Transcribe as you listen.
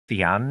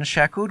The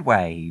Unshackled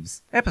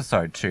Waves,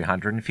 episode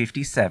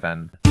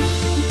 257.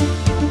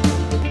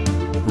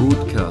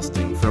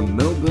 Broadcasting from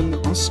Melbourne,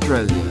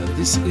 Australia,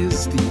 this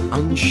is The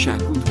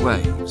Unshackled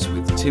Waves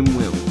with Tim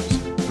Wills,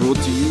 brought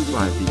to you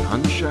by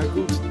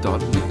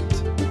theunshackled.net.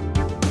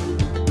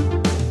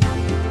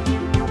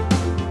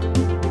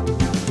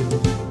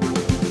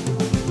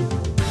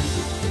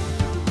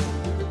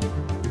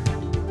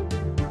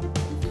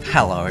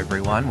 Hello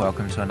everyone,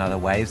 welcome to another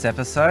Waves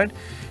episode.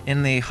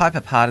 In the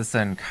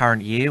hyper-partisan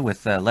current year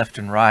with the left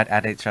and right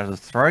at each other's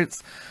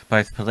throats,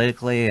 both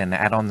politically and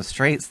out on the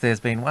streets,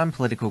 there's been one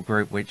political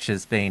group which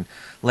has been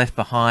left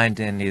behind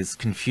and is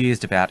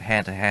confused about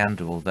how to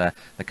handle the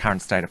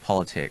current state of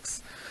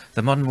politics.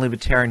 The modern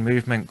libertarian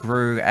movement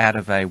grew out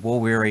of a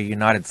war-weary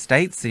United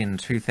States in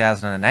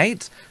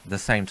 2008. At the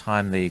same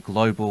time, the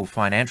global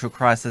financial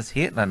crisis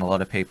hit, and a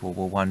lot of people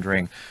were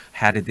wondering,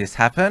 how did this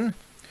happen?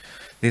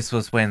 This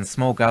was when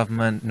small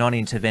government,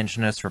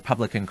 non-interventionist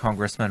Republican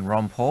Congressman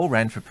Ron Paul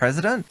ran for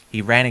president.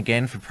 He ran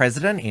again for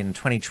president in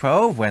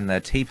 2012 when the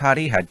Tea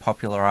Party had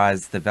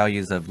popularized the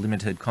values of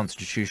limited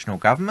constitutional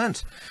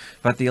government.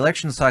 But the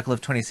election cycle of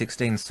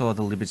 2016 saw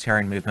the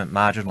libertarian movement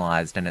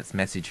marginalized and its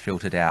message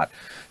filtered out.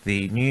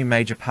 The new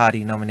major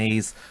party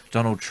nominees,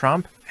 Donald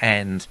Trump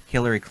and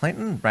Hillary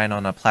Clinton, ran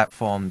on a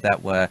platform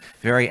that were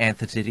very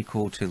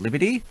antithetical to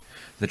liberty.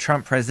 The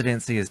Trump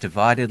presidency has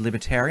divided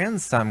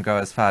libertarians. Some go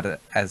as far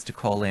as to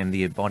call him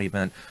the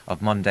embodiment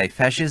of modern-day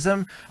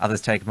fascism.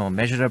 Others take a more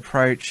measured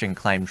approach and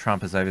claim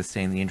Trump has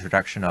overseen the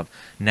introduction of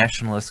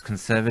nationalist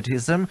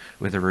conservatism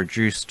with a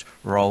reduced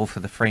role for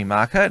the free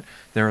market.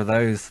 There are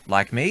those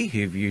like me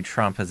who view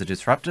Trump as a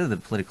disruptor of the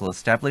political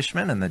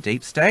establishment and the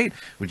deep state,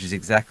 which is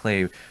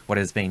exactly what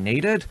has been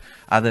needed.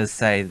 Others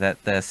say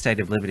that the state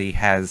of liberty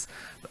has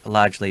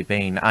largely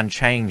been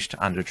unchanged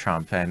under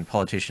Trump, and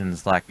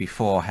politicians like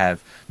before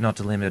have not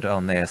delivered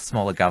on their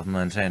smaller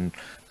government and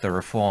the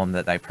reform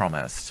that they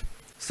promised.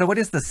 So what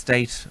is the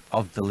state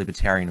of the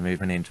libertarian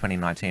movement in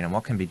 2019, and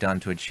what can be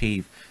done to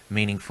achieve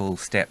meaningful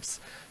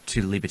steps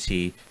to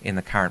liberty in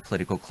the current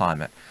political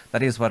climate?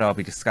 That is what I'll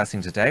be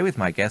discussing today with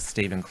my guest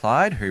Steven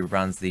Clyde, who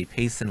runs the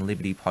Peace and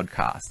Liberty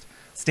podcast.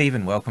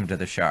 Steven, welcome to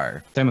the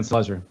show. Tim, it's a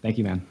pleasure. Thank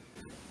you, man.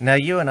 Now,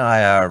 you and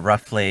I are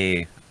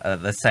roughly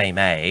the same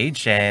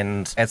age,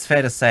 and it's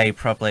fair to say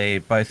probably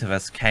both of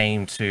us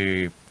came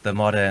to the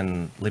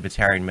modern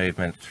libertarian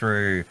movement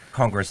through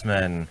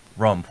Congressman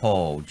Ron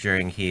Paul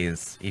during he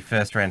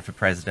first ran for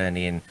president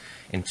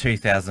in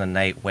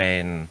 2008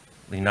 when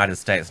the United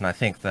States and I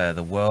think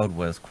the world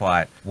was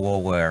quite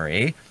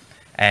war-weary.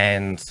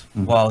 And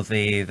while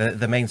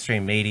the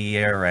mainstream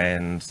media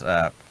and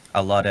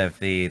a lot of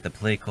the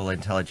political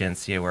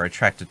intelligentsia were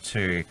attracted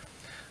to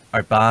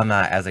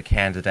Obama as a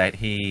candidate,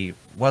 he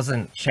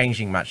wasn't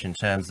changing much in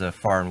terms of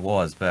foreign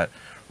wars, but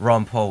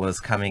Ron Paul was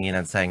coming in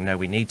and saying, no,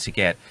 we need to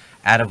get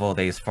out of all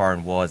these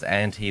foreign wars,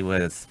 and he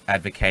was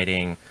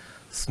advocating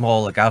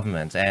smaller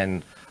government.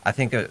 And I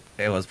think it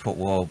was put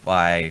well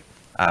by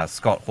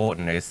Scott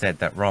Horton, who said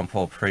that Ron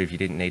Paul proved you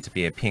didn't need to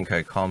be a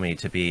pinko commie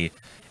to be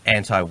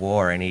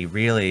anti-war, and he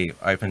really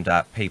opened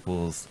up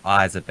people's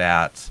eyes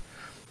about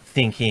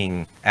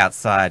thinking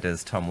outside,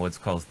 as Tom Woods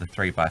calls the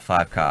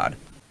 3x5 card.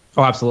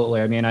 Oh,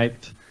 absolutely. I mean,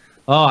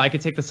 I could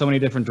take this so many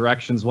different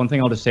directions. One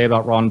thing I'll just say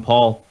about Ron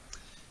Paul,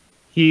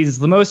 he's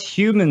the most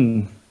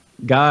human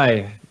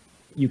guy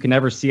you can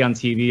ever see on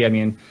TV. I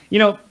mean, you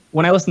know,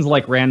 when I listen to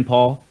like Rand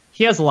Paul,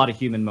 he has a lot of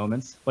human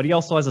moments, but he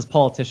also has his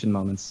politician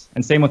moments.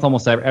 And same with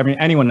almost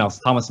anyone else,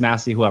 Thomas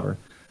Massey, whoever.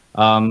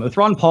 With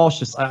Ron Paul, it's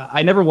just,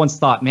 I never once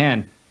thought,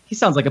 man, he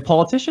sounds like a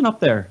politician up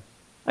there.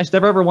 I just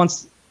never ever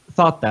once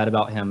thought that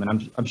about him.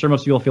 And I'm sure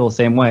most people feel the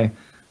same way.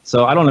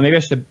 So I don't know, maybe I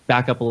should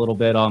back up a little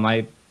bit.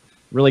 I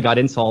really got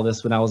into all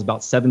this when I was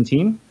about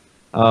 17.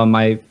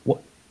 I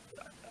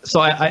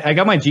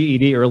got my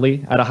GED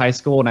early out of high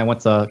school, and I went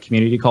to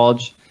community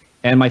college.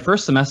 And my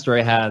first semester,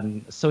 I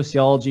had a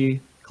sociology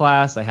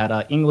class, I had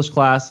an English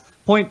class.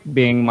 Point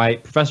being, my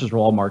professors were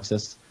all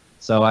Marxists.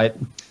 So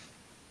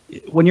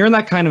when you're in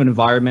that kind of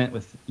environment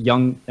with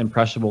young,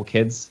 impressionable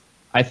kids,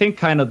 I think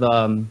kind of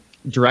the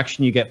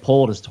direction you get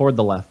pulled is toward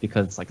the left,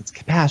 because it's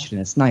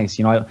compassionate, it's nice.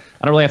 You know, I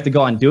don't really have to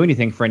go out and do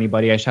anything for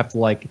anybody. I just have to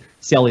like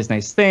say all these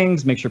nice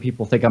things, make sure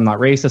people think I'm not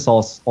racist,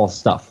 all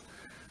stuff.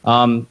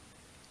 And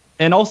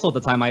also at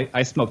the time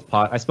I smoked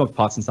pot. I smoked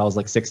pot since I was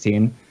like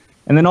 16.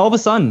 And then all of a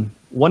sudden,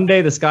 one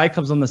day this guy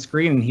comes on the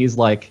screen and he's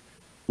like,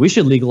 we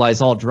should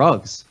legalize all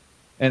drugs.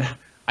 And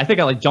I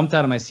think I like jumped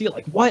out of my seat,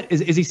 like, what?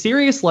 Is he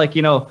serious? Like,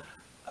 you know,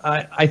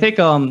 I think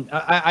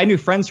I knew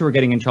friends who were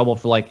getting in trouble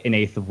for like an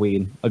eighth of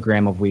weed, a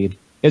gram of weed.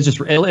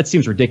 It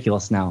seems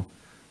ridiculous now.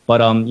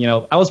 But, you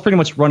know, I was pretty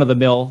much run of the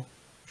mill,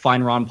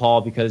 fine Ron Paul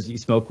because you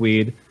smoke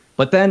weed.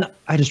 But then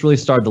I just really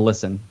started to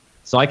listen.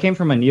 So I came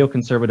from a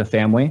neoconservative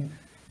family,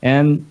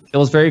 and it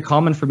was very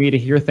common for me to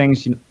hear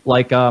things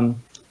like, you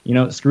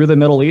know, screw the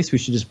Middle East, we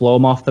should just blow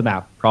them off the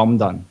map. Problem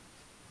done.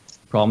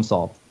 Problem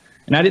solved.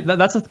 And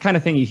that's the kind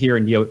of thing you hear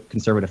in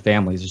neoconservative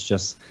families. It's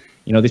just,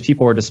 you know, these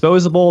people are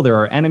disposable. They're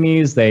our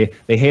enemies. They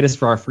hate us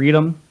for our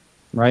freedom,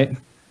 right?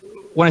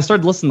 when I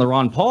started listening to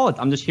Ron Paul,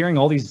 I'm just hearing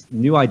all these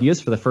new ideas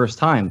for the first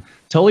time.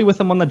 Totally with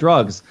him on the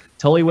drugs,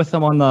 totally with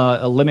him on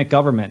the limit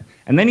government.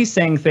 And then he's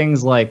saying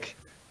things like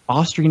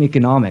Austrian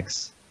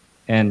economics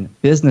and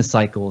business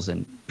cycles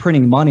and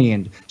printing money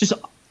and just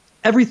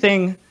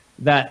everything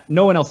that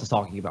no one else is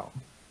talking about.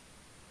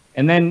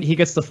 And then he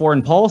gets to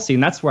foreign policy,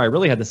 and that's where I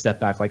really had to step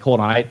back. Like, hold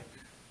on,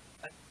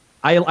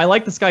 I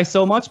like this guy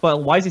so much,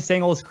 but why is he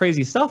saying all this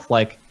crazy stuff?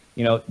 Like,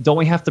 you know, don't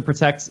we have to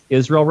protect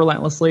Israel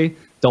relentlessly?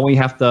 Don't we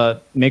have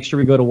to make sure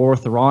we go to war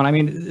with Iran? I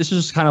mean, this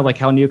is just kind of like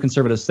how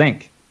neoconservatives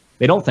think.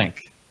 They don't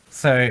think.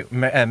 So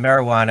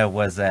marijuana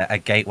was a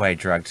gateway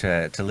drug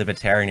to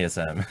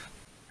libertarianism.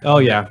 Oh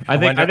yeah, I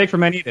think for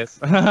many it is.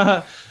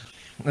 So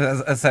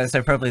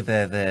probably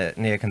the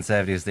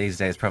neoconservatives these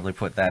days probably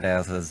put that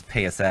as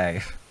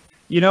PSA.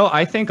 You know,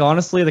 I think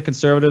honestly the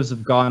conservatives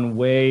have gone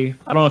way,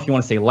 I don't know if you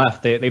want to say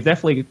left. They've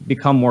definitely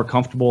become more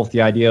comfortable with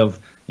the idea of,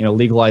 you know,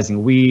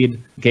 legalizing weed,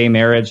 gay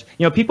marriage.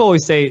 You know, people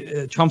always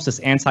say Trump's this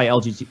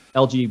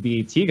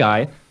anti-LGBT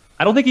guy.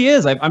 I don't think he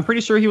is. I'm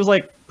pretty sure he was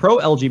like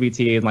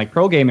pro-LGBT and like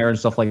pro-gay marriage and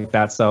stuff like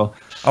that. So,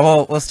 oh,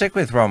 well, we'll stick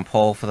with Ron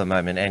Paul for the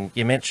moment. And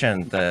you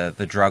mentioned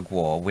the drug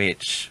war,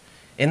 which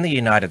in the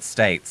United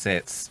States,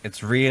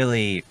 it's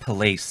really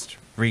policed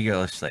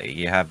rigorously.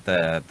 You have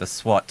the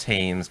SWAT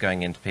teams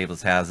going into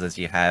people's houses.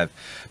 You have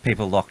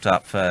people locked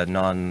up for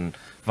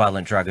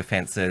non-violent drug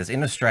offences.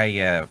 In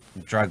Australia,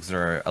 drugs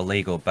are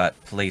illegal, but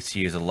police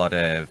use a lot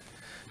of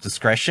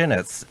discretion.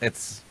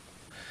 It's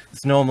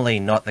normally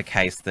not the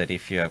case that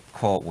if you're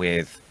caught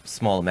with a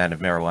small amount of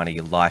marijuana,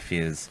 your life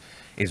is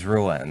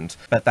ruined.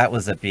 But that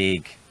was a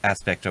big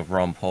aspect of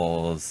Ron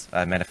Paul's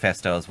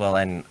manifesto as well.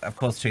 And of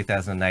course,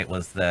 2008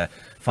 was the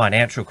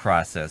financial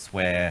crisis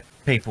where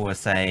people were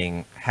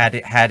saying, how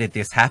did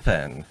this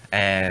happen?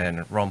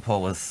 And Ron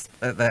Paul was,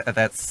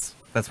 that's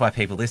why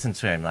people listen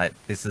to him. Like,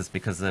 this is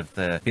because of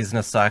the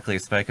business cycle. He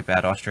spoke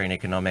about Austrian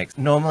economics.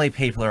 Normally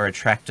people are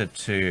attracted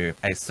to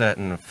a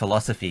certain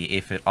philosophy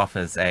if it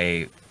offers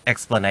a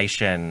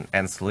explanation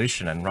and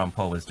solution, and Ron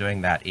Paul was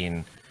doing that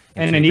in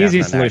and an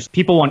easy solution.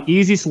 People want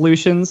easy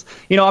solutions.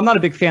 You know, I'm not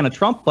a big fan of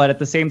Trump, but at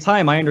the same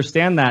time, I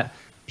understand that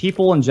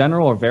people in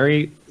general are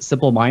very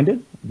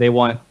simple-minded. They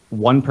want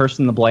one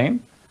person to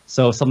blame.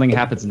 So if something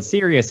happens in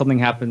Syria, something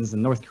happens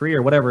in North Korea,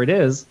 or whatever it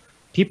is,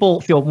 people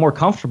feel more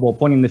comfortable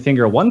pointing the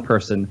finger at one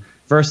person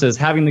versus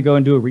having to go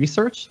and do a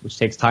research, which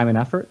takes time and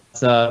effort,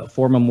 to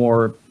form a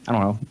more, I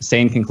don't know,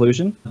 sane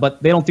conclusion.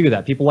 But they don't do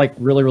that. People like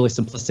really, really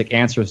simplistic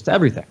answers to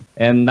everything.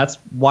 And that's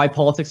why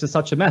politics is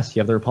such a mess. You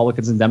have the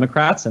Republicans and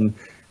Democrats, and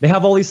they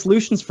have all these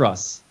solutions for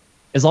us.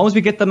 As long as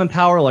we get them in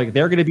power, like,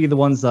 they're going to be the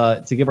ones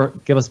to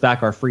give us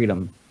back our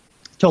freedom.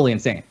 Totally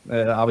insane.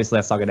 Obviously,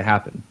 that's not going to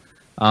happen.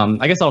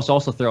 I guess I'll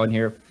also throw in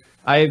here,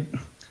 I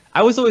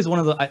was always one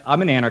of the,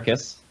 I'm an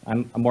anarchist.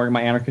 I'm wearing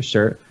my anarchist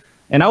shirt.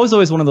 And I was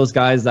always one of those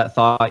guys that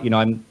thought, you know,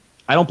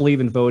 I don't believe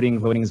in voting.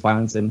 Voting is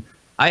violence. And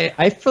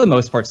I for the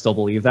most part, still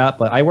believe that.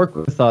 But I work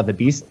with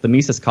the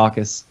Mises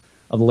caucus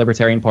of the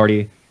Libertarian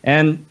Party.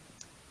 And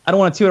I don't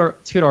want to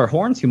toot our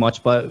horn too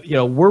much, but, you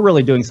know, we're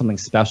really doing something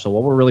special.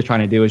 What we're really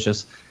trying to do is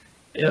just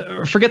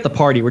forget the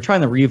party. We're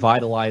trying to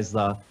revitalize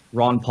the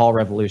Ron Paul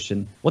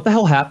revolution. What the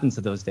hell happened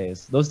to those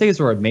days? Those days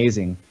were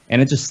amazing,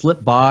 and it just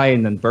slipped by.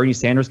 And then Bernie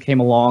Sanders came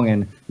along,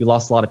 and we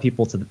lost a lot of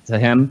people to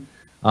him.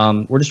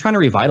 We're just trying to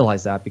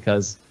revitalize that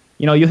because,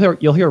 you know,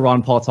 you'll hear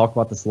Ron Paul talk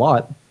about this a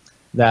lot.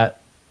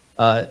 That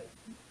an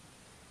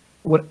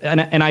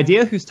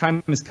idea whose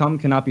time has come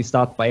cannot be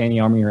stopped by any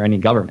army or any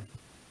government.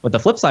 But the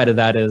flip side of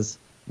that is,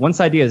 once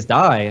ideas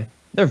die,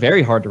 they're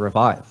very hard to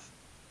revive.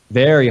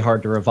 Very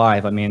hard to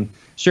revive. I mean,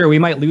 sure, we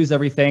might lose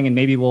everything, and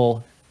maybe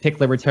we'll pick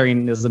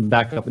libertarianism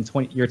back up in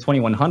year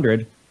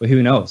 2100, but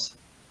who knows?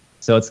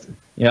 So it's,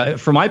 you know,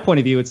 from my point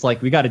of view, it's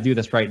like, we got to do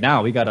this right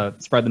now. We got to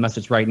spread the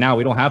message right now.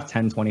 We don't have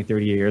 10, 20,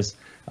 30 years.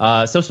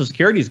 Social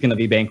Security is going to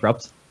be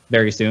bankrupt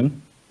very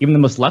soon. Even the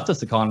most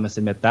leftist economists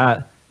admit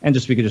that. And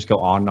we could just go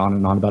on and on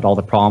and on about all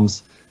the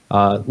problems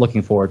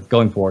going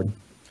forward.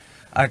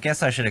 I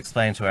guess I should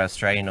explain to our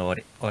Australian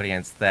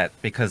audience that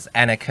because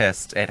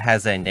anarchist, it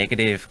has a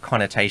negative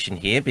connotation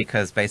here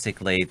because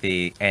basically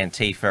the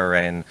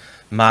Antifa and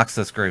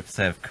Marxist groups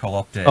have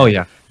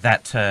co-opted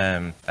that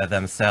term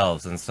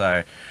themselves. And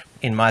so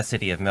in my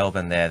city of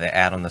Melbourne, they're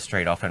out on the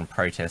street often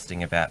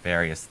protesting about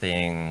various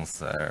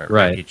things,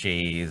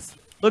 refugees.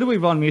 Ludwig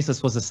von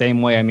Mises was the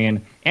same way. I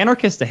mean,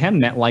 anarchist to him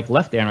meant like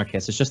left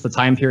anarchist. It's just the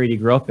time period he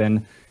grew up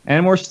in.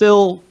 And we're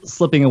still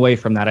slipping away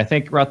from that. I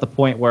think we're at the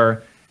point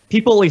where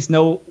people at least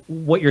know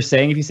what you're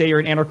saying. If you say you're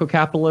an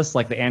anarcho-capitalist,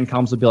 like the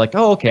ANCOMs would be like,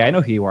 oh, okay, I know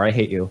who you are. I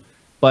hate you.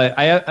 But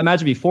I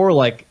imagine before,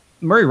 like,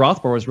 Murray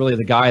Rothbard was really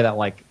the guy that,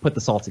 like, put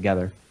this all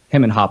together,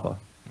 him and Hoppe.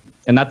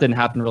 And that didn't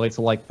happen really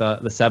till, like, the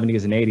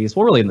 70s and 80s.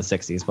 Well, really in the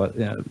 60s, but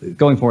you know,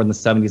 going forward in the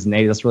 70s and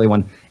 80s, that's really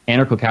when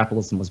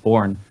anarcho-capitalism was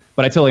born.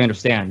 But I totally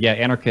understand. Yeah,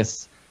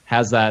 anarchists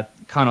has that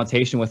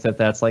connotation with it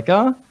that's like,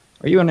 are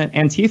you an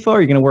Antifa?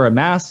 Are you going to wear a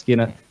mask? You're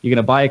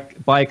gonna buy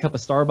a cup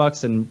of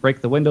Starbucks and break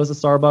the windows of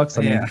Starbucks?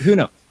 I mean, who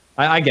knows?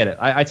 I get it.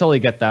 I totally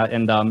get that.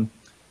 And I'm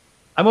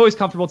always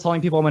comfortable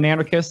telling people I'm an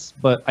anarchist,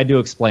 but I do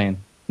explain.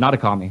 not a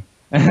commie.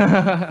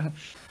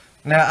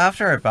 Now,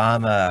 after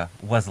Obama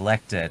was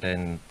elected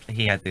and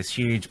he had this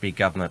huge big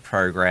government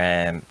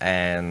program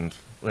and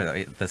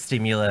the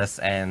stimulus,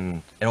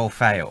 and it all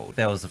failed,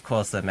 there was, of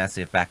course, a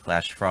massive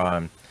backlash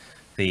from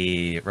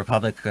the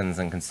Republicans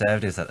and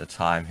conservatives at the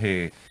time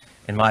who,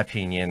 in my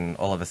opinion,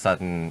 all of a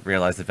sudden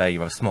realized the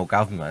value of small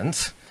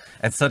government.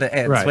 It's sort of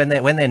Right.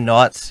 when they're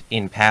not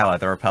in power,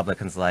 the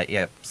Republicans are like,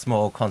 yeah,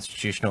 small,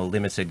 constitutional,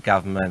 limited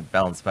government,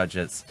 balanced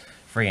budgets,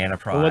 free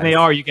enterprise. But when they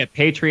are, you get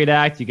Patriot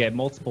Act, you get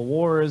multiple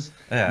wars,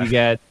 Yeah. you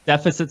get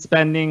deficit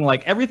spending,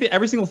 like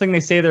every single thing they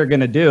say they're going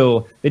to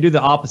do, they do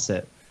the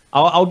opposite.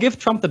 I'll give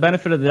Trump the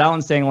benefit of the doubt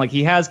in saying like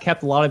he has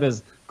kept a lot of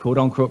his quote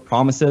unquote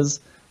promises,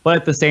 but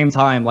at the same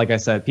time, like I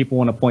said, people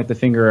want to point the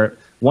finger at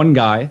one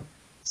guy.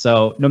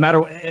 So no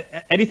matter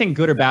anything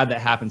good or bad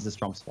that happens is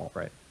Trump's fault,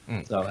 right?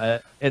 So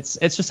it's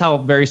just how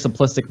very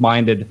simplistic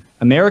minded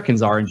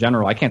Americans are in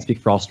general. I can't speak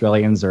for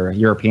Australians or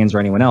Europeans or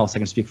anyone else. I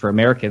can speak for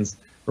Americans.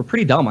 We're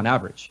pretty dumb on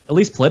average, at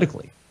least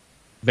politically.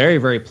 Very,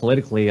 very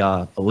politically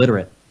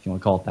illiterate, if you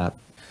want to call it that.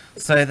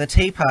 So the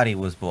Tea Party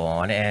was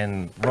born,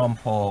 and Ron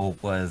Paul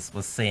was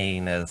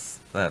seen as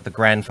the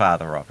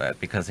grandfather of it,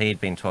 because he'd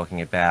been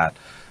talking about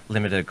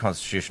limited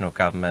constitutional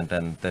government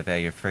and the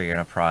value of free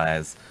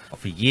enterprise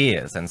for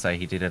years. And so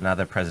he did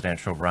another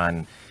presidential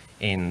run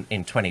in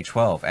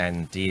 2012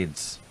 and did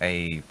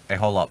a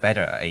whole lot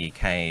better. He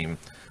came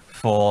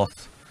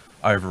fourth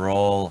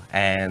overall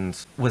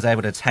and was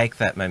able to take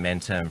that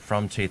momentum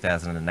from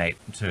 2008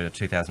 to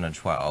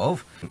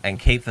 2012 and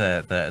keep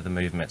the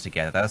movement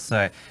together.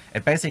 So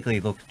it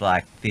basically looked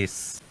like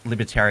this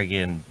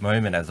libertarian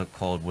moment, as it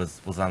called,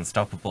 was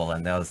unstoppable.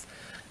 And there was,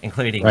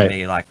 including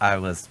me, like I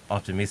was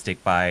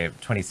optimistic by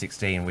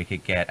 2016 we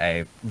could get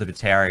a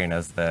libertarian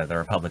as the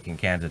Republican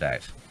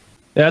candidate.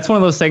 Yeah, that's one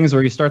of those things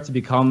where you start to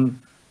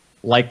become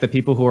like the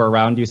people who are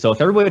around you. So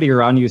if everybody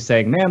around you is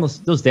saying, man,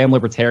 those damn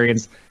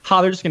libertarians,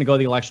 they're just going to go to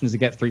the elections to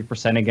get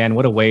 3% again.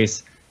 What a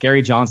waste.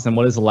 Gary Johnson,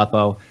 what is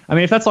Aleppo? I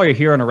mean, if that's all you're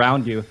hearing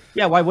around you,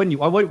 yeah, why wouldn't you?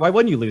 Why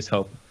wouldn't you lose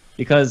hope?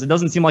 Because it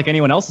doesn't seem like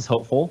anyone else is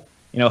hopeful.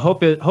 You know,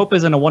 hope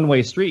isn't a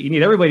one-way street. You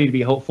need everybody to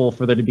be hopeful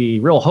for there to be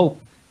real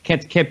hope.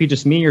 Can't be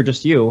just me or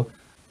just you.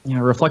 You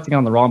know, reflecting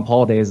on the Ron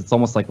Paul days, it's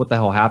almost like, what the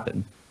hell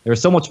happened? There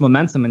was so much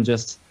momentum and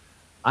just,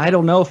 I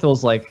don't know, it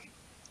feels like,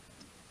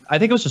 I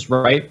think it was just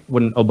right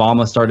when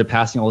Obama started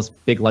passing all this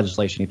big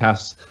legislation. He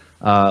passed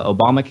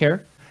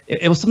Obamacare.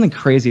 It was something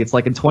crazy. It's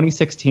like in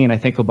 2016, I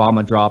think the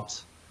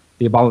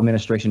Obama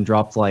administration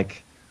dropped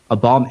like a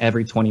bomb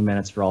every 20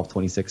 minutes for all of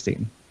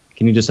 2016.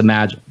 Can you just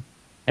imagine?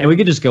 And we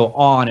could just go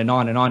on and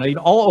on and on. I mean,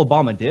 all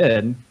Obama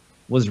did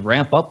was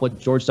ramp up what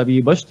George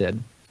W. Bush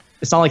did.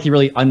 It's not like he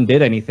really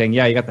undid anything.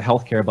 Yeah, you got the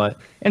healthcare, but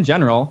in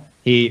general,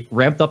 he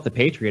ramped up the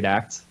Patriot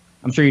Act.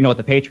 I'm sure you know what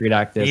the Patriot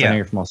Act is. Yeah. I know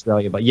you're from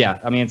Australia, but yeah,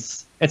 I mean,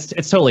 it's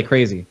totally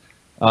crazy.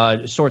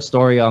 Short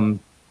story.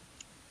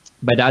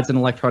 My dad's an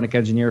electronic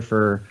engineer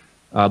for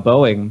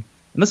Boeing,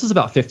 and this was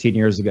about 15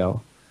 years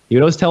ago. He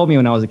would always tell me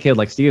when I was a kid,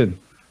 like, Steven,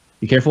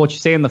 be careful what you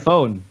say on the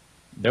phone.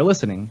 They're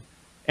listening.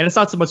 And it's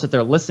not so much that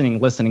they're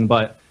listening,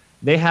 but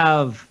they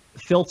have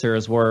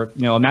filters where,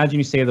 you know, imagine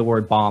you say the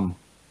word bomb.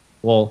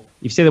 Well,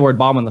 you say the word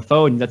bomb on the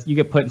phone, you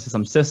get put into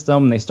some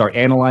system, they start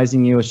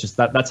analyzing you. It's just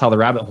that's how the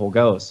rabbit hole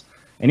goes.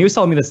 And he was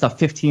telling me this stuff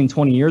 15,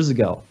 20 years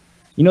ago.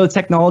 You know the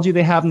technology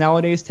they have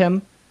nowadays,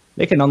 Tim?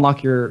 They can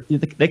unlock your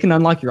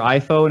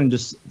iPhone and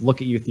just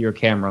look at you through your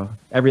camera,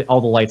 all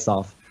the lights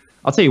off.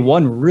 I'll tell you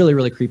one really,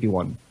 really creepy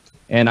one.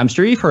 And I'm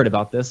sure you've heard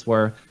about this,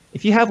 where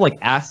if you have like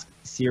Ask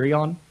Siri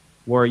on,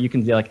 where you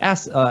can be like,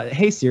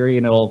 hey Siri,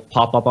 and it'll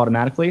pop up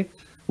automatically.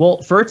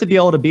 Well, for it to be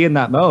able to be in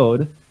that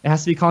mode, it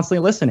has to be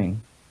constantly listening.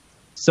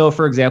 So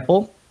for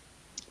example,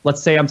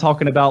 let's say I'm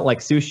talking about like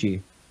sushi.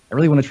 I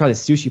really want to try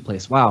this sushi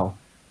place. Wow.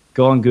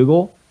 Go on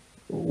Google.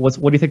 What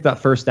do you think that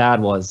first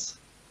ad was?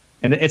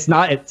 And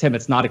Tim,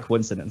 it's not a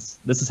coincidence.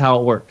 This is how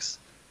it works.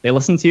 They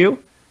listen to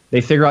you. They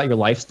figure out your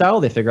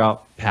lifestyle. They figure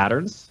out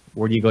patterns.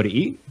 Where do you go to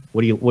eat?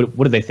 What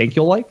do they think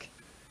you'll like?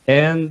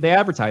 And they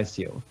advertise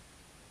to you.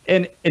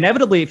 And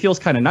inevitably, it feels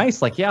kind of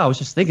nice. Like, yeah, I was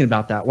just thinking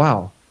about that.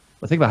 Wow.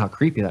 But think about how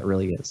creepy that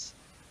really is.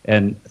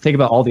 And think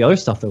about all the other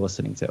stuff they're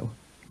listening to.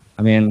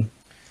 I mean,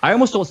 I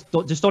almost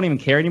don't even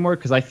care anymore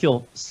because I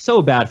feel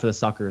so bad for the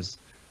suckers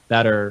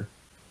that are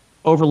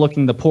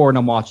overlooking the porn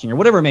I'm watching or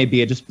whatever it may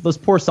be. Just those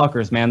poor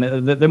suckers,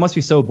 man. They must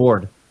be so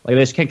bored. Like,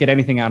 they just can't get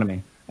anything out of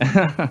me.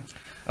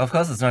 Of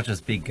course, it's not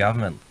just big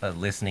government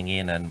listening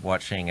in and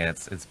watching.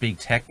 It's big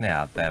tech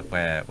now that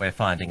we're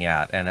finding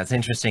out. And it's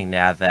interesting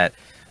now that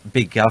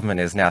big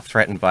government is now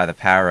threatened by the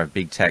power of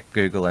big tech,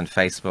 Google and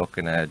Facebook,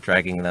 and are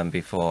dragging them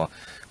before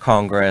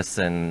Congress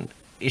and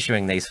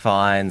issuing these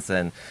fines.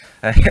 And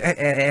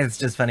it's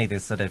just funny,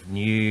 this sort of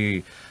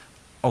new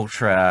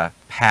ultra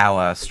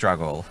power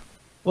struggle.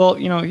 Well,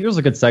 you know, here's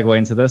a good segue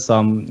into this.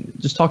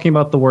 Just talking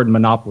about the word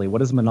monopoly.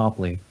 What is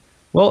monopoly?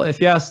 Well, if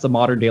you ask the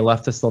modern day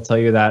leftists, they'll tell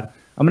you that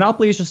a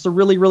monopoly is just a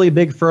really, really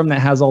big firm that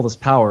has all this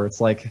power.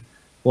 It's like,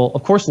 well,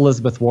 of course,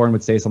 Elizabeth Warren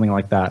would say something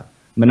like that.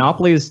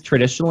 Monopoly is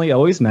traditionally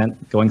always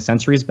meant, going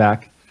centuries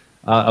back,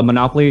 a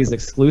monopoly is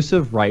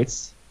exclusive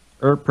rights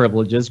or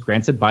privileges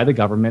granted by the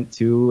government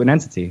to an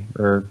entity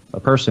or a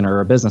person or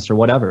a business or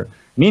whatever.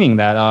 Meaning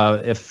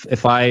that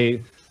if I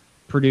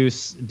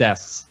produce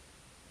desks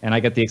and I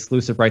get the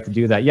exclusive right to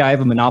do that, yeah, I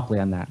have a monopoly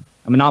on that.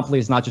 A monopoly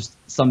is not just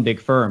some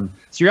big firm.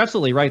 So you're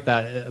absolutely right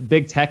that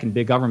big tech and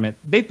big government,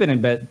 they've been in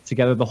bed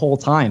together the whole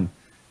time.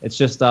 It's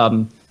just,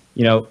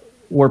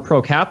 we're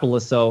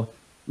pro-capitalist, so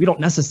we don't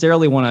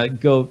necessarily want to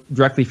go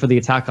directly for the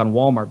attack on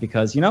Walmart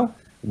because,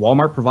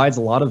 Walmart provides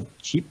a lot of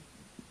cheap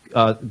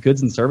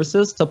goods and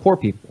services to poor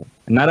people,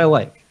 and that I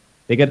like.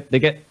 They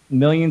get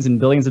millions and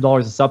billions of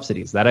dollars of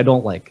subsidies that I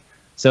don't like.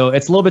 So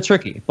it's a little bit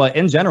tricky, but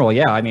in general,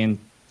 yeah, I mean,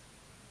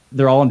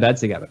 they're all in bed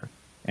together,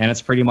 and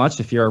it's pretty much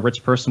if you're a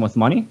rich person with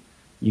money,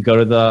 you go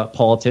to the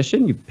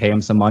politician, you pay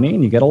him some money,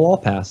 and you get a law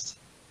passed,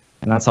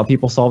 and that's how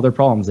people solve their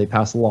problems. They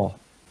pass a law.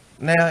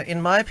 Now,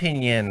 in my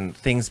opinion,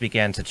 things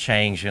began to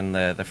change and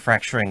the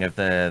fracturing of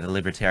the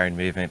libertarian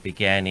movement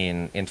began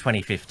in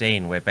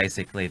 2015, where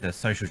basically the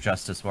social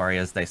justice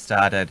warriors, they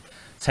started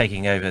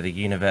taking over the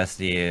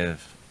University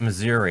of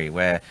Missouri,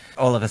 where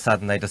all of a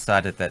sudden they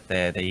decided that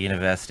their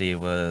university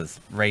was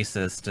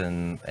racist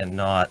and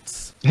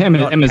not...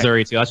 In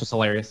Missouri, too. That's just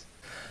hilarious.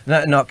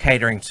 Not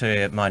catering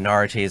to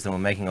minorities, and were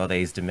making all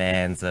these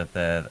demands of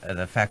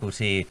the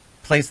faculty.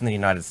 Police in the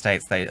United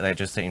States, they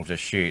just seem to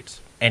shoot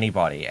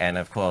anybody, and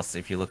of course,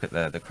 if you look at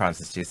the crime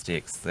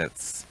statistics,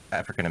 that's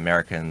African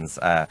Americans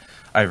are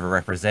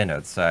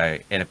overrepresented. So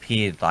it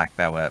appeared like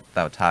they were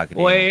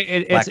targeting. Well,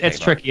 it's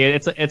tricky.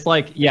 It's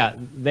like, yeah,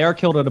 they are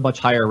killed at a much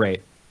higher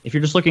rate. If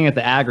you're just looking at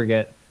the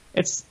aggregate,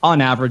 it's on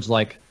average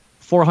like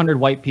 400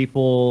 white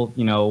people,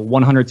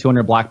 100,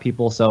 200 black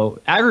people. So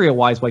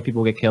aggregate-wise, white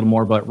people get killed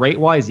more, but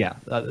rate-wise, yeah,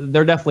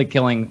 they're definitely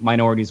killing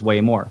minorities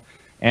way more.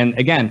 And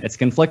again, it's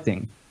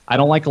conflicting. I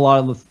don't like a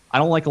lot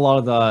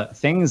of the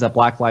things that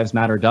Black Lives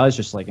Matter does,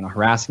 just like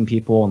harassing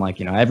people and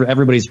like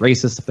everybody's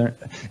racist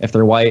if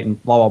they're white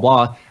and blah blah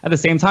blah. At the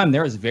same time,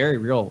 there is very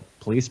real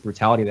police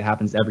brutality that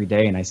happens every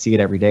day, and I see it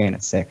every day, and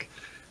it's sick.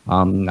 I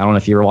don't know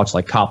if you ever watch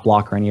like Cop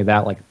Block or any of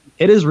that. Like,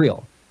 it is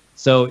real.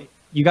 So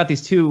you got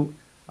these two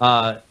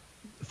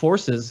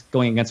forces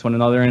going against one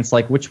another, and it's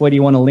like, which way do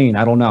you want to lean?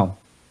 I don't know.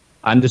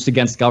 I'm just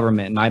against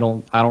government, and I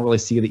don't really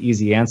see the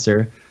easy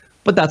answer.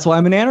 But that's why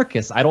I'm an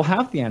anarchist. I don't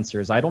have the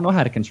answers. I don't know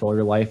how to control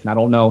your life, and I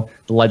don't know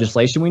the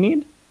legislation we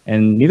need,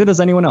 and neither does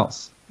anyone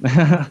else.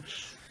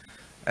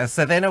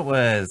 So then it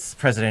was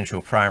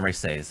presidential primary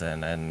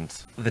season, and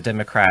the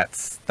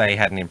Democrats, they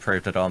hadn't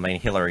improved at all. I mean,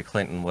 Hillary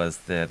Clinton was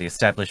the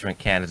establishment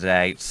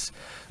candidate.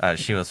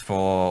 She was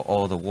for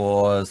all the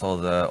wars, all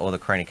the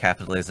crony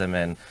capitalism,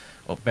 and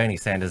Bernie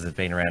Sanders has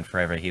been around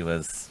forever. He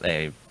was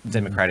a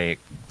democratic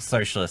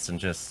socialist and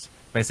just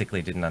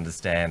basically didn't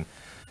understand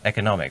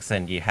economics.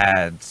 And you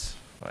had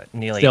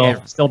nearly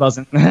still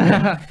doesn't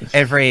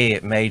every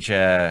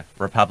major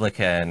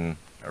Republican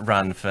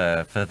run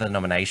for the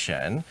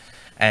nomination,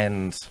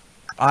 and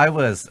I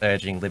was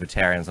urging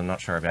libertarians, I'm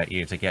not sure about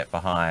you, to get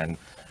behind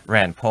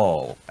Rand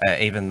Paul,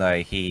 even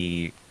though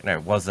he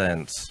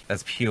wasn't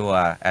as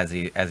pure as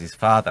his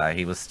father.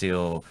 He was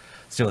still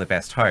the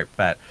best hope.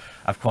 But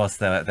of course,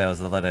 there was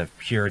a lot of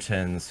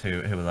Puritans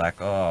who were like,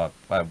 oh,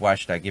 why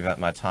should I give up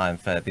my time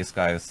for this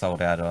guy who's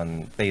sold out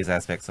on these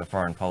aspects of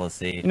foreign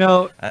policy?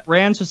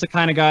 Rand's just the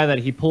kind of guy that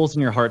he pulls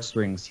in your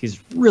heartstrings.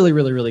 He's really,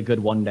 really, really good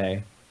one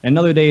day. And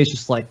another day is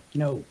just like,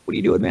 what are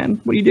you doing, man?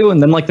 What are you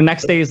doing? Then like the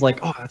next day is like,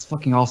 oh, that's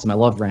fucking awesome. I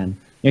love Rand.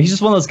 He's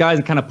just one of those guys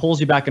that kind of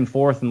pulls you back and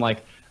forth. And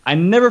like, I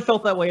never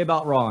felt that way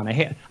about Ron.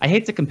 I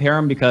hate to compare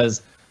him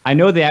because I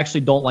know they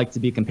actually don't like to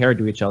be compared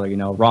to each other.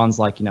 Ron's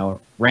like,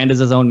 Rand is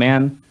his own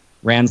man.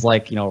 Rand's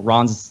like,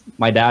 Ron's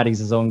my dad. He's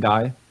his own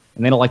guy.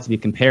 And they don't like to be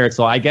compared.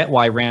 So I get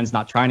why Rand's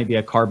not trying to be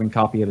a carbon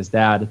copy of his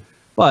dad.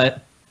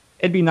 But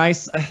it'd be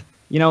nice,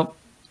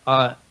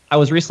 I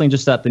was recently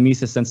just at the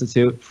Mises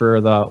Institute for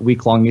the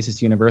week-long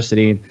Mises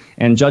University,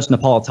 and Judge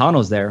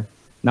Napolitano's there.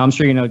 Now, I'm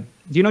sure do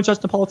you know Judge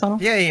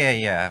Napolitano?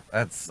 Yeah.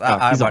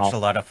 I watched a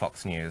lot of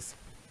Fox News.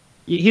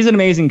 He's an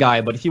amazing guy,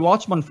 but if you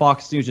watch him on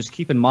Fox News, just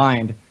keep in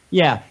mind,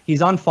 yeah,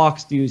 he's on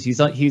Fox News.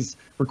 He's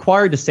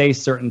required to say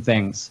certain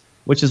things,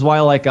 which is why,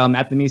 like,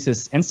 at the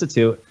Mises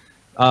Institute,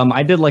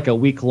 I did like a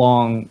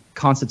week-long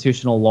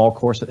constitutional law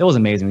course. It was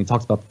amazing. We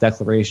talked about the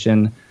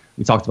Declaration.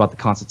 We talked about the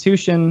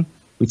Constitution.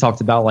 We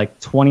talked about like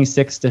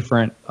 26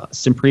 different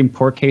Supreme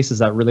Court cases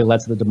that really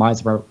led to the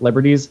demise of our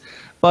liberties.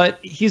 But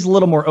he's a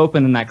little more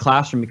open in that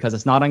classroom because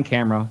it's not on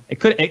camera. It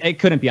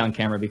couldn't be on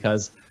camera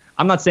because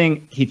I'm not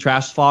saying he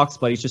trashed Fox,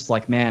 but he's just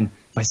like, man,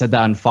 if I said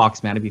that on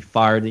Fox, man, I'd be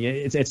fired.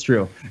 It's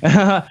true.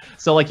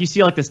 So like you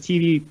see like this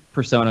TV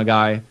persona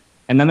guy,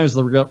 and then there's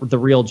the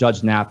real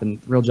Judge Knapp, and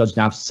real Judge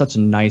Knapp's such a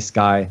nice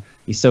guy.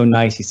 He's so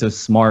nice. He's so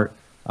smart.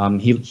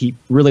 He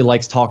really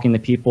likes talking to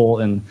people,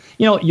 and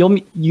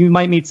you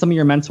might meet some of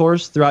your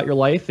mentors throughout your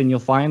life, and you'll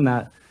find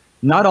that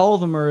not all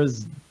of them are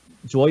as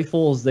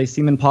joyful as they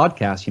seem in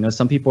podcasts.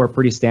 Some people are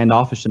pretty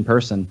standoffish in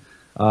person.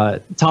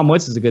 Tom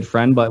Woods is a good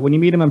friend, but when you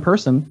meet him in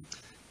person,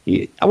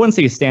 I wouldn't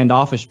say he's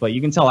standoffish, but you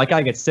can tell that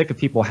guy gets sick of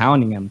people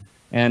hounding him.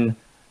 And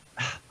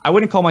I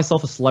wouldn't call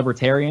myself a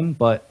celebritarian,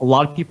 but a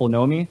lot of people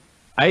know me,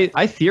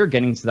 I fear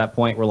getting to that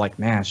point where like,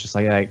 man, it's just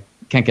like I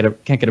can't get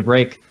a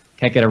break,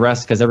 can't get a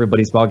rest because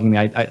everybody's bugging me.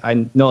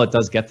 I know it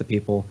does get to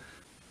people.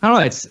 I don't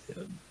know. It's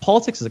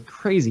politics is a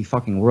crazy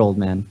fucking world,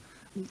 man.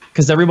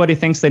 Because everybody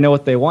thinks they know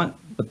what they want,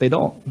 but they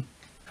don't.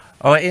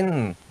 Oh,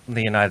 in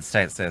the United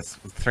States, there's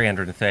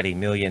 330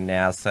 million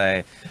now.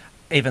 So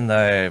even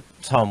though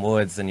Tom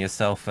Woods and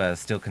yourself are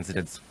still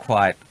considered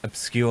quite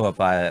obscure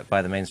by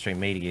the mainstream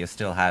media, you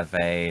still have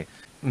a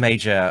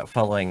major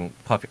following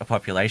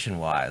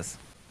population-wise.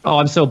 Oh,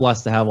 I'm so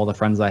blessed to have all the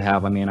friends I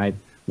have. I mean, I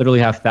literally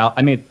have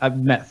I've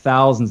met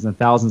thousands and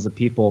thousands of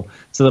people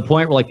to the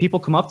point where like people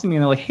come up to me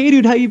and they're like, "Hey,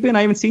 dude, how you been?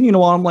 I haven't seen you in a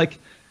while." I'm like,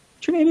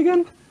 "What's your name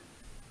again?"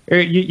 Or,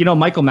 you know,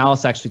 Michael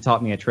Malice actually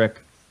taught me a trick.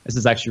 This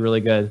is actually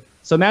really good.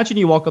 So imagine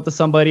you walk up to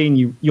somebody and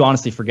you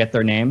honestly forget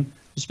their name.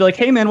 Just be like,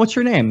 "Hey, man, what's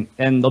your name?"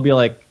 And they'll be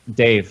like,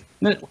 "Dave."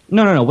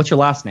 No. What's your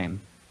last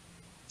name?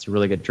 It's a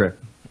really good trick.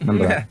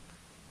 Remember that.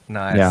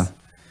 Nice. Yeah.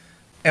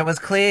 It was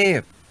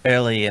clear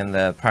early in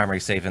the primary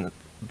season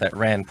that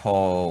Rand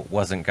Paul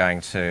wasn't going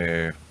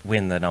to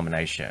win the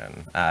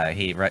nomination.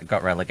 He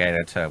got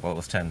relegated to what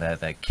was termed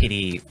the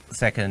kiddie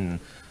second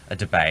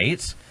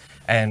debate.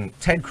 And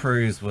Ted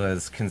Cruz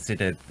was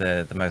considered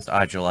the most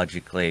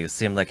ideologically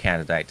similar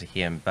candidate to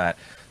him, but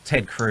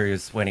Ted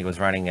Cruz, when he was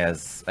running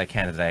as a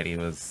candidate,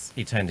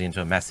 he turned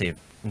into a massive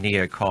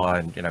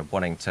neocon, you know,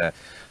 wanting to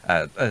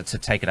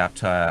take it up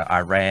to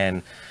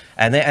Iran.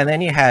 And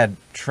then you had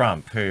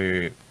Trump,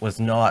 who was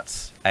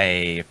not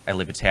a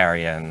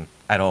libertarian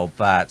at all,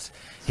 but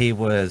he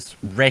was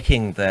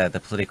wrecking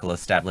the political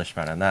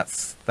establishment, and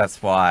that's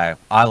why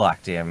I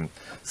liked him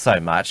so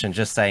much, and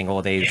just saying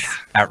all these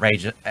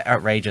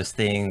outrageous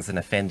things and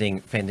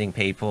offending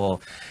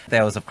people.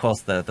 There was, of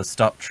course, the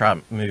Stop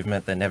Trump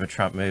movement, the Never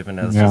Trump movement.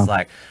 It was just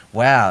like,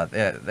 wow,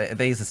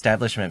 these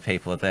establishment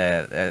people,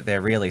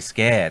 they're really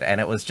scared,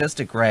 and it was just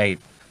a great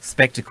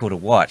spectacle to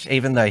watch.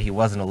 Even though he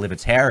wasn't a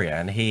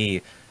libertarian,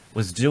 he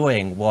was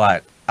doing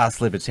what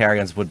us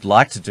libertarians would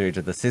like to do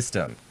to the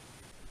system.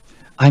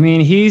 I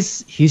mean,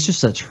 he's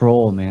just a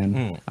troll,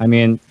 man. I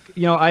mean,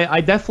 you know,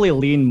 I definitely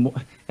lean,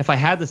 if I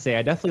had to say,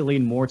 I definitely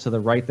lean more to the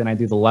right than I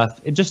do the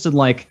left. It just didn't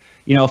like,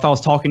 you know, if I was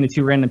talking to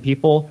two random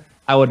people,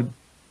 I would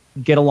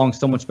get along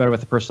so much better with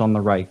the person on the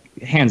right,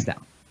 hands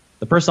down.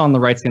 The person on the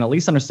right's gonna at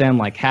least understand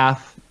like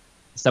half,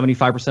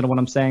 75% of what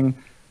I'm saying.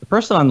 The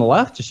person on the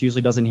left just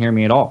usually doesn't hear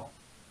me at all,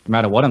 no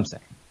matter what I'm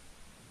saying.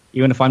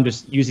 Even if I'm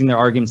just using their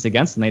arguments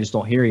against them, they just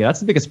don't hear you. That's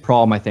the biggest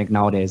problem, I think,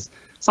 nowadays.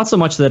 It's not so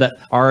much that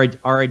our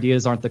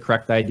ideas aren't the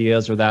correct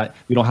ideas or that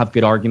we don't have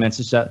good arguments.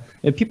 It's that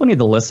people need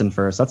to listen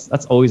first.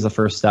 That's always the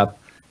first step.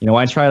 You know,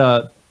 I try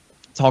to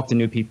talk to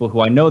new people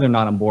who I know they're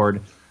not on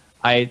board.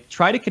 I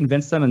try to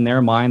convince them in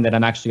their mind that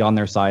I'm actually on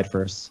their side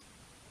first.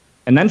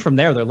 And then from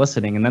there, they're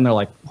listening. And then they're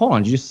like, hold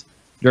on,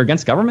 you're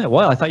against government?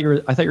 Well, I thought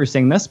you were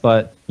saying this,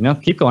 but, you know,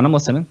 keep going. I'm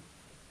listening.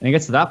 And it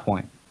gets to that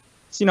point.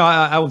 So, you know,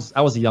 I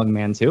was a young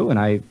man too, and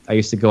I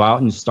used to go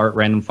out and start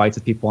random fights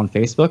with people on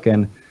Facebook.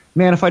 And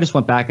man, if I just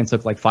went back and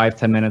took like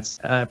 5-10 minutes,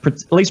 at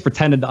least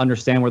pretended to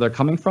understand where they're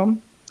coming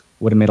from,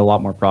 would have made a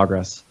lot more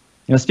progress.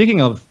 You know,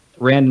 speaking of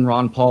Rand and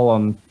Ron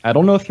Paul, I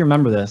don't know if you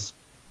remember this.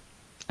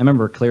 I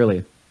remember it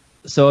clearly.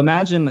 So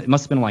imagine it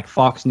must have been like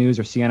Fox News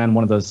or CNN,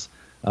 one of those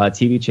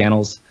TV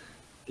channels.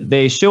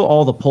 They show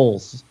all the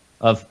polls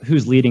of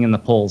who's leading in the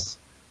polls.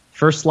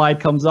 First slide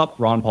comes up,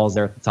 Ron Paul's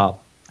there at the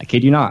top. I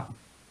kid you not.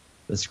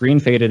 The screen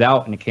faded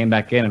out and it came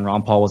back in and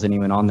Ron Paul wasn't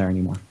even on there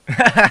anymore.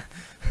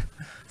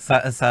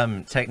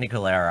 Some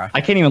technical error.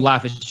 I can't even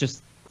laugh. It's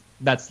just,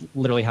 that's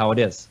literally how it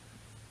is.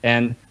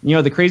 And, you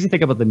know, the crazy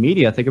thing about the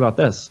media, think about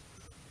this.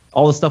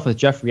 All the stuff with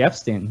Jeffrey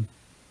Epstein.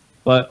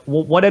 But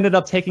what ended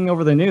up taking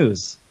over the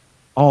news?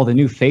 Oh, the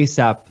new face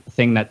app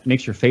thing that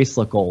makes your face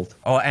look old.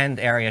 Oh, and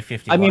Area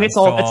 51. I mean, it's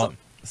all...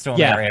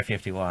 Storm Area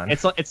 51.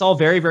 It's all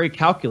very, very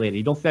calculated.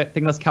 You don't think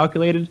that's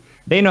calculated?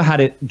 They know how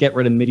to get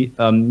rid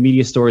of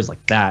media stories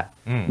like that.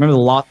 Remember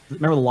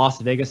the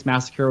Las Vegas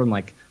massacre when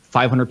like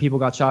 500 people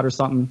got shot or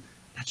something?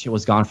 That shit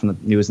was gone from the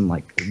news in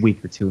like a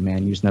week or two,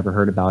 man. You just never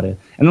heard about it.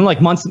 And then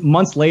like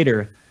months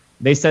later,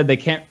 they said they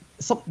can't.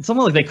 Something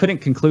like they couldn't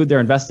conclude their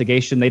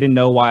investigation. They didn't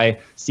know why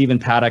Stephen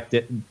Paddock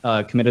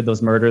committed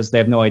those murders. They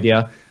have no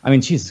idea. I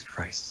mean, Jesus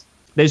Christ.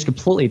 They just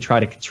completely try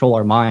to control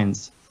our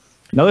minds.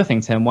 Another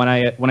thing, Tim, when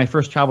I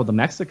first traveled to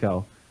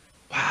Mexico,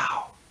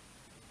 wow,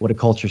 what a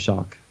culture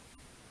shock.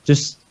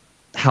 Just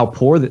how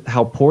poor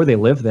they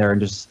live there,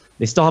 and just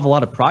they still have a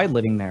lot of pride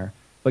living there.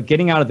 But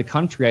getting out of the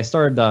country, I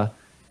started to.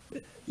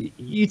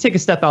 You take a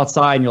step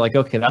outside, and you're like,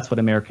 okay, that's what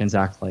Americans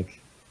act like.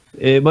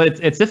 But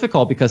it's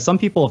difficult because some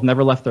people have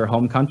never left their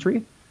home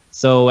country,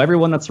 so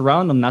everyone that's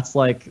around them, that's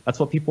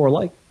what people are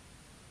like.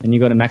 And you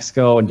go to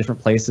Mexico and different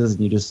places,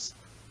 and you just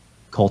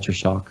culture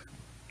shock.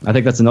 I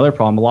think that's another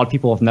problem. A lot of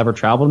people have never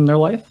traveled in their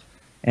life,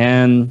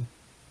 and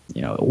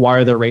you know, why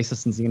are there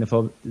racist and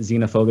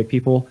xenophobic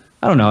people?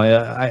 I don't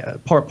know.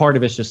 Part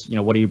of it's just, you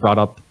know, what are you brought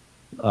up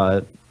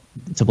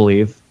to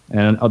believe,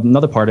 and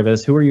another part of it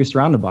is who are you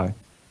surrounded by?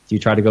 Do you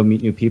try to go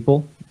meet new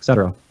people,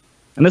 etc.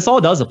 And this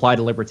all does apply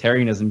to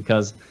libertarianism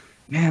because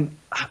man,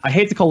 I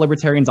hate to call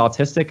libertarians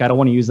autistic. I don't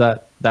want to use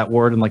that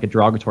word in like a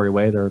derogatory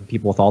way. There are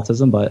people with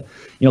autism, but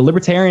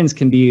libertarians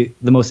can be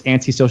the most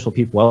antisocial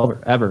people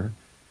ever.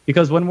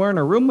 Because when we're in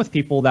a room with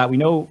people that we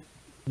know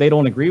they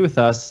don't agree with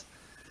us,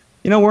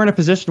 we're in a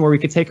position where we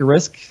could take a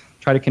risk,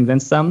 try to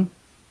convince them.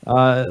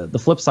 The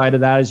flip side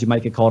of that is you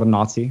might get called a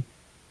Nazi.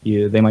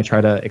 They might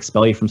try to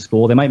expel you from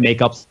school. They might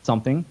make up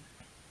something.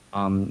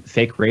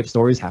 Fake rape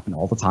stories happen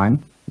all the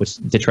time, which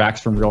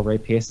detracts from real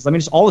rape cases. I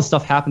mean, just all this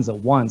stuff happens at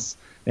once.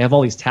 They have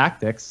all these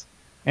tactics,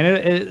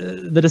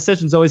 and the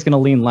decision's always going to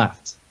lean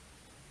left.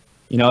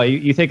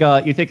 You think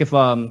if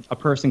a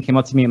person came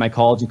up to me in my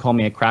college and called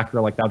me a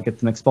cracker, like that would get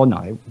them expelled?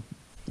 No,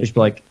 they just be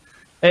like,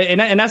 in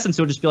essence,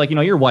 it would just be like,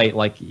 you're white,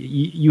 like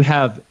you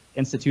have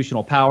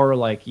institutional power,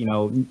 like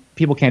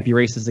people can't be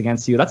racist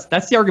against you.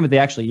 That's the argument they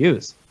actually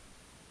use,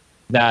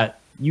 that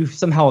you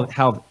somehow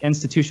have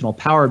institutional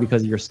power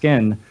because of your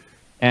skin.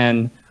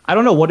 And I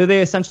don't know, what are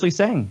they essentially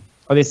saying?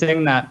 Are they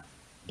saying that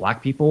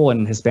black people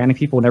and Hispanic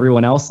people and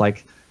everyone else,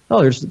 like,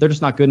 oh, they're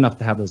just not good enough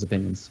to have those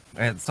opinions?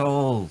 It's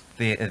all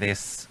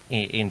this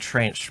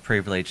entrenched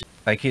privilege.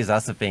 They accuse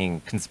us of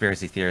being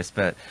conspiracy theorists,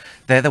 but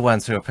they're the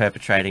ones who are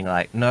perpetrating,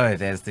 like, no,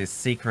 there's this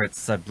secret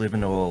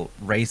subliminal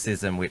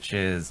racism which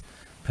is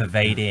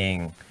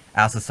pervading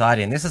our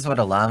society. And this is what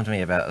alarmed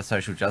me about the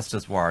social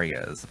justice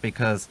warriors,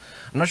 because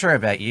I'm not sure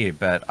about you,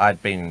 but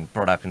I'd been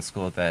brought up in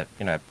school that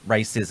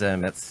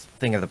racism, it's a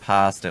thing of the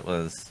past, it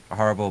was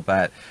horrible,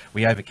 but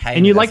we overcame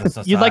and you'd like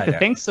to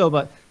think so,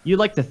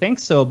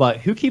 but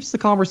who keeps the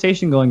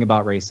conversation going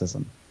about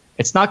racism?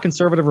 It's not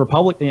conservative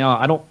Republican.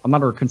 I'm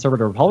not a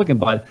conservative Republican,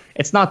 but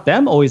it's not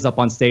them always up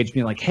on stage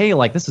being like, hey,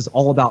 like, this is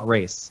all about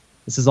race.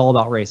 This is all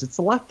about race. It's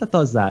the left that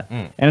does that.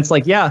 And it's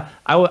like, yeah,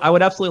 I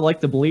would absolutely like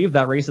to believe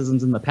that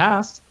racism's in the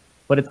past,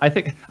 but I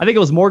think it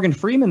was Morgan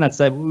Freeman that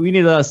said we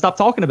need to stop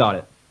talking about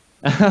it.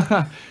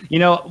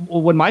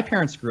 When my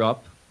parents grew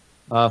up,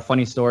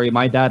 funny story,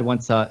 my dad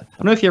went to, I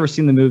don't know if you ever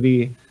seen the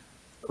movie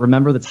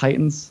Remember the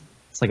Titans?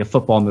 It's like a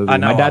football movie. I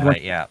know my dad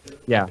went, yeah.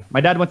 Yeah,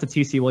 my dad went to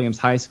T.C. Williams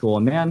High School,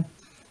 and man,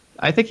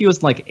 I think he was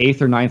in like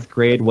 8th or 9th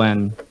grade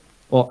when,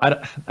 well,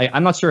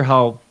 I'm not sure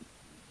how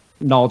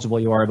knowledgeable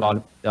you are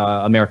about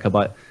America,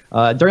 but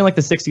during like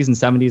the 60s and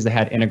 70s, they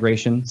had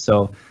integration.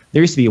 So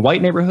there used to be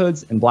white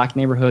neighborhoods and black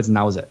neighborhoods, and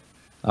that was it.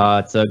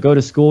 To go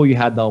to school, you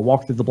had to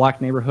walk through the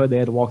black neighborhood. They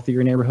had to walk through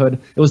your neighborhood.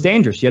 It was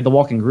dangerous. You had to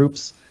walk in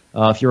groups.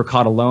 If you were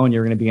caught alone, you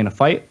were going to be in a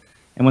fight.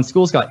 And when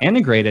schools got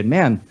integrated,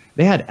 man,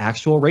 they had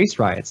actual race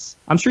riots.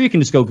 I'm sure you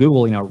can just go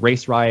Google,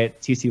 race riot,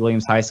 T.C.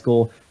 Williams High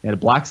School. They had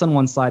blacks on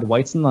one side,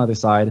 whites on the other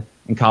side,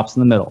 and cops in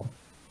the middle.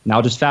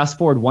 Now just fast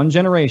forward one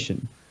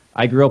generation.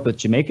 I grew up with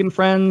Jamaican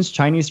friends,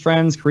 Chinese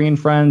friends, Korean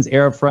friends,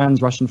 Arab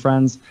friends, Russian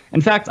friends.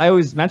 In fact, I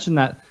always mention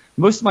that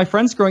most of my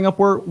friends growing up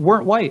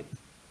weren't white.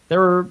 They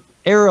were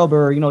Arab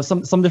or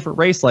some different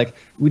race. Like,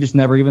 we just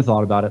never even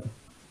thought about it.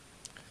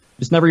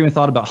 Just never even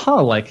thought about,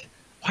 like,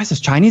 why is this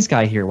Chinese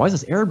guy here? Why is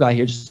this Arab guy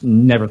here? Just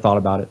never thought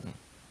about it.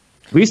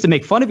 We used to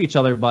make fun of each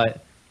other,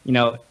 but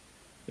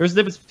there's a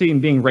difference between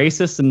being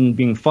racist and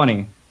being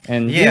funny.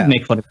 And yeah, we'd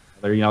make fun of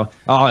each other.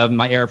 Oh,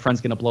 my Arab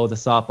friend's gonna blow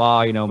this up.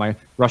 Oh, my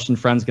Russian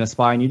friend's gonna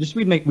spy.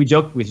 And we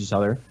joked with each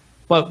other,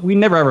 but we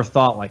never ever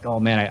thought like, oh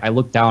man, I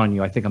look down on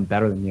you. I think I'm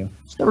better than you.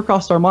 Just never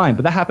crossed our mind.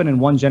 But that happened in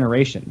one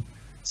generation.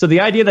 So the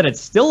idea that it's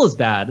still as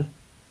bad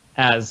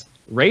as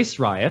race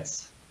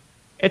riots,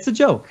 it's a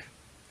joke.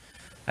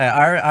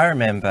 I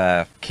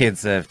remember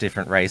kids of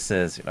different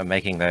races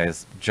making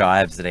those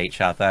jibes at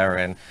each other,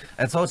 and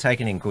it's all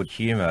taken in good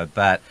humor.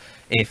 But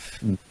if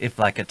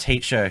like a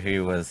teacher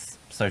who was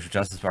social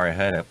justice warrior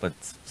heard it, would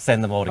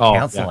send them all to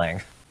counseling.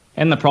 Yeah.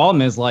 And the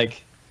problem is,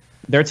 like,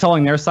 they're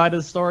telling their side of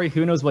the story.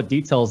 Who knows what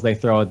details they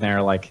throw in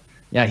there? Like,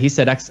 yeah, he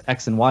said X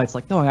and Y. It's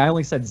like, no, I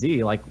only said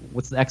Z. Like,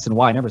 what's the X and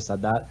Y? I never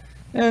said that.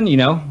 And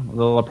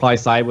they'll apply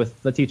side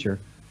with the teacher.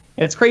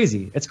 It's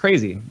crazy. It's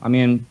crazy. I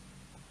mean,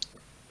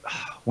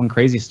 one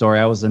crazy story.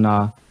 I was in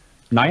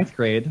 9th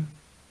grade. I'll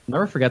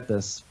never forget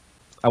this.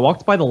 I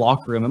walked by the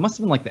locker room. It must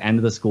have been like the end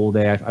of the school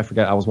day. I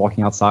forget. I was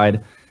walking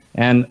outside,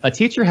 and a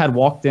teacher had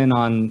walked in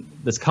on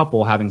this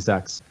couple having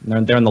sex.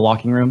 They're in the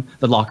locker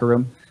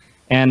room,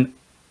 and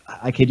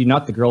I kid you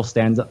not, the girl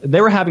stands up.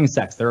 They were having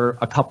sex. They're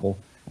a couple,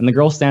 and the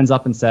girl stands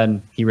up and said,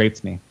 "He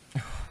raped me."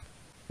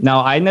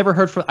 Now, I never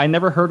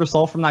heard or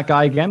saw from that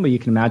guy again, but you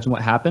can imagine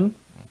what happened.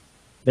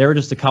 They were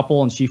just a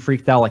couple, and she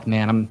freaked out like,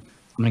 man, I'm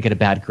gonna get a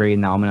bad grade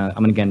now. I'm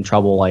gonna get in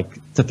trouble, like,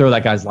 to throw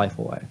that guy's life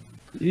away.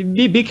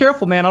 Be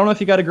careful, man. I don't know if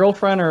you got a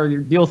girlfriend or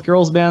you deal with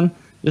girls, man.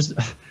 Just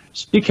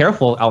be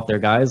careful out there,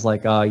 guys.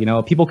 Like,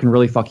 people can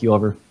really fuck you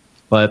over.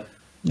 But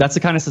that's the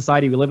kind of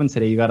society we live in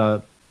today. You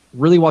gotta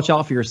really watch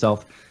out for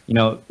yourself.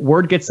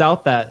 Word gets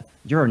out that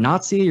you're a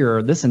Nazi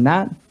or this and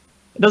that.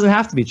 It doesn't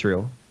have to be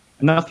true.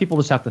 Enough people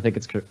just have to think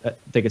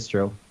it's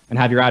true and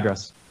have your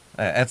address.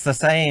 It's the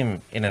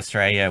same in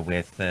Australia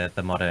with the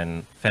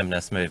modern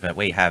feminist movement.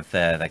 We have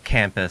the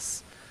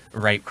campus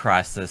rape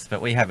crisis,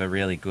 but we have a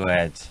really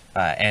good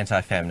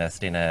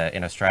anti-feminist in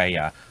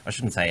Australia. I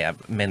shouldn't say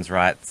men's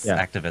rights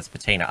activist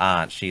Bettina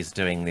Arndt. She's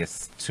doing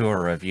this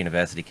tour of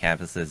university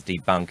campuses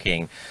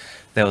debunking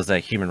there was a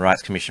Human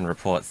Rights Commission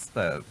report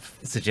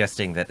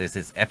suggesting that there's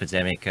this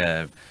epidemic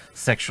of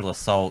sexual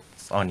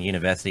assaults on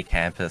university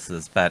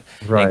campuses, but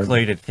it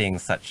included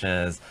things such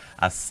as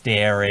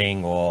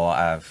staring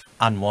or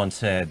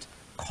unwanted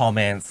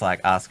comments,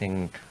 like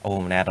asking a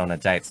woman out on a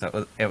date.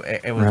 So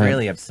it was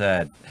really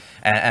absurd.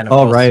 And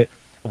of course,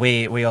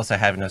 we also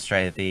have in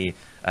Australia the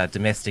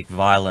domestic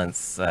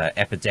violence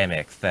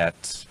epidemic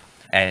that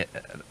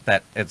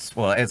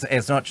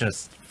it's not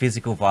just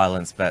physical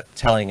violence, but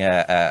telling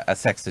a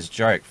sexist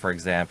joke. For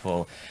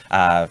example,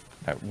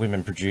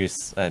 women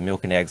produce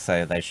milk and eggs,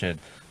 so they should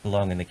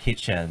belong in the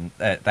kitchen.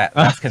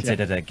 That's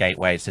considered a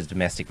gateway to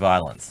domestic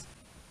violence.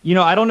 You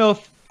know, I don't know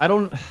if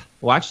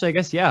well, actually, I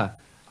guess, yeah.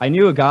 I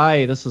knew a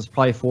guy, this was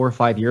probably 4 or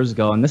 5 years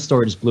ago, and this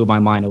story just blew my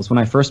mind. It was when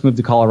I first moved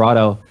to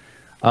Colorado.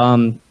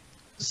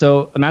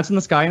 So imagine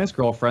this guy and his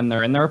girlfriend,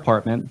 they're in their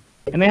apartment,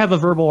 and they have a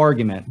verbal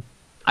argument.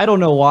 I don't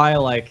know why,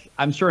 like,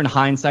 I'm sure in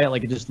hindsight,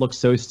 like, it just looks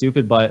so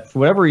stupid, but for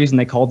whatever reason,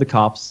 they called the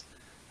cops.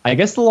 I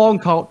guess the law in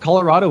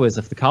Colorado is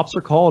if the cops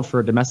are called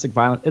for domestic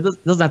violence, it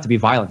doesn't have to be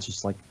violence,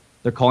 just like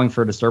they're calling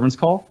for a disturbance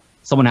call,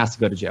 someone has to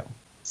go to jail.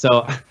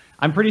 So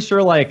I'm pretty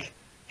sure, like,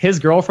 his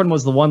girlfriend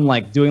was the one,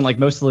 like, doing, like,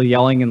 most of the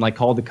yelling and, like,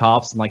 called the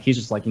cops, and, like, he's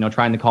just, like, you know,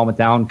 trying to calm it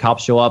down.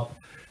 Cops show up,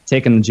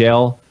 take him to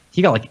jail.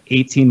 He got, like,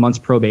 18 months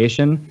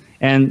probation.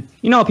 And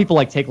you know how people,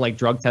 like, take, like,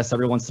 drug tests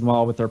every once in a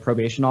while with their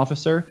probation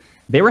officer?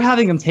 They were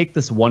having him take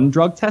this one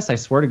drug test. I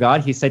swear to God,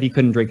 he said he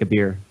couldn't drink a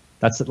beer.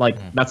 That's, like,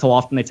 that's how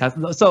often they test.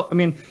 So, I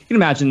mean, you can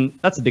imagine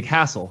that's a big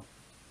hassle.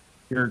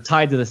 You're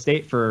tied to the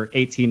state for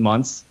 18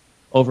 months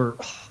over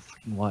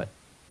fucking what?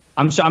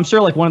 I'm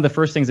sure, like, one of the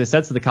first things they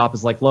said to the cop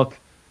is, like, look,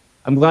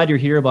 I'm glad you're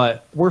here,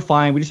 but we're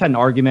fine. We just had an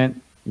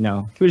argument. You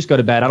know, can we just go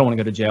to bed? I don't want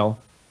to go to jail.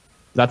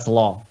 That's the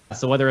law.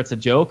 So whether it's a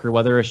joke or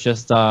whether it's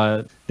just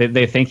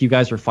they think you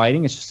guys are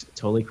fighting, it's just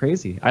totally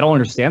crazy. I don't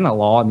understand that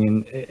law. I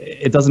mean,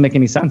 it doesn't make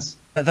any sense.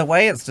 The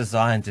way it's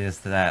designed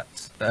is that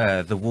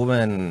the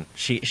woman,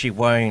 she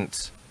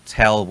won't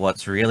tell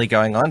what's really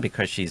going on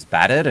because she's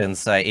battered, and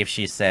so if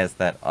she says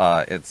that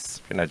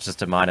it's, you know,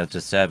 just a minor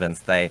disturbance,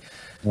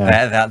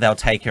 they'll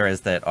take her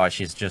as that, oh,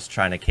 she's just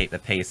trying to keep the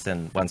peace,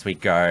 and once we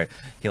go,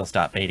 he'll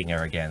start beating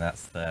her again.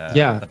 That's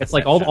the it's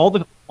like all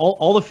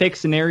the fake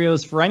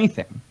scenarios for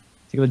anything.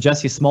 Think of the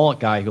Jesse Smollett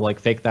guy who, like,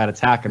 faked that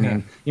attack. I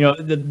mean, you know,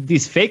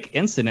 these fake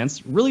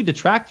incidents really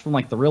detract from,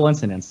 like, the real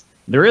incidents.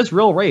 There is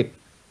real rape.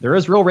 There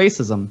is real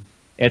racism.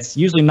 It's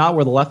usually not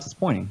where the left is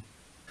pointing.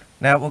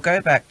 Now, we'll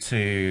go back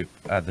to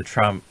the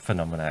Trump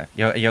phenomena.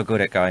 You're good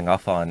at going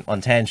off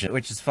on tangent,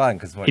 which is fun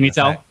because Can you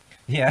tell?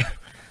 Yeah.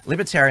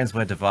 Libertarians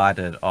were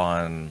divided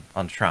on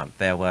Trump.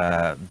 There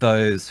were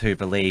those who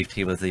believed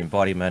he was the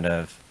embodiment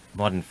of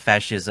modern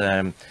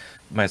fascism.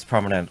 Most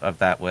prominent of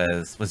that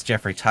was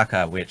Jeffrey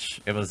Tucker, which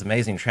it was an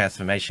amazing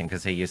transformation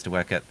because he used to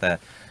work at the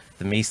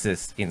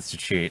Mises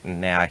Institute, and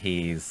now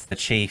he's the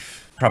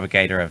chief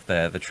propagator of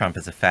the Trump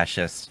as a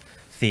fascist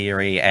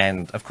theory.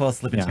 And of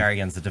course,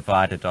 libertarians are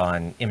divided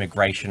on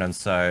immigration, and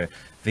so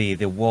the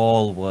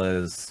wall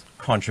was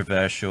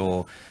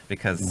controversial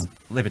because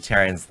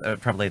libertarians,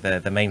 probably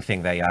the main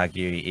thing they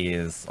argue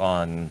is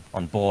on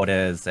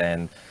borders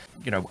and,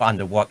 you know,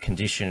 under what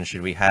conditions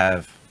should we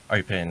have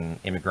open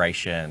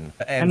immigration.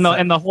 And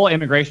the whole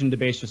immigration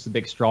debate's just a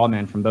big straw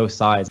man from both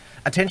sides.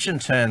 Attention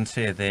turned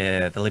to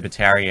the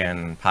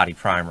Libertarian Party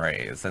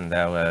primaries, and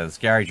there was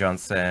Gary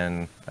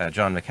Johnson,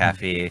 John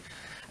McAfee,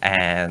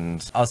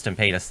 and Austin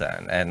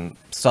Peterson, and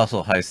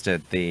Stossel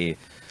hosted the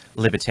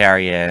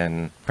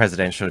Libertarian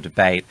presidential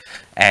debate,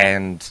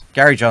 and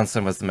Gary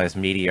Johnson was the most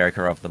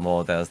mediocre of them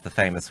all. There was the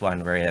famous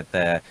one where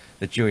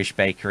the Jewish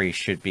bakery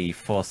should be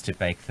forced to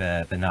bake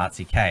the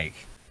Nazi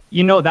cake.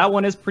 You know, that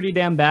one is pretty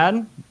damn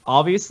bad,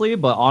 obviously,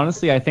 but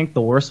honestly, I think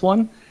the worst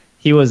one,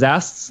 he was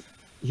asked,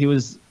 he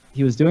was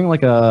doing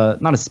like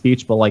not a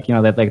speech, but, like, you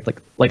know, they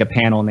like a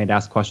panel, and they'd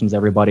ask questions to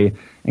everybody.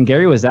 And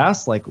Gary was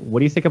asked, like,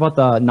 what do you think about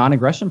the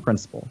non-aggression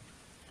principle?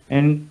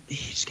 And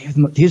he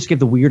just gave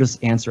the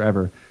weirdest answer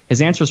ever.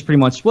 His answer was pretty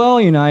much,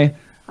 well, you know,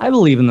 I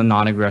believe in the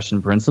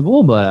non-aggression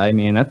principle, but I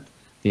mean, at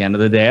the end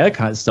of the day, that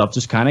kind of stuff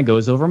just kind of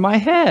goes over my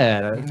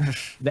head.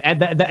 the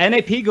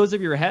NAP goes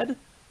over your head?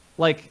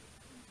 Like,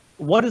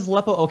 what is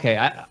Aleppo?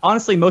 Okay,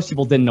 honestly, most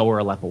people didn't know where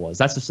Aleppo was.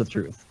 That's just the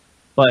truth.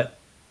 But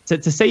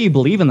to say you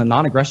believe in the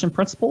non-aggression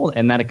principle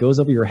and that it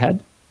goes over your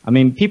head, I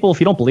mean, people, if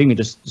you don't believe me,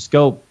 just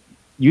go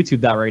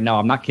YouTube that right now.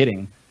 I'm not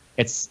kidding.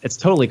 It's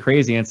totally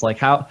crazy. And it's like,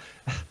 how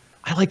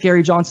I like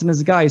Gary Johnson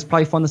as a guy. He's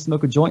probably fun to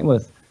smoke a joint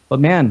with. But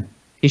man,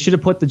 he should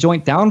have put the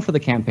joint down for the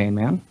campaign,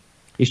 man.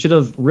 He should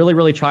have really,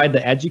 really tried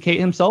to educate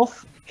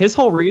himself. His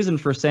whole reason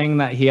for saying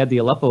that he had the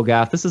Aleppo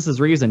gaffe, this is his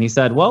reason. He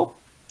said, well,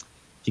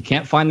 if you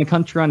can't find the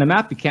country on the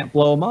map, you can't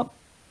blow them up.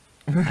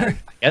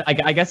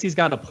 I guess he's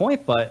got a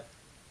point, but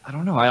I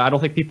don't know. I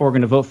don't think people are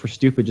going to vote for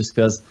stupid just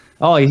because,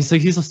 oh, he's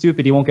so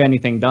stupid, he won't get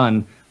anything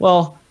done.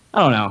 Well, I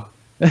don't know.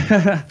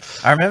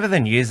 I remember the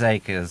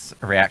newsacre's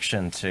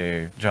reaction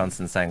to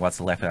Johnson saying, what's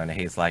Aleppo? And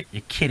he's like,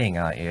 you're kidding,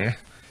 aren't you?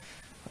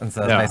 And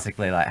so it's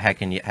basically like, how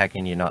can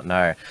you not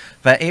know?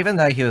 But even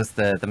though he was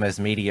the most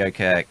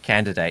mediocre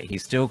candidate, he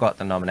still got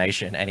the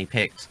nomination, and he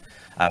picked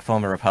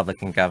former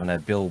Republican Governor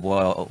Bill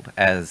Weld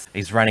as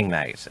his running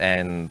mate.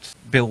 And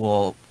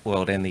Bill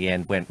Weld in the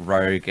end went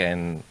rogue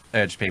and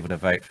urged people to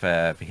vote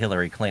for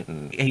Hillary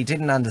Clinton. He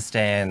didn't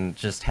understand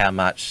just how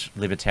much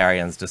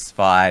libertarians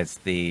despise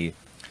the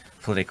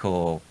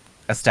political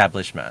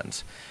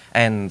establishment.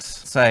 And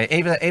so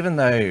even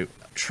though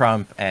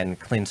Trump and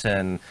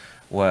Clinton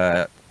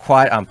were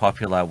quite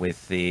unpopular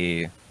with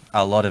a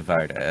lot of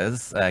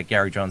voters,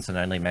 Gary Johnson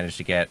only managed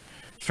to get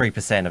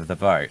 3% of the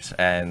vote,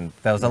 and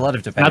there was a lot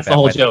of debate. That's the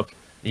whole joke.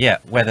 Yeah,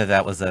 whether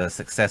that was a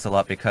success or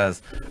not,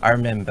 because I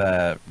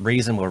remember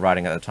Reason were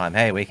writing at the time,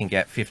 hey, we can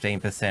get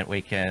 15%,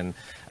 we can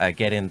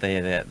get in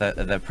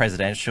the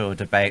presidential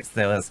debates.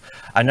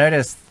 I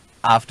noticed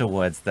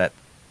afterwards that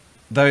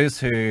those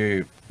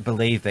who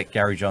believed that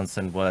Gary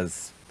Johnson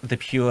was the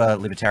pure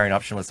libertarian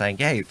option was saying,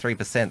 yeah,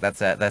 3%,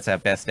 that's our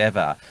best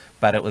ever.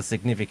 But it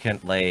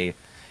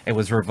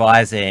was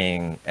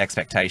revising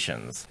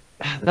expectations.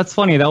 That's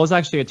funny. That was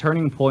actually a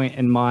turning point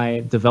in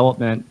my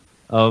development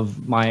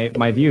of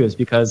my views,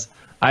 because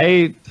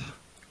how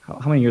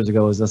many years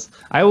ago was this?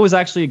 I was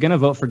actually going to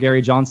vote for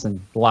Gary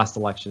Johnson the last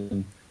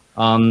election.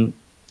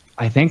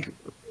 I think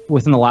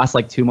within the last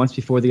 2 months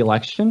before the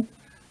election,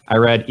 I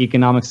read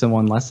Economics in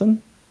One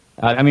Lesson.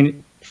 I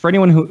mean, for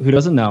anyone who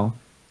doesn't know,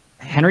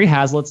 Henry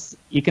Hazlitt's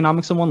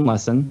Economics in One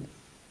Lesson,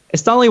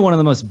 it's not only one of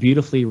the most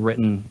beautifully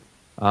written,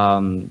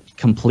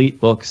 complete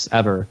books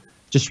ever.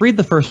 Just read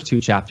the first 2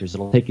 chapters.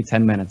 It'll take you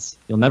 10 minutes.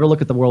 You'll never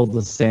look at the world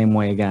the same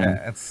way again.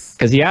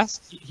 Because he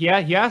asks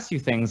you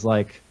things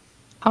like,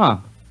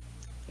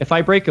 if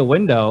I break a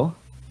window,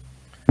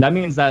 that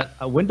means that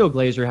a window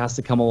glazier has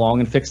to come along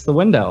and fix the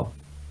window.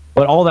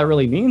 But all that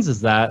really means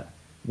is that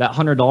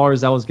 $100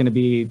 that was going to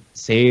be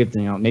saved,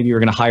 maybe you're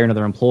going to hire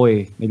another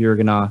employee, maybe you're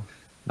going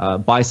to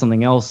buy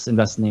something else,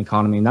 invest in the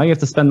economy. Now you have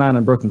to spend that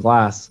on broken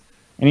glass.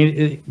 And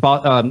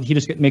he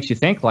just makes you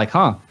think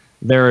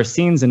there are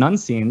scenes and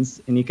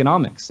unseens in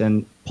economics,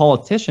 and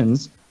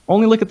politicians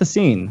only look at the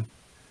scene.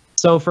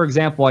 So, for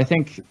example, I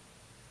think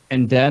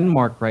in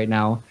Denmark right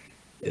now,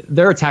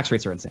 their tax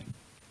rates are insane.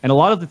 And a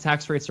lot of the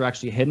tax rates are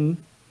actually hidden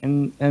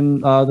in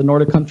the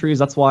Nordic countries.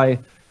 That's why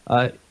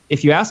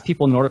if you ask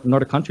people in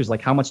Nordic countries,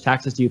 how much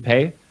taxes do you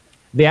pay?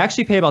 They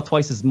actually pay about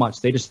twice as much.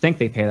 They just think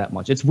they pay that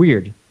much. It's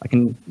weird. I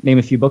can name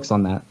a few books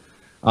on that.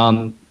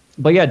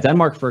 But yeah,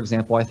 Denmark, for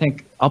example, I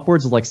think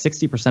upwards of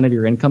 60% of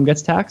your income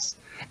gets taxed.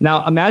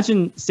 Now,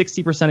 imagine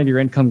 60% of your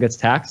income gets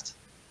taxed,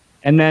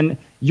 and then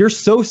you're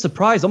so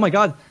surprised. Oh my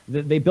God,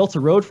 they built a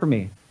road for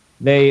me.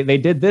 They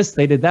did this,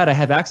 they did that. I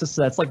have access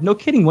to that. It's like, no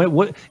kidding.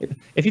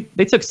 If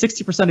they took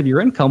 60% of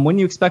your income, when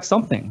you expect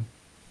something?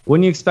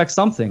 When you expect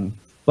something?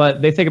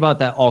 But they think about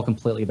that all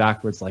completely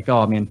backwards.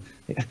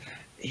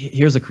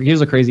 Here's a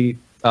crazy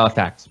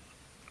fact.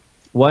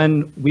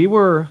 When we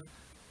were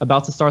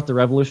about to start the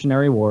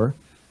Revolutionary War,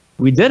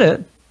 we did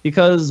it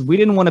because we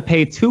didn't want to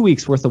pay 2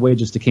 weeks worth of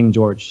wages to King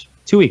George.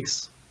 2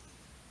 weeks.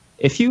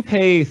 If you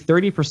pay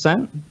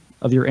 30%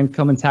 of your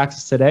income in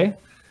taxes today,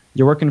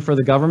 you're working for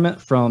the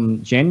government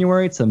from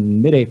January to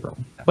mid-April.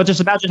 But just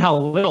imagine how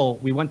little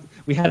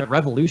we had a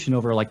revolution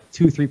over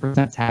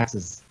 2-3%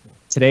 taxes.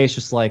 Today it's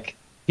just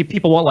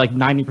people want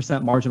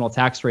 90% marginal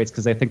tax rates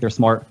because they think they're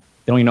smart.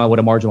 They don't even know what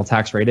a marginal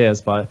tax rate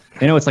is, but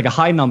they know it's a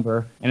high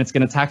number and it's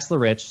going to tax the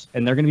rich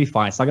and they're going to be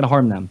fine. It's not going to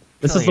harm them.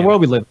 This is the world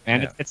we live in,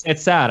 man. Yeah.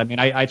 It's sad. I mean,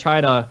 I try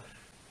to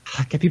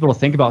get people to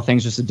think about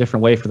things just a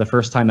different way for the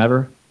first time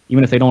ever,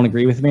 even if they don't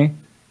agree with me.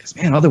 Because,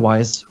 man,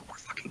 otherwise, we're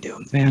fucking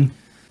doomed, man.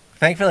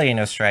 Thankfully, in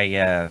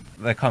Australia,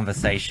 the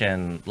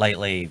conversation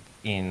lately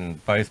in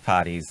both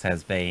parties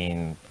has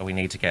been, we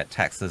need to get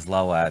taxes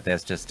lower.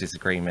 There's just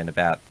disagreement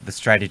about the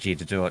strategy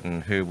to do it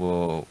and who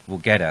will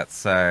get it.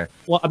 So,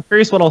 well, I'm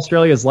curious what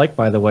Australia is like,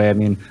 by the way. I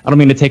mean, I don't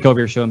mean to take over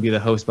your show and be the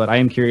host, but I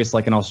am curious,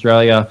 in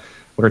Australia,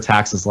 what are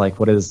taxes like?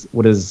 What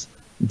is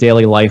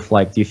daily life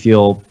like? Do you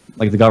feel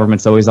like the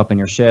government's always up in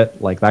your shit,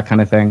 that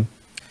kind of thing?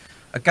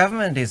 A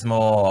government is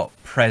more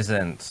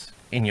present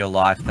in your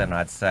life than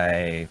I'd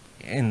say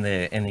in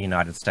the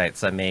United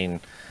States. I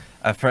mean,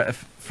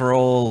 for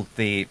all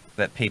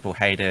that people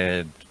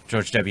hated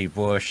George W.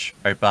 Bush,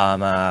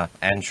 Obama,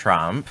 and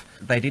Trump,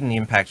 they didn't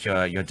impact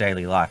your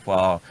daily life.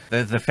 While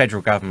the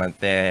federal government,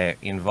 they're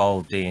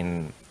involved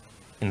in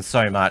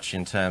so much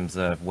in terms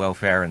of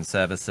welfare and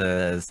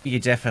services. You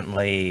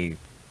definitely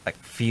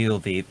feel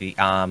the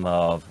arm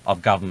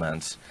of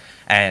government,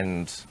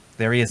 and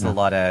there is a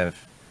lot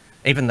of,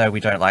 even though we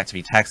don't like to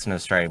be taxed in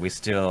Australia, we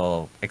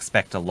still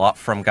expect a lot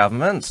from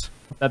government.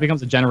 That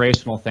becomes a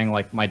generational thing.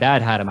 My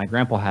dad had it, my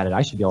grandpa had it,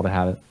 I should be able to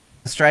have it.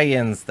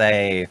 Australians,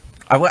 I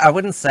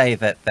wouldn't say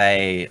that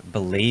they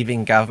believe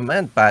in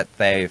government, but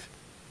they've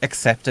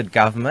accepted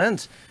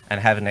government and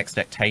have an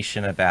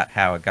expectation about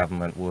how a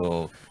government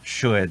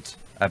should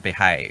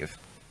behave.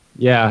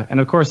 Yeah, and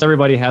of course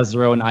everybody has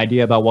their own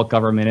idea about what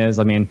government is.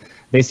 I mean,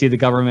 they see the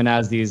government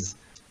as these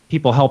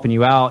people helping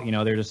you out.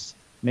 They're just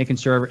making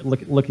sure,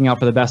 looking out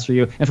for the best for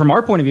you. And from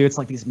our point of view, it's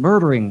these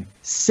murdering,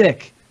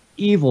 sick,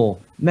 evil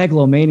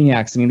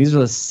megalomaniacs. I mean, these are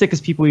the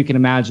sickest people you can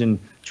imagine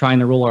trying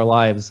to rule our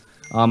lives.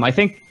 I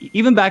think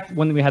even back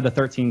when we had the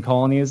 13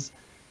 colonies,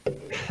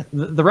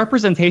 the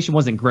representation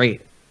wasn't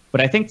great,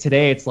 but I think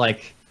today it's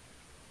like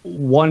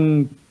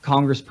one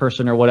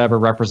congressperson or whatever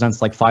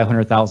represents like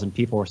 500,000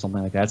 people or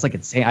something like that. It's like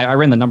insane. I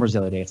ran the numbers the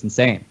other day. It's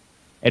insane.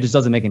 It just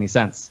doesn't make any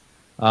sense.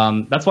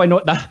 That's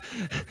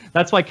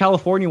why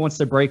California wants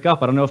to break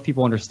up. I don't know if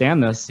people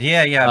understand this.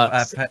 Yeah,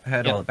 I've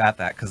heard all about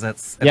that, because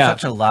it's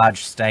such a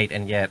large state,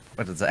 and yet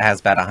it has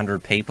about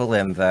 100 people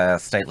in the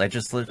state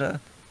legislature.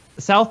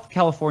 South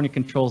California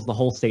controls the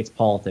whole state's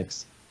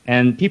politics,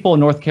 and people in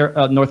North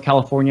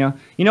California,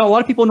 a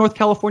lot of people in North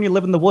California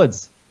live in the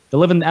woods. They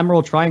live in the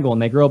Emerald Triangle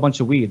and they grow a bunch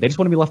of weed. They just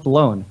want to be left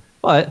alone.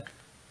 But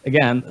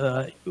again,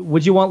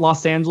 would you want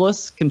Los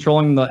Angeles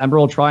controlling the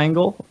Emerald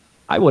Triangle?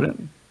 I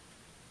wouldn't.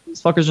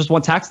 These fuckers just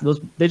want taxes.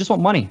 They just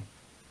want money.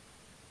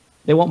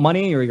 They want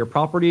money or your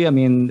property. I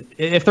mean,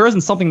 if there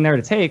isn't something there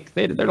to take,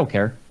 they don't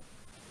care.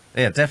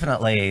 Yeah,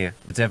 definitely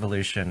the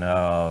devolution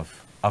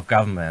of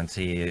government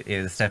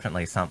is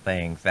definitely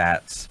something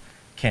that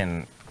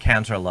can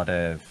counter a lot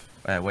of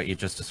what you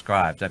just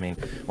described. I mean,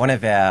 one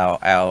of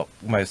our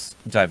most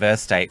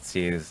diverse states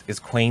is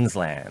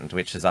Queensland,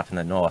 which is up in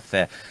the north.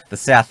 The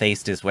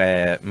southeast is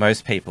where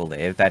most people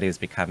live. That is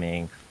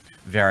becoming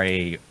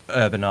very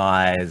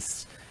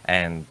urbanized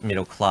and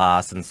middle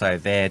class, and so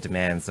their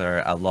demands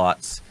are a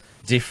lot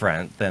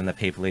different than the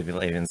people who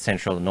live in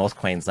central and north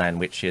Queensland,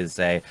 which is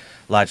a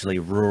largely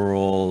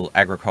rural,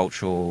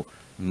 agricultural,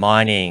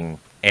 mining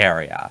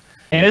area.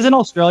 And isn't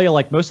Australia,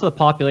 like, most of the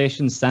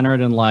population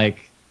centered in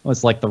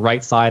it's like the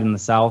right side in the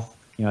south?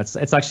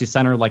 It's actually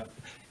centered, like,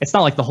 it's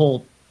not like the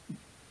whole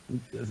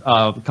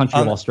country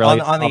of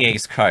Australia. On the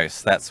east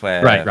coast, that's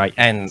where... Right.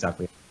 And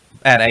exactly.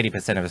 About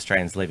 80% of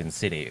Australians live in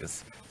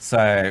cities.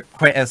 So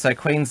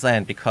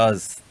Queensland,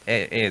 because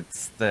there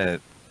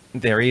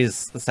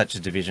is such a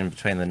division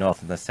between the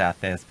north and the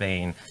south, there's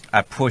been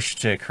a push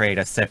to create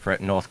a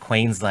separate North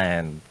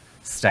Queensland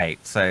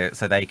state, so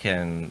they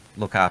can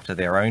look after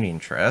their own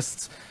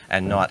interests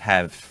and not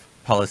have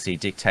policy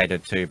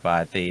dictated to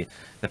by the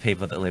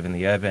people that live in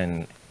the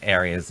urban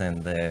areas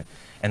in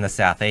the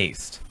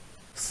southeast.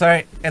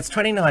 So it's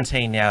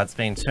 2019 now. It's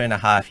been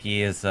 2.5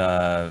 years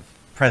of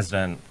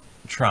President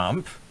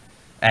Trump,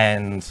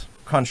 and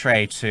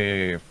contrary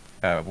to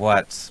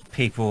what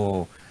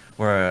people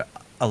were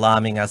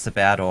alarming us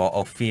about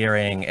or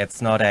fearing,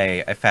 it's not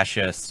a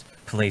fascist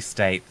police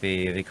state.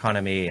 The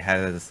economy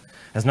has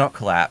not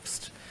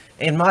collapsed.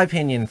 In my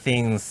opinion,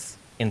 things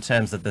in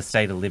terms of the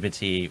state of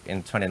liberty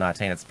in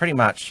 2019, it's pretty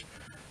much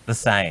the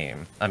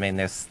same. I mean,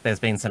 there's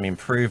been some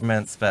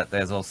improvements, but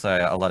there's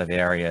also a lot of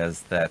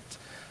areas that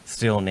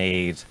still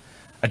need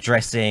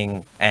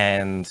addressing,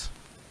 and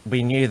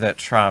we knew that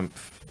Trump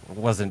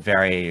wasn't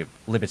very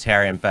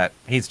libertarian, but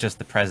he's just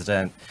the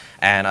president.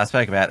 And I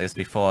spoke about this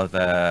before.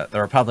 The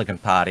Republican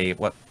Party,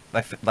 they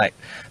were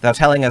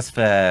telling us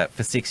for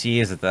 6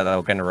 years that they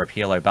were going to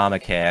repeal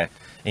Obamacare.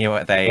 You know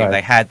what?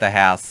 They had the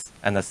House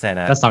and the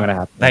Senate. That's not going to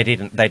happen.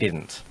 They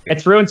didn't.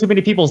 It's ruined too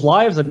many people's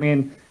lives. I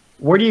mean,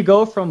 where do you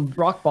go from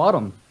rock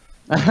bottom?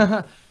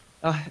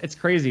 It's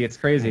crazy. It's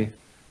crazy.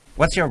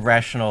 What's your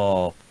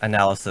rational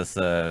analysis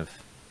of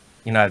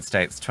United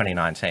States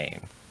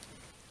 2019?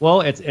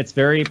 Well, it's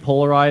very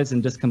polarized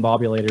and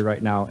discombobulated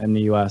right now in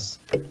the U.S.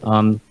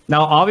 Now,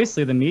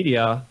 obviously, the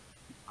media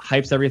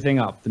hypes everything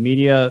up. The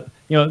media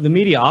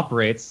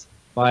operates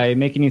by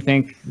making you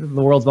think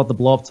the world's about to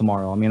blow up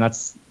tomorrow. I mean,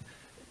 the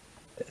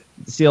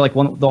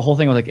whole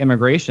thing with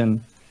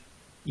immigration.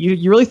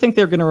 You really think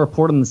they're going to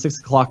report on the 6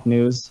 o'clock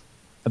news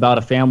about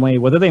a family,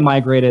 whether they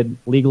migrated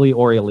legally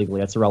or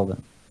illegally? That's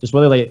irrelevant. Just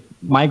whether they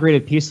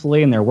migrated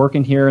peacefully and they're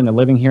working here and they're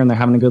living here and they're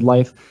having a good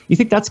life. You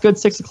think that's good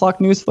 6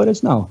 o'clock news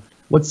footage? No.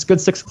 What's good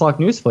 6 o'clock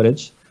news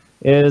footage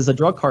is a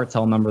drug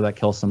cartel member that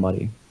kills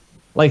somebody.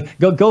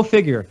 Go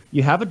figure.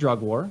 You have a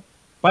drug war.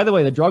 By the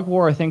way, the drug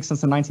war, I think,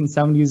 since the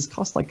 1970s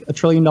cost like $1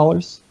 trillion.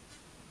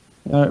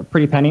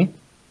 Pretty penny.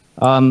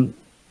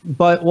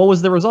 But what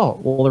was the result?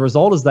 Well, the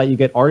result is that you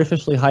get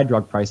artificially high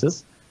drug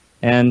prices.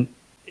 And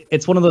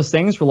it's one of those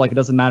things where, it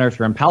doesn't matter if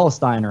you're in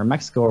Palestine or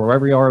Mexico or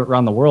wherever you are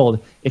around the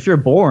world. If you're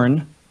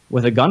born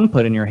with a gun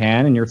put in your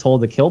hand and you're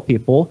told to kill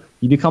people,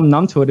 you become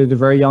numb to it at a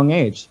very young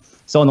age.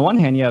 So on the one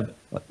hand, you have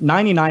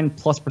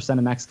 99+%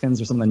 of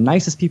Mexicans are some of the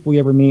nicest people you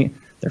ever meet.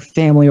 They're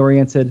family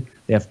oriented.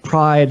 They have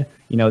pride.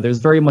 There's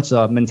very much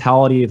a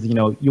mentality of,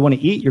 you want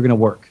to eat, you're going to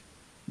work.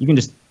 You can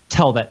just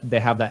tell that they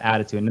have that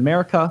attitude. In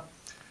America,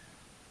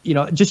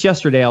 just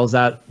yesterday I was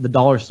at the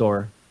dollar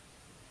store,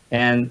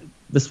 and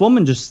this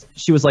woman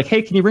she was like,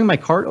 "Hey, can you bring my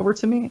cart over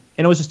to me?"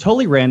 And it was just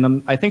totally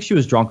random. I think she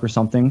was drunk or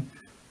something.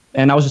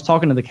 And I was just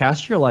talking to the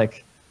cashier,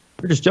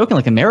 we're just joking,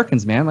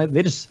 Americans, man.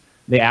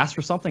 They ask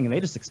for something and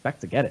they just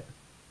expect to get it.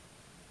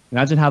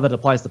 Imagine how that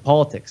applies to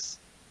politics.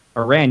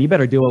 Iran, you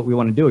better do what we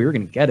want to do, or you're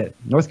going to get it.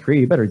 North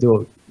Korea, you better do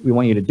what we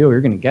want you to do, or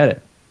you're going to get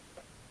it.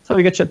 That's how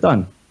we get shit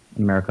done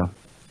in America.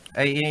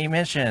 You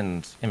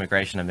mentioned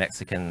immigration of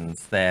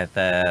Mexicans there,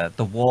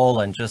 the wall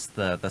and just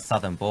the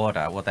southern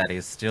border. Well, that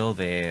is still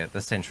the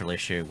central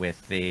issue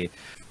with the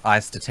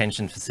ICE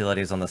detention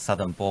facilities on the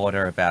southern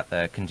border, about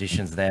the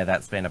conditions there.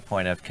 That's been a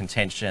point of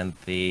contention.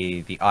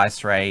 The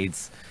ICE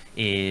raids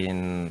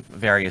in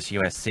various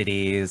US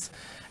cities,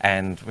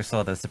 and we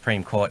saw the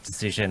Supreme Court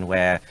decision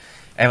where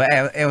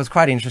it was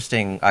quite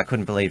interesting. I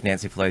couldn't believe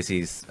Nancy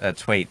Pelosi's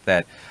tweet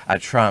that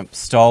Trump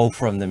stole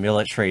from the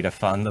military to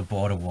fund the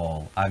border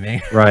wall. I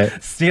mean, right.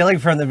 Stealing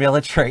from the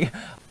military,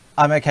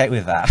 I'm okay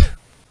with that.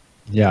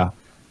 Yeah.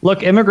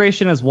 Look,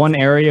 immigration is one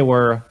area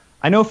where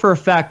I know for a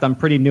fact I'm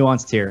pretty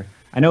nuanced here.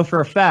 I know for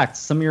a fact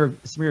some of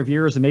your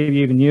viewers and maybe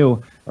even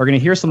you are going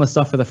to hear some of the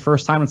stuff for the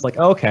first time. It's like,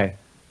 okay,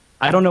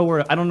 I don't know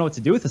what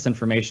to do with this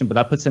information, but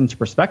that puts it into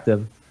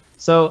perspective.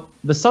 So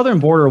the southern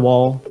border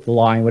wall, the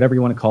line, whatever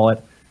you want to call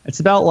it, it's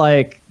about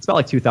like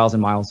 2,000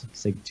 miles,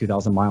 say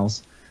 2,000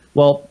 miles.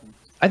 Well,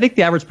 I think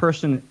the average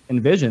person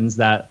envisions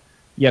that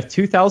you have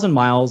 2,000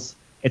 miles.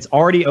 It's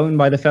already owned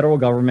by the federal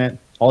government.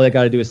 All they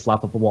got to do is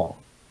slap up a wall.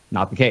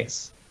 Not the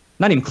case.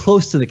 Not even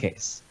close to the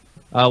case.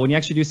 When you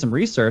actually do some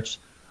research,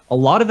 a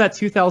lot of that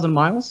 2,000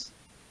 miles,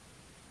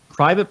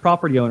 private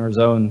property owners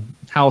own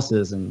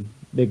houses and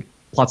big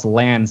plots of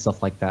land and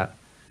stuff like that.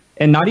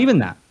 And not even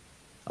that.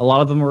 A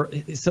lot of them are,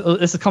 so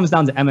this comes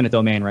down to eminent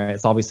domain, right?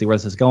 It's obviously where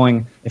this is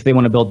going. If they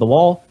want to build the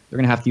wall, they're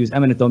going to have to use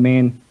eminent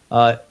domain.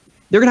 They're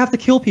going to have to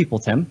kill people,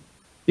 Tim.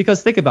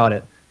 Because think about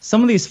it.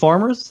 Some of these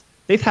farmers,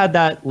 they've had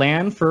that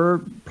land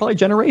for probably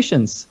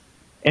generations.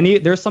 And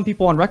there's some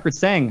people on record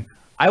saying,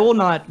 I will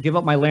not give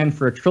up my land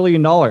for $1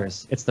 trillion.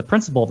 It's the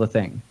principle of the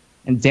thing.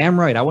 And damn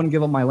right, I wouldn't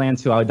give up my land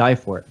too. I would die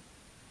for it.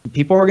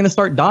 People are going to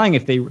start dying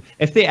if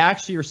they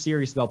actually are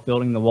serious about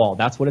building the wall.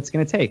 That's what it's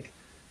going to take.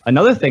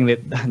 Another thing they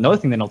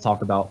don't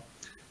talk about.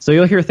 So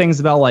you'll hear things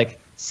about like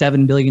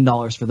 $7 billion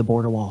for the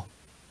border wall.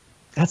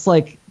 That's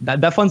like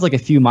that funds like a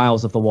few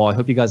miles of the wall. I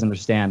hope you guys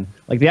understand.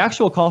 Like the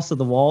actual cost of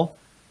the wall,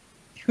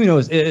 who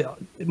knows? It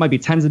might be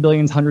tens of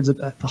billions, hundreds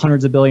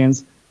of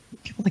billions.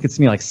 People think it's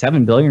gonna be like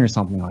 7 billion or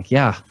something. Like,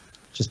 yeah,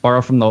 just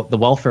borrow from the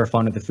welfare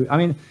fund of the food. I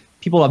mean,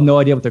 people have no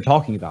idea what they're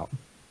talking about.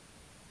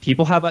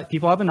 People have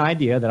an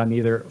idea that I'm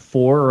either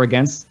for or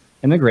against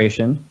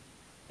immigration,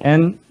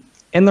 and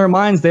in their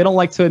minds, they don't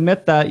like to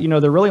admit that,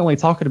 they're really only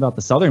talking about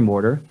the southern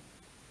border.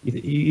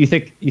 You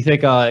think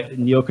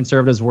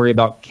neoconservatives worry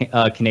about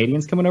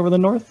Canadians coming over the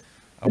north?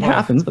 It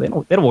happens, but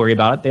they don't worry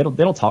about it.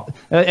 They don't talk,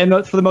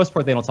 and for the most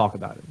part, they don't talk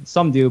about it.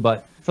 Some do,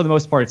 but for the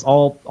most part, it's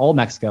all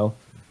Mexico.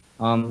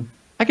 I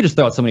could just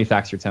throw out so many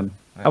facts here, Tim.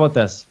 How about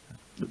this?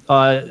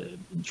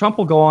 Trump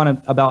will go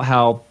on about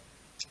how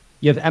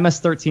you have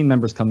MS-13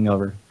 members coming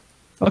over.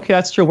 Okay,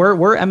 that's true. Where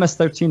are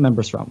MS-13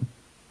 members from?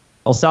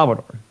 El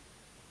Salvador.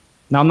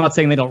 Now, I'm not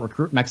saying they don't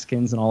recruit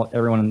Mexicans and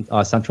everyone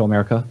in Central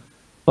America,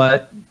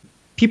 but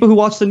people who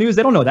watch the news,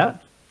 they don't know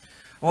that.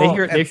 Well,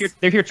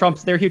 they hear Trump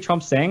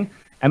saying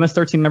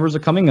MS-13 members are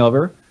coming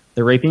over.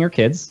 They're raping your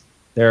kids.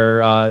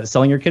 They're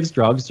selling your kids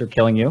drugs. They're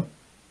killing you.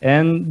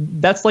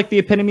 And that's like the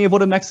epitome of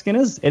what a Mexican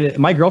is.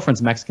 My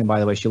girlfriend's Mexican, by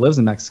the way. She lives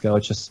in Mexico.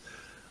 It's just,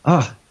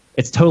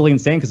 it's totally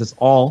insane because it's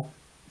all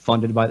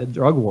funded by the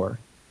drug war.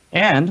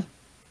 And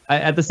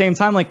at the same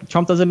time, like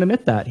Trump doesn't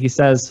admit that. He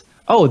says,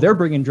 oh, they're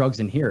bringing drugs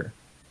in here.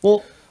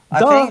 Well,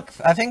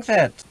 I think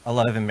that a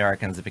lot of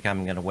Americans are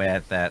becoming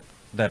aware that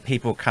the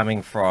people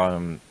coming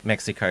from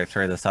Mexico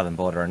through the southern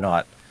border are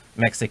not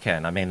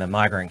Mexican. I mean, the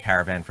migrant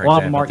caravan, for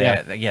example,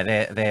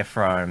 they're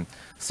from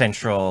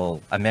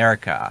Central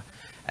America.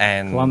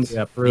 And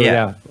Colombia,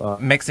 Peru,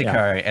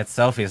 Mexico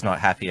itself is not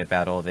happy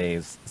about all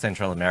these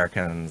Central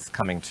Americans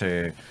coming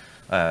to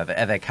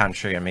their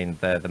country. I mean,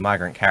 the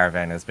migrant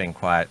caravan has been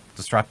quite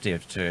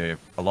disruptive to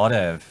a lot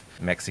of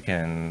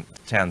Mexican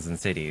towns and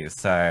cities.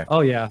 So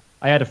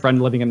I had a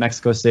friend living in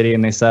Mexico City,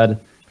 and they said,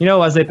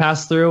 as they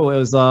passed through,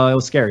 it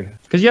was scary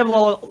because you have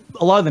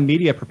a lot of the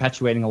media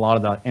perpetuating a lot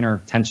of the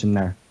inner tension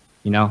there.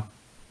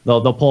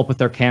 They'll pull up with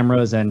their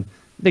cameras and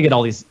they get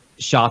all these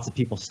shots of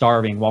people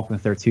starving, walking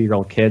with their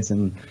 2-year-old kids,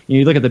 and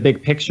you look at the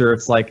big picture.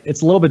 It's like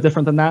it's a little bit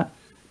different than that,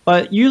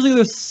 but usually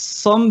there's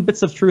some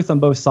bits of truth on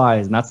both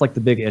sides, and that's like the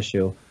big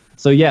issue.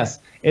 So yes,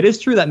 it is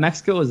true that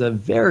Mexico is a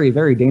very,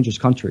 very dangerous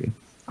country.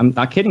 I'm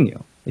not kidding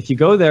you. If you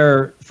go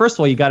there, first of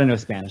all, you got to know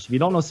Spanish. If you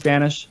don't know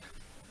Spanish,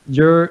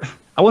 I'm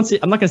not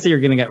gonna say you're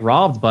gonna get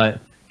robbed, but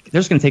they're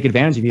just gonna take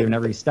advantage of you in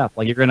every step.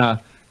 Like you're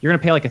gonna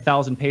pay like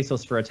 1,000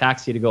 pesos for a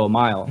taxi to go a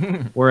mile.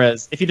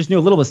 Whereas if you just knew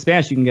a little bit of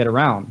Spanish, you can get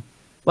around.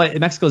 But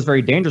Mexico is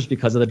very dangerous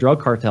because of the drug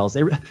cartels.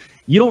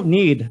 You don't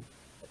need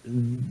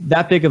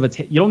that big of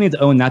you don't need to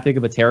own that big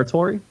of a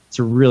territory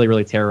to really,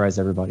 really terrorize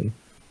everybody.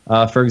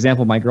 For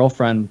example, my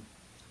girlfriend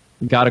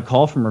got a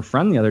call from her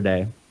friend the other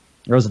day.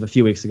 It was a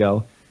few weeks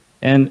ago,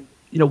 and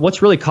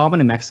what's really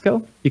common in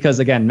Mexico, because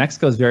again,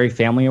 Mexico is very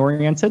family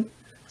oriented.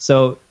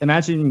 So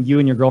imagine you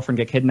and your girlfriend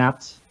get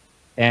kidnapped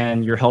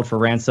and you're held for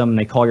ransom, and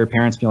they call your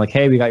parents and be like,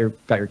 hey, we got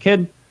your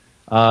kid.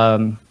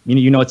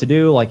 You know what to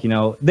do. Like,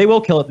 they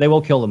will kill it. They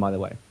will kill them, by the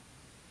way.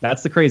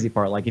 That's the crazy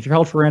part. Like if you're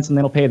held for ransom,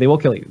 they don't pay. They will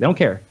kill you. They don't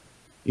care.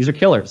 These are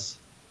killers.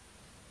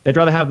 They'd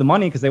rather have the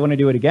money because they want to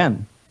do it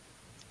again.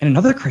 And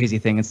another crazy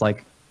thing, it's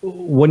like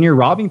when you're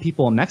robbing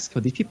people in Mexico,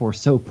 these people are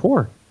so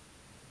poor.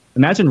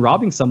 Imagine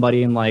robbing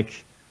somebody in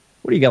like,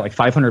 what do you get, like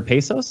 500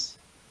 pesos?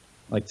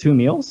 Like 2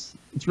 meals?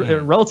 It's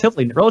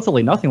relatively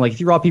nothing. Like if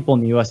you rob people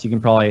in the U.S., you can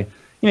probably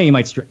you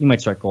might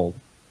strike gold.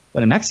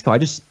 But in Mexico, I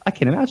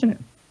can't imagine it.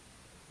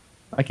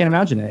 I can't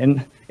imagine it.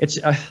 And it's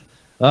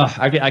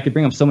I could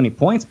bring up so many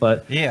points,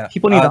 but yeah,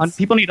 people need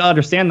to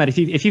understand that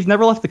if you've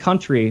never left the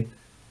country,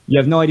 you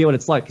have no idea what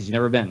it's like because you've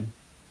never been.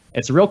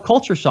 It's a real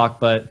culture shock,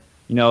 but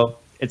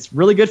it's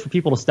really good for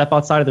people to step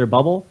outside of their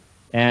bubble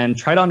and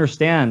try to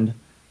understand.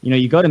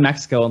 You go to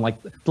Mexico and like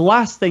the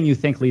last thing you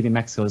think leaving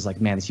Mexico is like,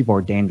 man, these people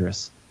are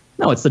dangerous.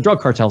 No, it's the drug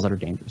cartels that are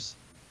dangerous.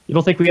 You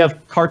don't think we have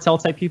cartel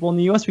type people in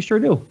the U.S.? We sure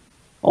do.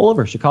 All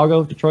over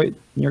Chicago, Detroit,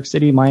 New York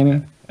City,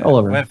 Miami, all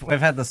over. We've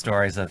had the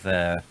stories of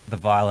the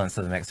violence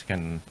of the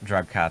Mexican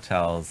drug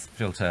cartels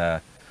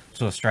filter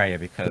to Australia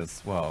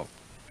because, well,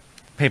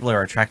 people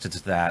are attracted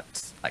to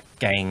that, like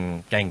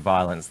gang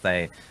violence.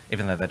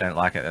 Even though they don't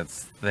like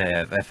it,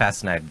 they're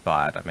fascinated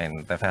by it. I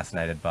mean, they're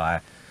fascinated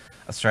by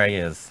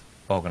Australia's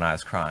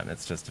organized crime.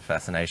 It's just a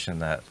fascination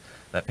that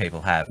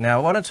people have. Now,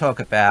 I want to talk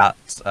about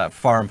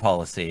foreign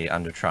policy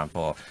under Trump,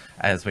 or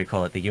as we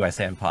call it, the US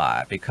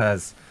empire,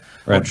 because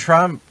well,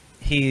 Trump,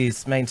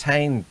 he's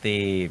maintained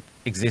the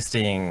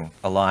existing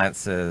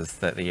alliances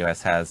that the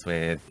US has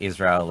with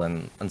Israel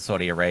and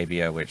Saudi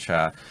Arabia, which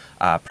are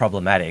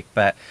problematic.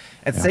 But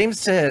it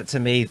seems to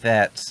me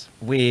that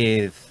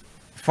with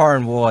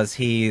foreign wars,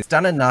 he's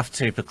done enough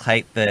to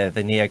placate the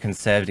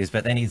neoconservatives,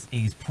 but then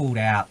he's pulled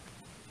out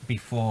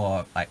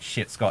before like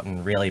shit's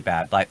gotten really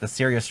bad. Like the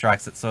Syria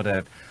strikes, it's sort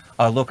of,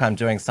 oh look, I'm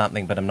doing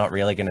something, but I'm not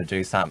really going to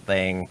do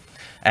something.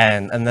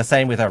 And the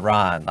same with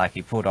Iran. Like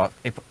he pulled out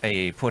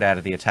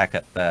of the attack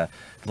at the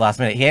last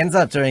minute. He ends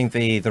up doing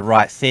the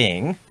right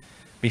thing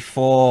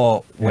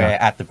before we're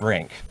at the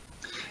brink.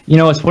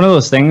 It's one of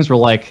those things where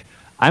like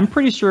I'm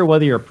pretty sure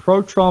whether you're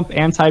pro-Trump,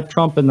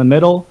 anti-Trump, in the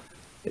middle,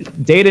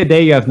 day to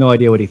day you have no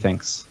idea what he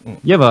thinks.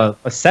 You have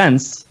a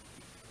sense.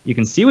 You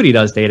can see what he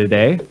does day to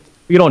day.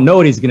 You don't know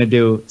what he's going to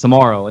do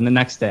tomorrow and the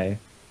next day.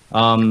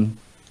 I don't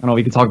know.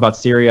 We can talk about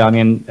Syria. I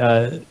mean,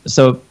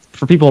 so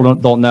for people who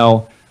don't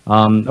know,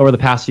 over the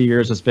past few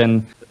years, there's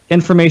been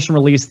information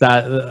released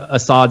that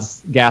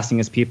Assad's gassing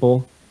his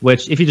people.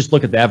 Which, if you just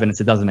look at the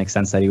evidence, it doesn't make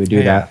sense that he would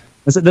do that.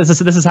 This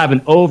has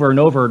happened over and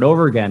over and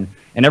over again.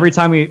 And every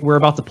time we're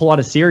about to pull out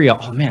of Syria,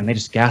 oh man, they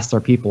just gassed our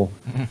people.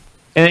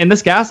 And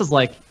this gas is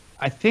like,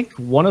 I think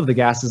one of the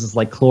gases is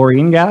like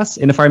chlorine gas.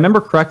 And if I remember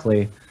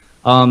correctly,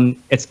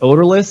 it's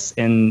odorless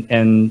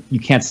and you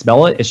can't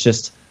smell it. It's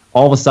just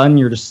all of a sudden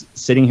you're just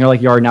sitting here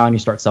like you are now and you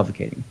start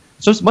suffocating.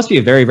 So it must be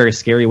a very, very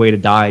scary way to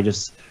die.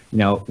 Just,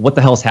 what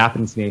the hell's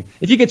happening to me?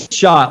 If you get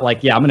shot,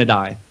 like, yeah, I'm going to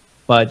die.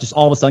 But just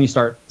all of a sudden you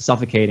start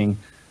suffocating.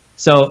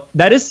 So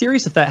that is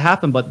serious if that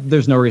happened, but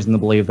there's no reason to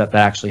believe that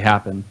actually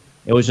happened.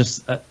 It was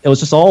just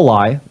all a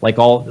lie. Like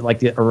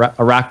the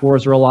Iraq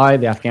wars are a lie.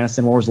 The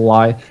Afghanistan wars are a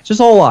lie. It's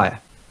just all a lie.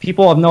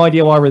 People have no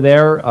idea why we're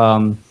there.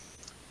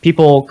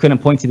 People couldn't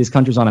point to these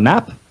countries on a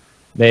map.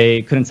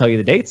 They couldn't tell you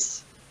the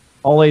dates.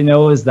 All they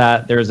know is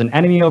that there's an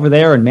enemy over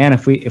there, and man,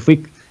 if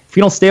we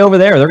don't stay over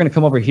there, they're going to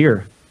come over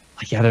here.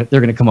 Like, yeah,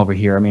 they're going to come over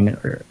here. I mean,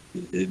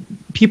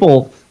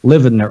 people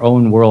live in their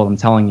own world. I'm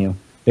telling you.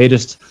 They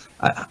just.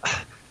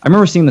 I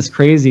remember seeing this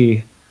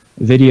crazy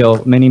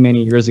video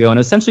many years ago, and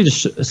essentially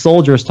just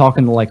soldiers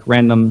talking to like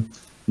random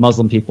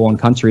Muslim people in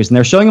countries, and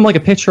they're showing them like a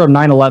picture of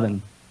 9/11,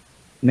 and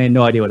they had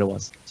no idea what it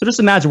was. So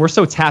just imagine we're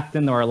so tapped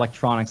into our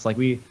electronics, like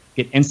we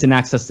get instant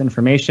access to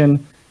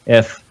information.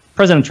 If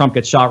President Trump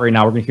gets shot right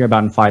now, we're going to hear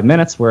about it in 5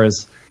 minutes.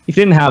 Whereas if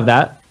you didn't have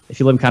that, if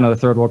you live in kind of a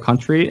third world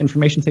country,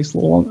 information takes a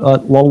little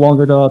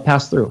longer to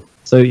pass through.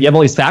 So you have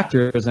all these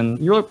factors, and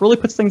it really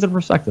puts things in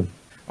perspective.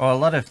 Well, a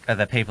lot of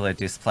the people are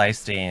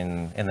displaced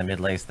in the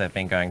Middle East. They've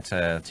been going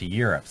to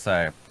Europe,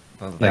 so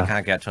they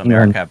can't get to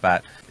America.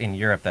 But in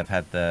Europe, they've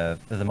had the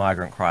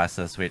migrant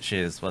crisis, which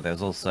is, well,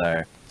 there's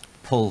also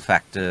pull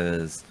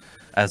factors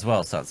as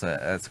well. So it's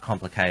a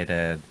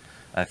complicated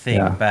thing.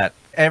 Yeah. But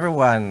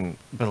everyone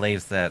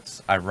believes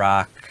that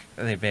Iraq,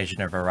 the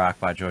invasion of Iraq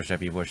by George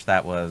W. Bush,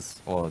 that was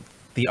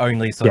the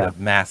only sort of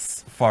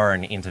mass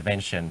foreign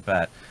intervention.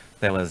 But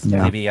there was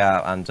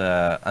Libya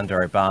under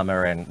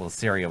Obama, and well,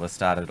 Syria was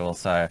started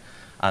also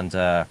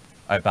under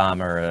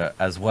Obama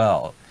as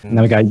well. And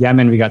then we got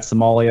Yemen, we got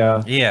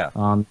Somalia. Yeah.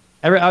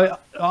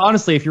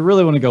 Honestly, if you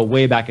really want to go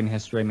way back in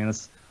history, I mean,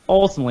 this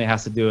ultimately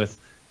has to do with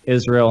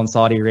Israel and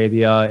Saudi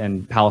Arabia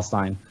and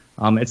Palestine.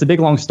 It's a big,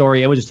 long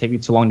story. It would just take me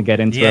too long to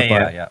get into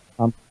it.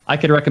 But I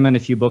could recommend a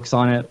few books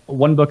on it.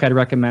 One book I'd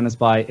recommend is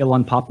by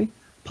Ilan Pappé,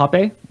 I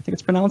think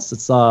it's pronounced.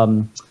 It's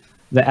The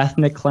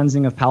Ethnic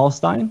Cleansing of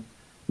Palestine.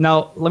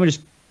 Now, let me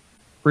just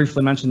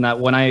briefly mention that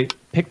when I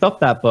picked up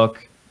that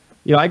book,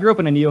 I grew up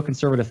in a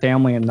neoconservative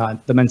family, and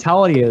the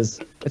mentality is,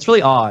 it's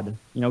really odd.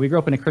 We grew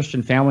up in a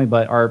Christian family,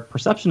 but our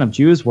perception of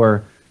Jews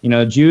were,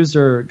 Jews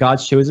are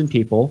God's chosen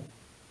people.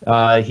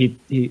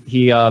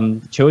 He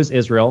chose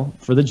Israel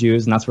for the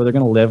Jews, and that's where they're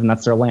going to live, and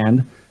that's their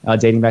land,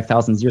 dating back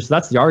thousands of years. So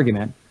that's the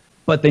argument.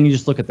 But then you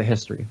just look at the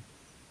history.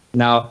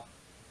 Now,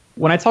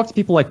 when I talk to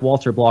people like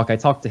Walter Block, I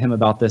talk to him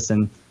about this,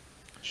 and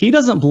he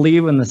doesn't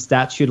believe in the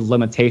statute of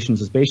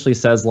limitations. It basically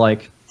says,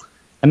 like,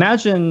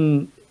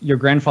 imagine your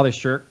grandfather's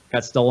shirt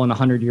got stolen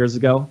 100 years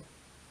ago.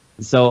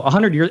 So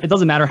 100 years, it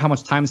doesn't matter how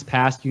much time's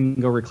passed, you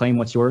can go reclaim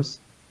what's yours.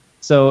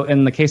 So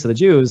in the case of the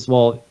Jews,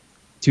 well,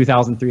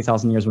 2,000,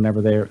 3,000 years,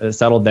 whenever they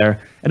settled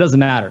there, it doesn't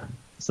matter.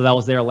 So that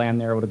was their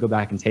land, they're able to go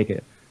back and take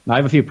it. Now I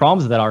have a few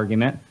problems with that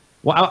argument.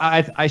 Well,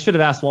 I should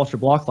have asked Walter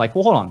Block, like,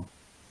 well, hold on.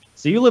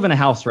 So you live in a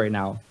house right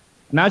now.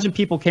 Imagine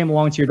people came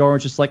along to your door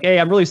and just like, hey,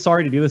 I'm really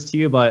sorry to do this to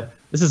you, but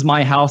this is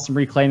my house, I'm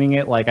reclaiming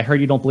it. Like, I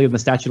heard you don't believe in the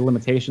statute of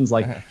limitations.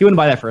 Like, he wouldn't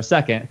buy that for a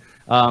second.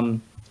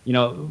 You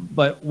know,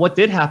 but what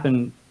did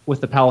happen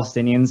with the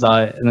Palestinians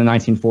in the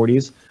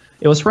 1940s,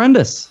 it was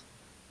horrendous.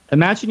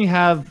 Imagine you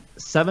have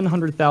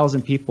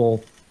 700,000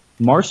 people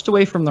marched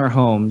away from their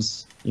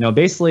homes, you know,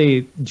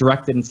 basically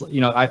directed,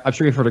 you know, I'm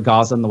sure you've heard of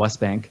Gaza and the West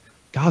Bank.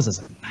 Gaza's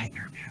a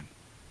nightmare, man,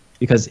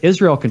 because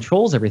Israel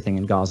controls everything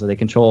in Gaza. They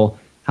control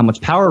how much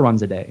power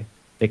runs a day.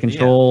 They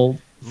control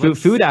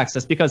food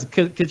access, because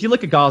if you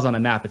look at Gaza on a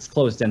map, it's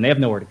closed in. They have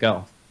nowhere to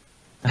go.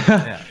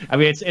 I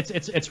mean,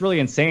 it's really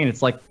insane.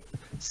 It's like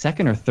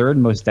second or third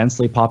most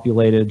densely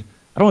populated.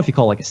 I don't know if you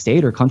call it like a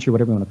state or country,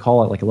 whatever you want to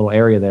call it, like a little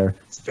area there.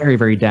 It's very,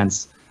 very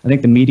dense. I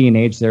think the median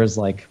age there is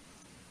like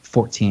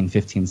 14,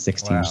 15,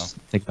 16. Wow. Just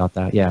think about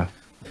that. Yeah.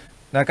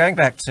 Now, going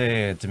back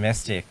to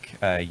domestic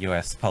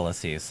US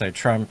policies, so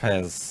Trump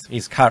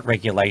he's cut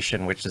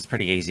regulation, which is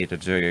pretty easy to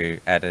do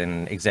at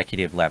an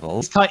executive level.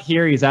 He's cut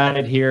here, he's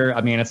added here.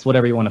 I mean, it's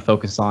whatever you want to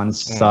focus on.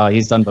 It's just,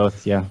 he's done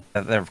both, yeah.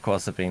 There, of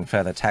course, have been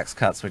further tax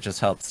cuts, which has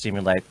helped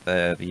stimulate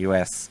the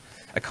US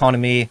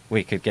economy.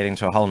 We could get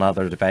into a whole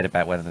nother debate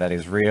about whether that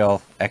is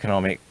real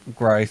economic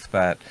growth,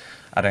 but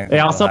I don't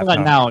think I'll settle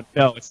that now.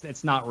 No,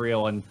 it's not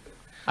real. And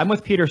I'm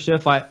with Peter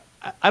Schiff. I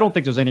don't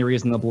think there's any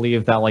reason to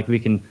believe that, like, we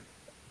can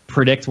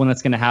predict when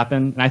that's going to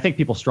happen. And I think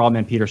people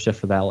strawman Peter Schiff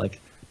for that.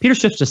 Like, Peter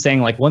Schiff's just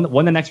saying, like,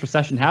 when the next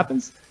recession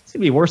happens, it's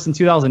going to be worse than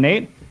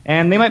 2008,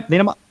 and they might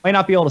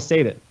not be able to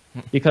save it,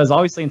 because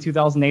obviously in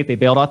 2008 they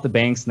bailed out the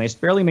banks and they just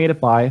barely made it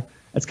by.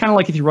 It's kind of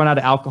like if you run out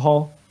of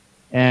alcohol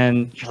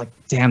and you're like,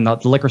 damn, the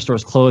liquor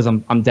store's closed,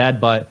 I'm dead,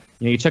 but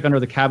you know, you check under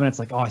the cabinet, it's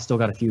like, oh, I still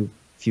got a few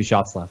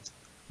shots left.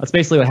 That's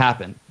basically what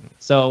happened.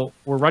 So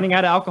we're running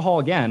out of alcohol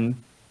again,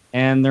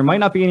 and there might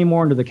not be any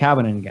more under the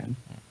cabinet again,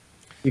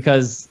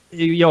 because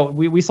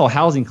we saw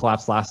housing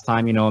collapse last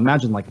time. You know,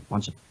 imagine like a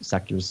bunch of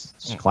sectors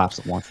just collapse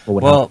at once.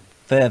 Well,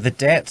 the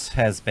debt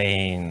has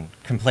been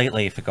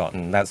completely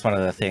forgotten. That's one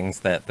of the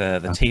things that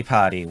the Tea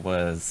Party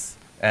was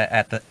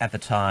at the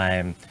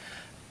time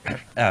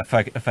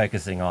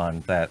focusing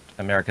on, that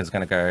America's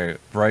going to go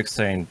broke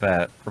soon,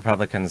 but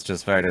Republicans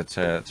just voted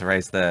to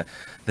raise the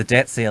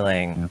debt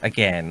ceiling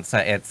again. So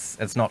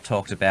it's not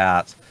talked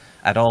about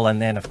at all. And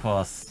then, of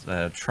course,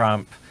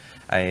 Trump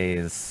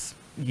is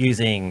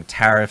using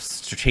tariffs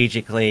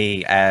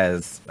strategically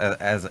as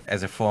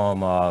a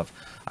form of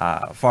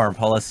foreign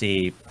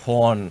policy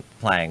pawn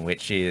playing,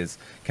 which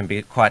can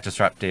be quite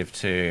disruptive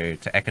to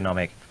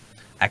economic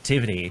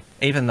activity,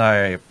 even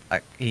though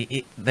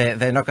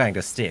they're not going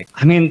to stick.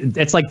 I mean,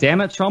 it's like,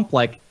 damn it, Trump,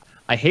 like,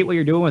 I hate what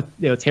you're doing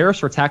with tariffs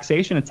for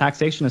taxation, and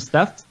taxation is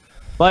theft,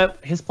 but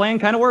his plan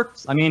kind of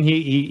works. I mean,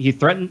 he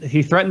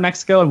threatened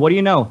Mexico, and what do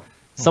you know?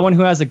 Someone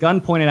who has a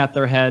gun pointed at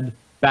their head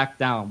backed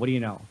down. What do you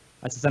know?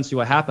 That's essentially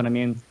what happened. I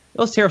mean,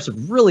 those tariffs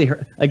have really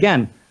hurt.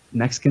 Again,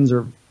 Mexicans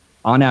are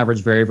on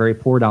average very, very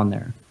poor down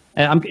there.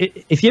 And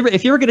if you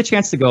ever get a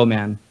chance to go,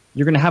 man,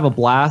 you're gonna have a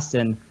blast,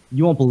 and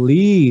you won't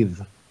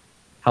believe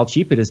how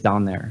cheap it is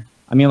down there.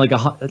 I mean,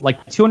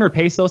 like 200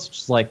 pesos, which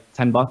is like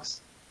 $10.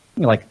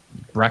 You know, like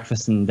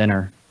breakfast and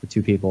dinner for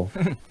two people.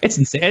 It's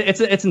insane.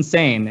 It's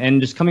insane.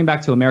 And just coming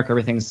back to America,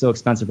 everything is so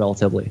expensive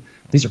relatively.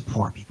 These are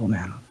poor people,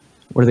 man.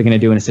 What are they going to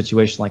do in a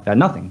situation like that?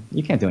 Nothing.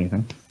 You can't do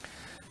anything.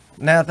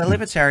 Now, the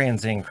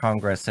libertarians in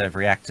Congress have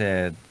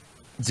reacted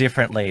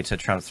differently to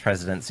Trump's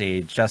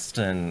presidency.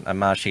 Justin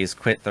Amarshi's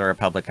quit the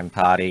Republican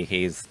Party.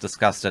 He's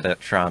disgusted at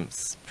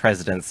Trump's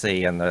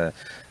presidency and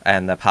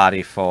the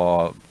party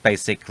for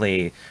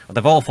basically,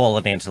 they've all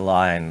fallen into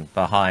line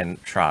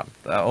behind Trump.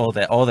 All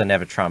the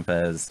never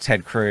Trumpers,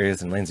 Ted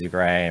Cruz and Lindsey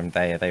Graham,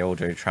 they all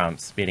do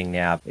Trump's bidding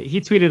now.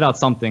 He tweeted out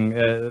something,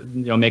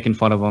 making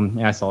fun of him.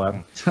 Yeah, I saw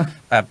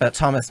that. But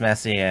Thomas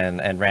Massie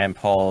and Rand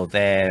Paul,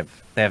 they've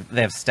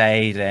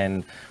stayed,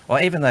 and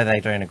even though they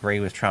don't agree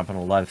with Trump on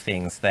a lot of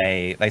things,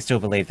 they still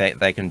believe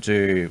they can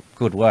do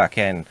good work.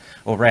 And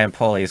Rand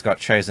Paul, he's got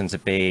chosen to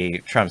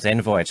be Trump's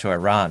envoy to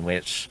Iran,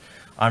 which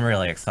I'm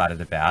really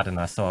excited about. And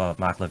I saw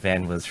Mark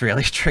Levin was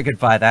really triggered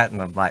by that, and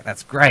I'm like,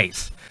 that's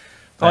great.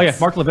 Oh yeah,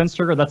 Mark Levin's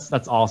triggered.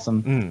 That's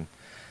awesome.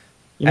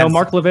 You know,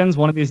 Mark Levin's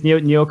one of these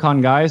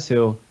neocon guys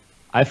who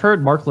I've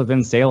heard Mark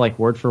Levin say, like,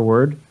 word for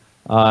word,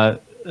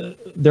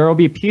 there will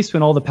be peace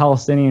when all the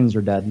Palestinians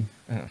are dead.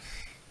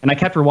 And I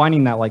kept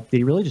rewinding that, like, did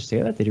he really just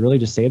say that? Did he really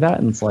just say that?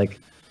 And it's like,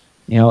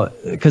 you know,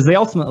 because they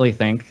ultimately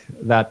think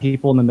that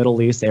people in the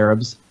Middle East,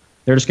 Arabs,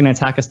 they're just going to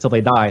attack us till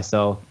they die.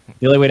 So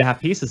the only way to have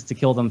peace is to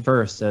kill them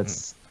first.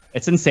 It's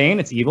insane.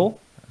 It's evil.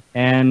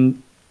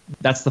 And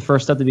that's the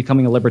first step to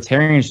becoming a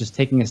libertarian, is just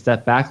taking a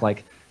step back.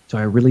 Like, do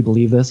I really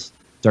believe this?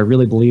 Do I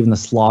really believe in the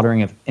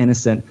slaughtering of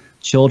innocent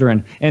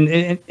children? And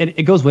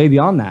it goes way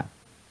beyond that.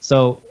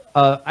 So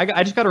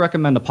I just got to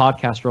recommend a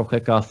podcast real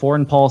quick.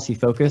 Foreign Policy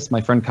Focus.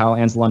 My friend Kyle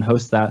Anzalone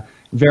hosts that.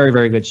 Very,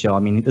 very good show. I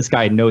mean, this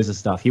guy knows his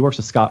stuff. He works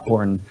with Scott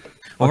Horton.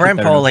 Well, Rand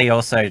Paul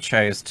also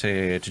chose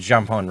to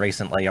jump on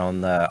recently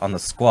on the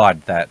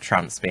squad that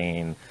Trump's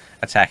been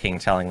attacking,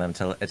 telling them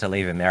to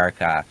leave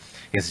America.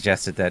 He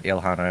suggested that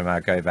Ilhan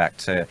Omar go back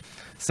to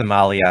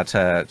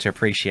Somalia to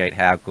appreciate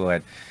how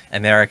good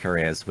America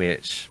is,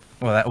 which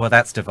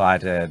that's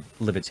divided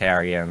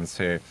libertarians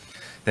who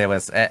there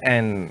was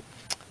and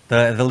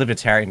the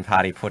Libertarian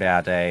Party put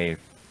out a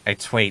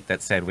tweet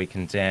that said we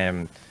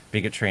condemn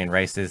bigotry and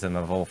racism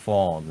of all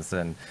forms,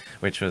 and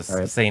which was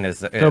seen as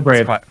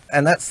quite,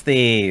 and that's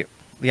the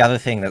other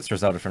thing that's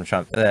resulted from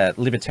Trump. The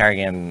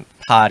Libertarian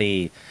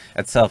Party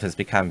itself has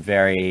become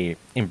very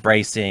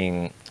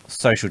embracing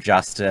social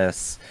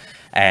justice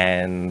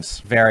and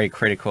very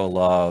critical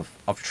of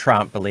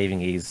Trump, believing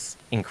he's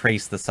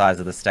increased the size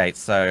of the state.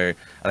 So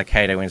the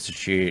Cato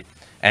Institute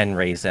and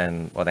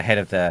Reason, or the head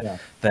of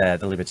the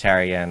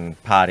Libertarian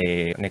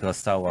Party, Nicholas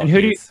Stowell.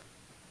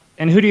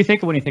 And who do you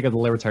think of when you think of the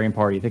Libertarian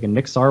Party? You think of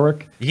Nick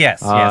Sarwark?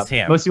 Yes,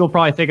 him. Most people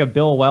probably think of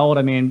Bill Weld.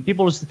 I mean,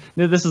 people just,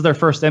 this is their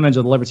first image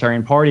of the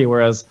Libertarian Party,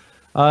 whereas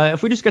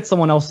if we just get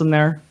someone else in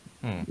there,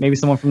 maybe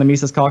someone from the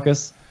Mises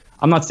Caucus,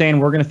 I'm not saying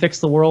we're going to fix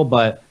the world,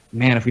 but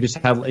man, if we just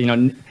have,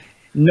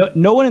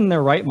 no one in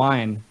their right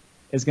mind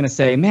is going to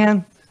say,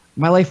 man,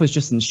 my life was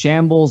just in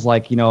shambles,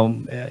 like,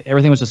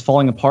 everything was just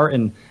falling apart.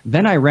 And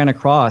then I ran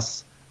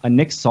across a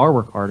Nick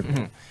Sarwark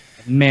article.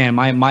 Man,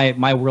 my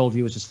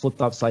worldview was just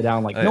flipped upside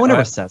down. Like, no one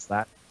ever says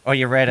that. Or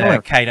you read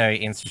a Cato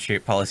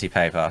Institute policy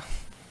paper.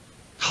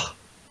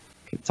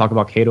 Talk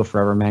about Cato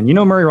forever, man.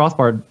 Murray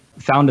Rothbard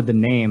founded the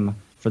name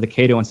for the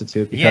Cato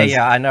Institute. Because,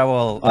 I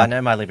know. I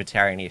know my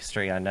libertarian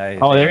history. I know.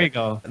 Oh, there you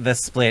go. The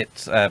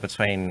split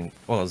between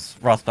was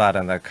Rothbard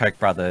and the Koch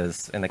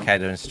brothers in the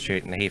Cato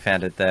Institute, and he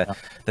founded the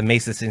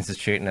Mises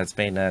Institute, and it's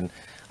been an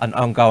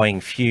ongoing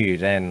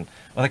feud. And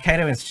the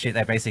Cato Institute,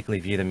 they basically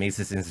view the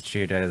Mises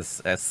Institute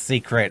as a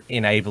secret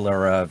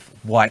enabler of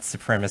white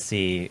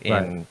supremacy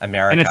in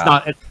America. And it's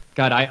not.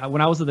 God,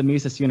 when I was at the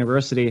Mises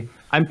University,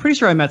 I'm pretty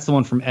sure I met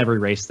someone from every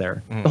race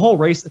there. The whole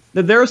race.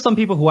 There are some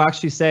people who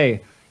actually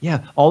say,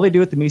 yeah, all they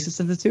do at the Mises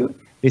Institute,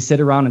 they sit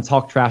around and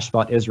talk trash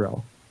about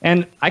Israel.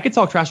 And I could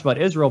talk trash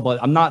about Israel,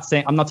 but I'm not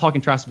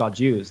talking trash about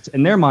Jews.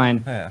 In their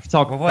mind, if you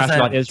talk trash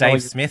about Israel,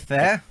 Dave Smith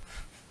there?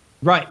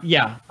 Right?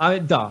 Yeah.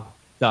 Duh.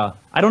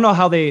 I don't know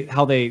how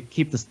they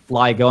keep this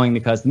lie going,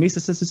 because the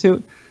Mises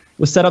Institute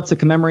was set up to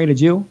commemorate a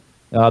Jew.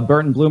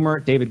 Burton Bloomer,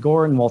 David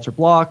Gordon, Walter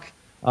Block,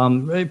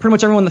 pretty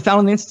much everyone that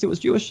founded the institute was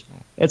Jewish.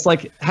 It's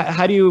like,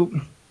 how do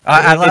you?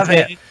 I love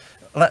it.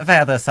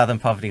 How the Southern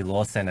Poverty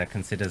Law Center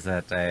considers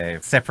it a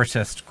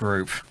separatist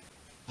group.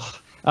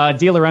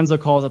 De Lorenzo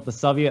calls it the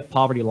Soviet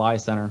Poverty Lie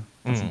Center.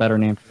 That's a better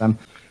name for them.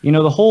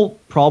 The whole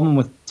problem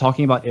with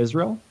talking about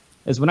Israel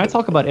is when I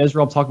talk about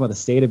Israel, I'm talking about the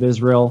state of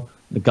Israel,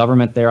 the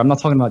government there. I'm not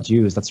talking about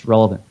Jews. That's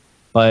relevant.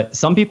 But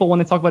some people, when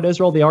they talk about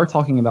Israel, they are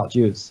talking about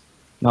Jews.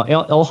 Now,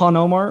 Ilhan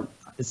Omar,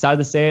 it's sad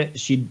to say it,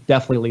 she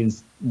definitely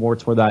leans more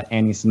toward that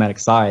anti-Semitic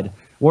side.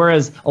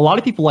 Whereas a lot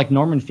of people like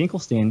Norman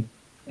Finkelstein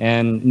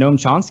and Noam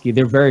Chomsky,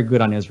 they're very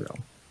good on Israel.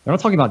 They're not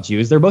talking about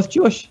Jews. They're both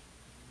Jewish.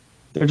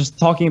 They're just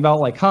talking about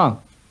like,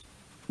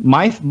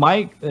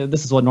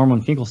 this is what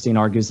Norman Finkelstein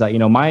argues, that,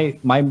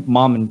 my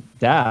mom and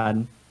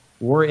dad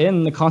were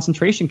in the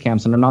concentration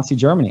camps under Nazi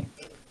Germany.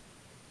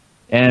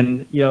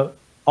 And,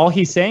 all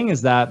he's saying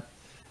is that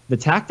the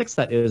tactics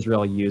that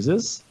Israel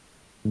uses,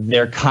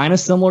 they're kind of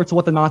similar to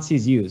what the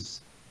Nazis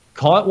use.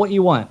 Call it what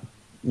you want.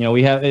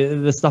 We have,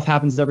 this stuff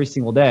happens every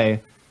single day,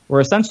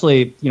 where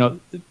essentially,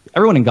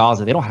 everyone in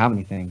Gaza, they don't have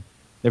anything.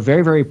 They're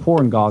very, very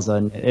poor in Gaza,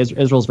 and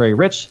Israel's very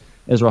rich.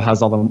 Israel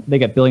has they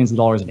get billions of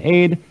dollars in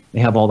aid. They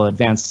have all the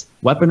advanced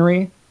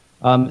weaponry.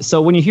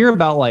 So when you hear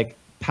about like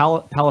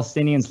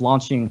Palestinians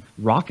launching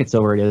rockets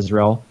over at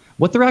Israel,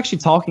 what they're actually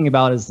talking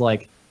about is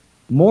like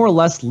more or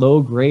less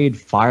low-grade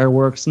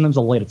fireworks. Sometimes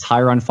they'll light a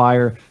tire on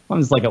fire.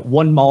 Sometimes like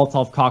one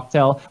Molotov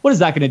cocktail. What is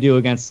that going to do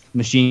against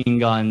machine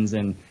guns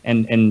and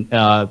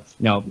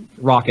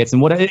rockets?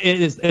 And what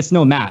it's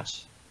no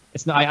match.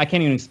 It's no, I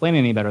can't even explain it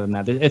any better than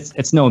that.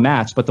 It's no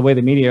match. But the way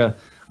the media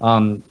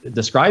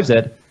describes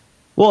it,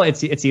 well,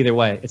 it's either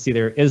way. It's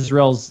either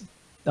Israel's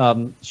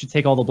should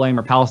take all the blame,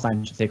 or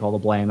Palestine should take all the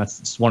blame. That's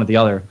just one or the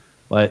other.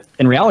 But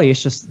in reality,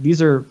 it's just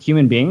these are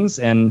human beings,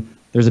 and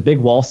there's a big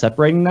wall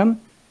separating them.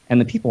 And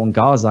the people in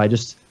Gaza, I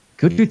just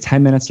go do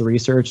 10 minutes of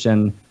research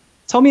and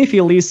tell me if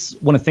you at least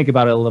want to think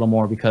about it a little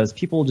more, because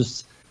people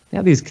just they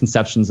have these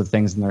conceptions of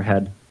things in their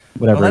head.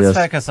 Whatever let's it is.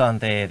 focus on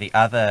the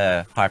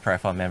other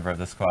high-profile member of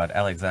the squad,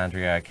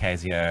 Alexandria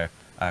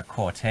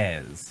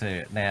Ocasio-Cortez.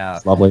 Now,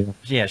 lovely.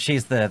 Yeah,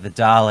 she's the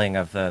darling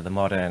of the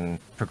modern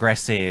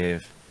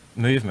progressive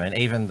movement,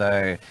 even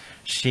though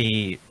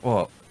she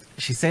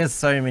says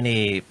so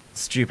many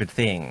stupid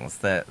things.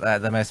 That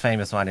the most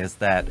famous one is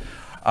that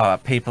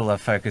people are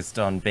focused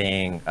on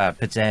being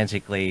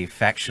pedantically,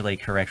 factually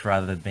correct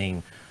rather than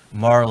being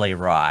morally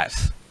right.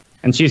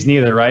 And she's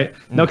neither, right?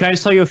 No, can I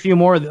just tell you a few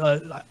more?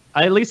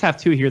 I at least have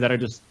two here that are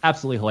just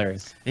absolutely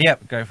hilarious.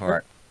 Yep, go for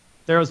it.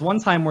 There was one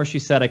time where she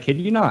said, I kid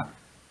you not,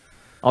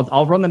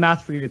 I'll run the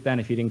math for you then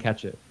if you didn't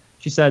catch it.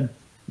 She said,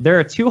 there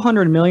are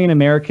 200 million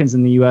Americans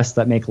in the U.S.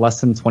 that make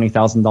less than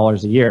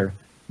 $20,000 a year.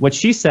 What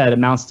she said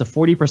amounts to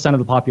 40% of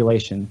the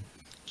population.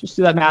 Just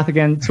do that math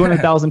again.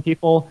 200,000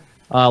 people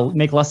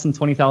make less than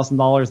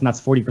 $20,000, and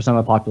that's 40% of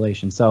the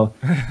population. So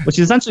what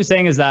she's essentially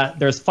saying is that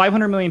there's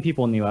 500 million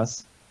people in the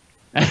U.S.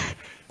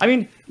 I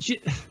mean, she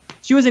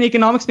was an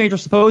economics major,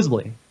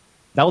 supposedly.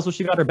 That was what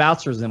she got her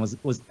bachelor's in,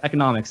 was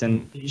economics,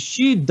 and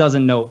she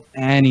doesn't know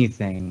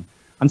anything.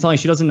 I'm telling you,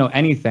 she doesn't know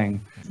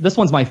anything. This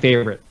one's my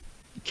favorite.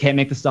 You can't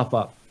make this stuff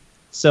up.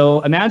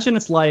 So imagine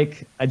it's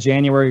like a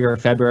January or a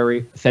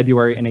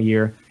February in a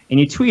year, and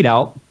you tweet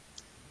out,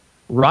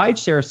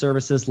 rideshare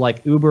services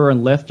like Uber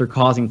and Lyft are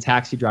causing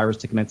taxi drivers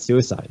to commit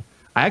suicide.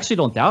 I actually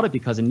don't doubt it,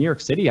 because in New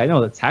York City, I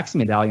know that taxi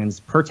medallions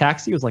per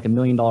taxi was like $1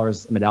 million a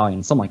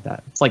medallion, something like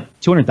that. It's like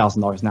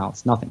 $200,000 now.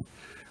 It's nothing.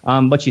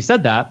 But she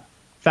said that.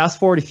 Fast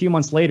forward a few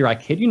months later, I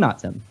kid you not,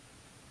 Tim,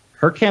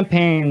 her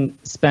campaign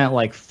spent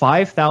like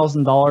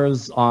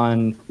 $5,000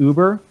 on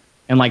Uber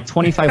and like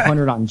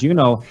 $2,500 on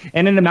Juno,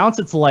 and it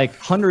amounted to like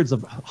hundreds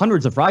of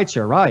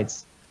rideshare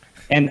rides.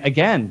 And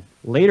again,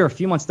 later, a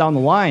few months down the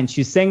line,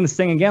 she's saying this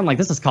thing again, like,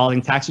 this is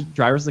causing taxi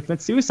drivers to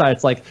commit suicide.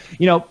 It's like,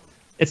 you know,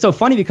 it's so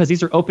funny because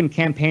these are open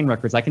campaign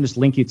records. I can just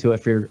link you to it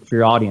for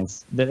your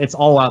audience. It's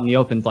all out in the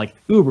open, like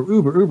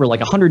Uber,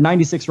 like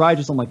 196 rides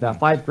or something like that,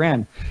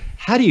 $5,000.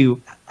 How do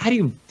you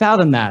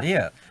fathom that?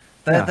 Yeah.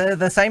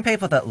 The same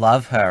people that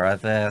love her are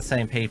the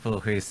same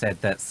people who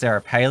said that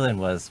Sarah Palin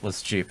was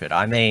stupid.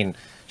 I mean,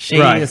 she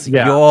is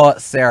your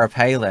Sarah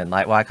Palin.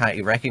 Like, why can't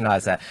you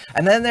recognize that?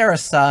 And then there are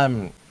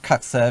some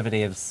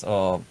conservatives,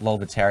 or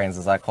libertarians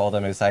as I call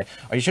them, who say,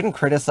 oh, you shouldn't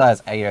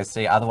criticize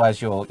AOC,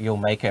 otherwise you'll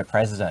make her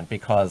president,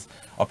 because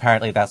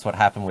apparently that's what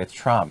happened with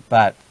Trump.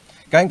 But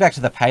going back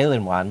to the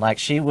Palin one, like,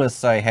 she was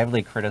so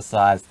heavily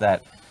criticized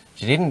that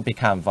she didn't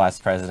become vice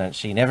president.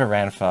 She never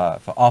ran for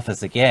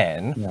office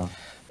again. Yeah.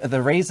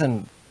 The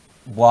reason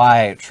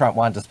why Trump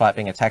won despite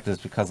being attacked is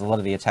because a lot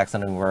of the attacks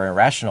on him were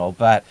irrational.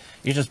 But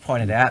you just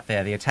pointed out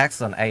there, the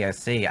attacks on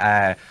AOC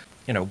are,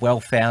 you know,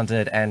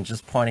 well-founded, and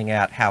just pointing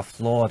out how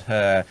flawed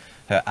her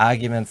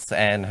arguments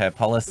and her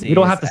policies. You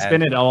don't have to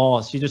spin it at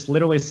all. She just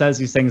literally says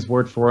these things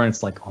word for word, and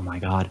it's like, oh my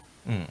God,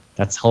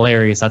 that's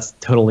hilarious. That's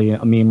totally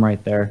a meme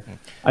right there.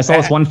 I saw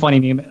this one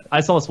funny meme.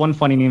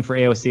 For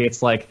AOC.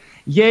 It's like,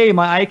 yay,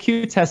 my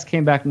IQ test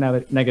came back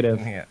negative.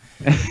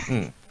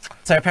 Yeah.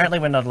 So apparently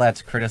we're not allowed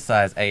to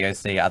criticize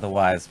AOC,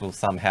 otherwise we'll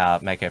somehow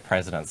make her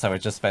president. So we're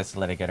just supposed to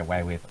let her get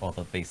away with all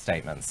of these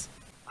statements.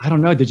 I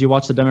don't know. Did you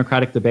watch the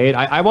Democratic debate?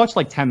 I watched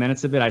like 10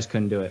 minutes of it. I just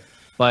couldn't do it.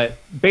 But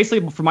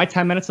basically, for my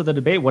 10 minutes of the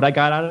debate, what I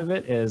got out of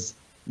it is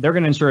they're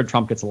going to ensure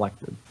Trump gets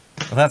elected.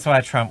 Well, that's why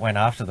Trump went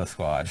after the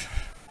squad.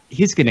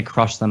 He's going to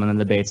crush them in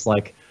the debates.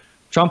 Like,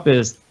 Trump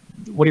is,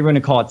 what are you going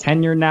to call it,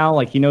 tenure now?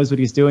 Like, he knows what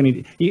he's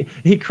doing.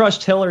 He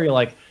crushed Hillary.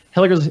 Like,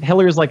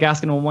 Hillary's like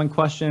asking him one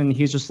question, and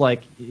he's just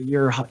like,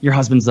 your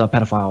husband's a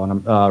pedophile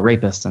and a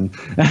rapist, and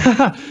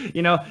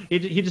you know,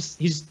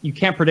 you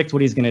can't predict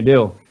what he's gonna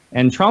do.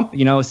 And Trump,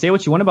 you know, say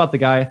what you want about the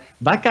guy,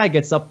 that guy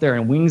gets up there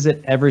and wings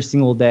it every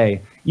single day.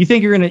 You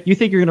think you're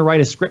gonna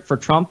write a script for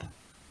Trump,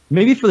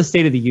 maybe for the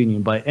State of the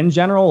Union, but in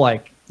general,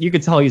 like, you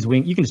can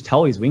just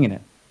tell he's winging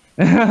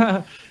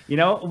it. You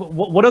know,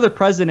 what other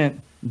president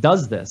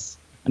does this?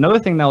 Another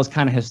thing that was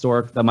kind of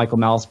historic that Michael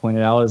Malice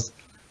pointed out is,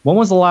 when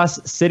was the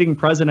last sitting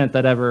president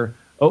that ever,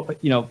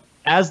 you know,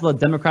 as the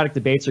Democratic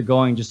debates are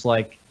going, just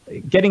like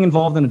getting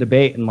involved in a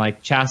debate and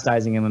like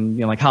chastising him and,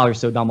 you know, like, how you're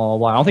so dumb, blah, blah,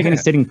 blah. I don't think any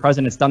sitting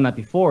president's done that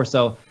before.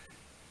 So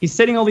he's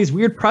setting all these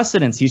weird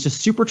precedents. He's just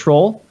super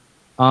troll.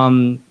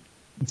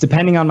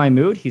 Depending on my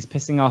mood, he's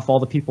pissing off all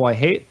the people I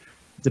hate.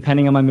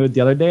 Depending on my mood the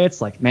other day, it's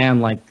like,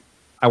 man, like,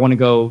 I want to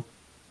go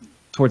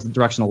towards the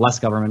direction of less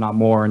government, not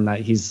more. And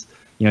that he's,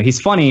 you know, he's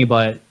funny,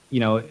 but,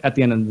 you know, at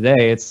the end of the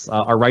day, it's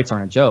our rights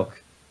aren't a joke.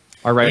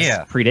 Our rights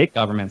predate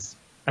governments.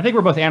 I think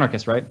we're both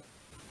anarchists, right?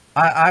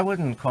 I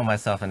wouldn't call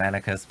myself an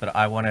anarchist, but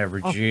I want to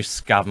reduce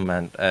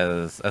government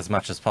as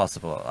much as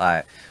possible.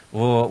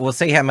 We'll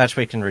see how much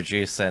we can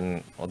reduce,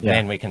 and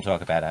then we can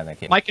talk about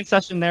anarchy. My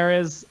concession there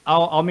is,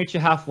 I'll meet you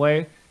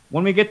halfway.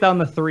 When we get down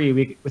to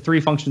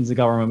three functions of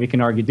government, we can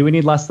argue, do we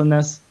need less than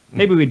this?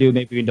 Maybe we do,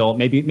 maybe we don't.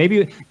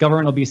 Maybe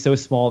government will be so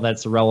small that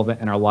it's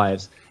irrelevant in our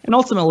lives. And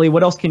ultimately,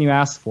 what else can you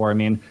ask for? I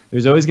mean,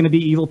 there's always going to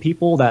be evil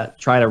people that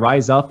try to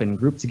rise up and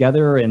group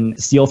together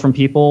and steal from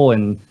people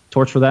and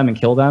torture them and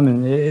kill them.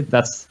 And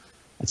that's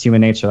human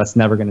nature. That's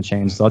never going to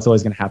change. So that's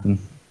always going to happen.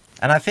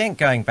 And I think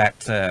going back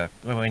to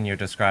when you're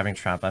describing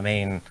Trump, I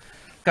mean,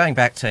 going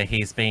back to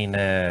he's been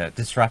a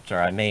disruptor.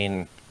 I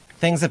mean,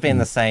 things have been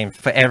the same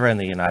forever in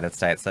the United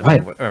States.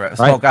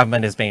 Small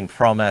government has been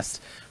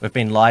promised. We've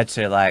been lied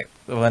to. Like,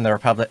 when the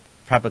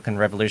Republican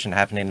Revolution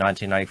happened in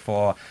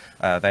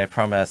 1994, they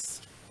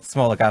promised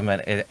smaller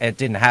government. It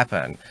didn't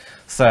happen.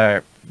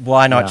 So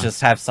why not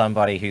just have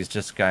somebody who's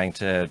just going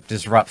to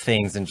disrupt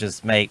things and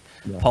just make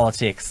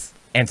politics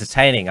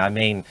entertaining? I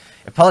mean,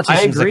 if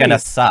politicians are going to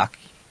suck,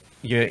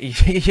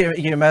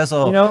 you may as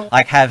well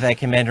like have a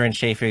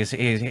commander-in-chief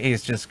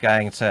who's just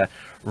going to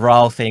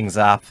roll things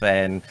up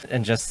and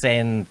just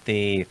send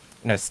the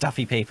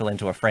stuffy people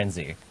into a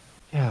frenzy.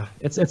 Yeah,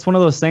 it's one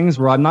of those things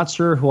where I'm not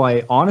sure who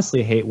I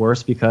honestly hate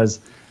worse, because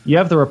you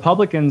have the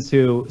Republicans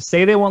who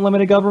say they want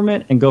limited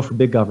government and go for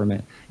big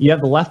government. You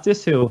have the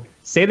leftists who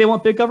say they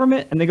want big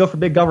government and they go for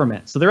big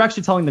government. So they're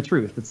actually telling the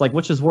truth. It's like,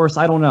 which is worse?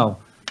 I don't know.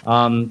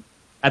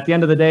 At the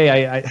end of the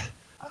day,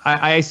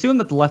 I assume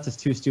that the left is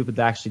too stupid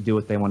to actually do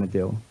what they want to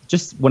do.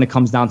 Just when it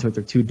comes down to it,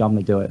 they're too dumb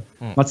to do it.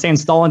 I'm not saying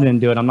Stalin didn't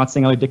do it. I'm not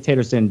saying other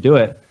dictators didn't do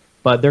it,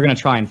 but they're going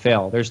to try and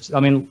fail. We're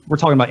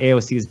talking about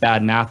AOC's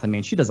bad math. I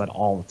mean, she does that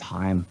all the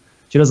time.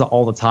 She does it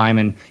all the time.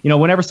 And,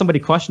 whenever somebody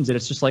questions it,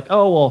 it's just like,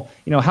 oh,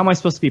 well, how am I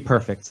supposed to be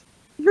perfect?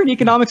 You're an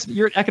economics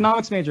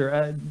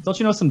major. Don't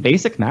you know some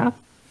basic math?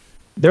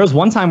 There was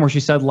one time where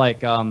she said, like,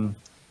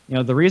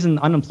 the reason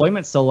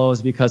unemployment's so low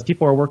is because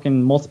people are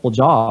working multiple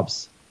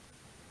jobs.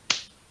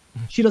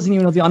 She doesn't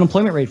even know the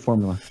unemployment rate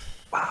formula.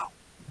 Wow.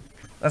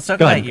 Let's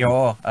talk about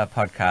your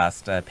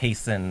podcast,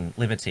 Peace and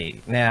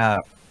Liberty. Now,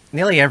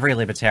 nearly every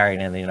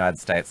libertarian in the United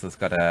States has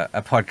got a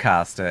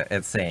podcast,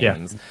 it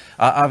seems. Yeah.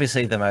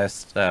 Obviously, the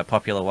most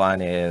popular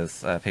one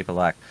is people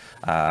like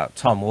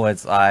Tom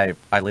Woods. I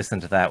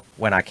listen to that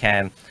when I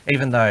can,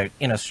 even though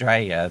in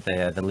Australia,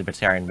 the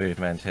libertarian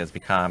movement has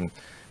become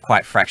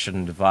quite fractured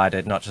and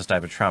divided, not just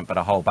over Trump, but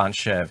a whole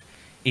bunch of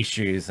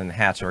issues and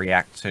how to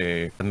react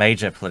to the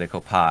major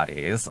political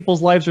parties.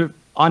 People's lives are,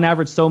 on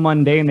average, so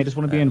mundane. They just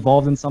want to be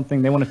involved in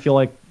something. They want to feel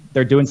like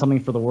they're doing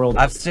something for the world.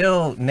 I've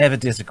still never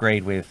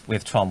disagreed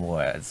with Tom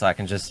Woods. I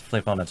can just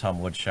flip on a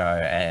Tom Woods show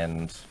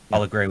and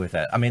I'll agree with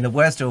it. I mean, the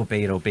worst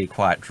it'll be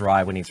quite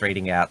dry when he's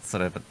reading out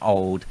sort of an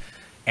old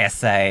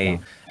essay.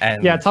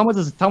 And Tom Woods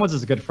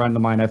is a good friend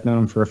of mine. I've known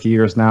him for a few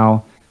years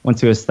now. Went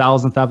to his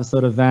 1,000th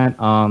episode event.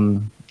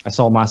 I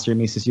saw him last year at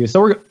Mises U.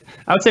 So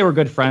I would say we're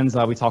good friends.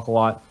 We talk a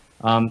lot.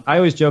 I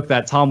always joke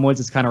that Tom Woods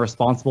is kind of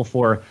responsible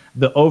for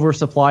the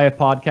oversupply of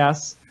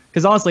podcasts.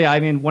 Because honestly, I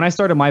mean, when I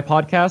started my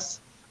podcast,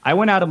 I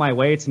went out of my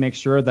way to make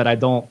sure that I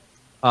don't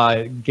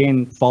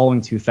gain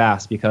following too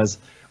fast. Because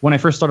when I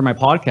first started my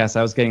podcast,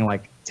 I was getting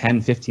like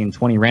 10, 15,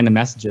 20 random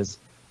messages.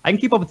 I can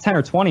keep up with 10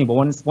 or 20, but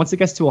once it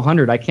gets to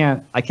 100, I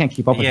can't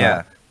keep up with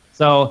that.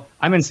 So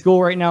I'm in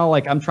school right now.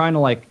 Like, I'm trying to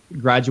like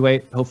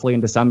graduate hopefully in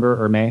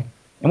December or May.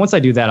 And once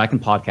I do that, I can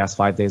podcast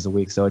 5 days a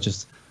week. So it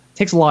just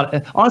takes a lot.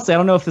 Honestly, I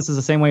don't know if this is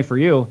the same way for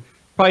you.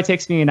 Probably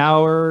takes me an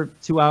hour,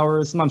 2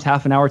 hours, sometimes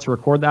half an hour to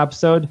record the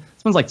episode.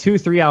 Sometimes like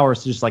 2-3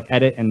 hours to just like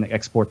edit and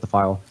export the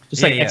file.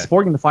 Just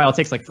exporting the file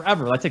takes like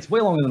forever. That takes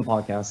way longer than the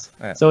podcast.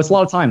 Yeah. So it's a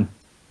lot of time.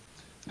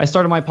 I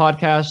started my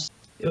podcast.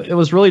 It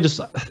was really just,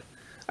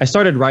 I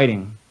started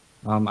writing.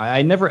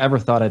 I never ever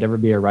thought I'd ever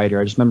be a writer.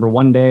 I just remember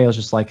one day I was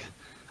just like,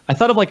 I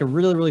thought of like a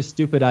really, really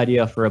stupid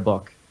idea for a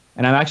book.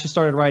 And I actually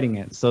started writing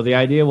it. So the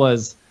idea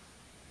was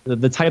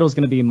the title is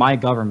going to be My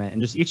Government.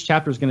 And just each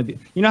chapter is going to be,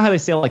 you know how they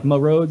say like my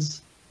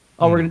roads?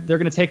 Oh, they're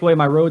going to take away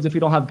my roads if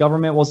we don't have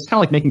government. Well, it's kind of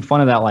like making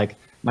fun of that, like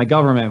my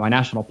government, my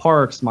national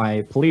parks,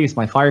 my police,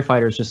 my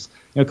firefighters, just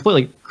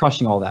completely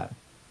crushing all that.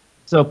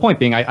 So point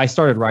being, I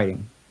started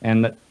writing.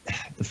 And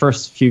the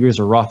first few years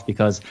are rough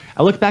because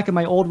I look back at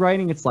my old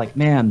writing. It's like,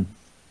 man,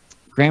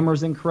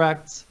 grammar's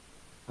incorrect.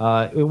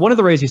 One of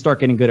the ways you start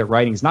getting good at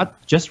writing is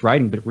not just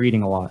writing, but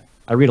reading a lot.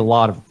 I read a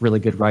lot of really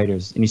good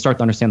writers, and you start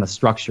to understand the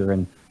structure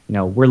and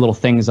where little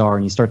things are,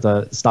 and you start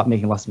to stop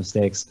making less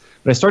mistakes.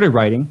 But I started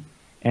writing,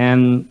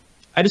 and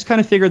I just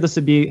kind of figured this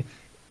would be,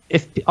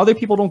 if other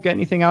people don't get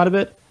anything out of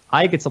it,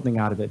 I get something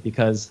out of it,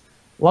 because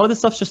a lot of this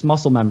stuff's just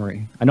muscle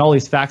memory. I know all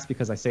these facts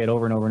because I say it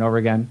over and over and over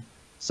again.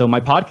 So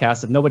my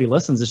podcast, if nobody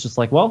listens, it's just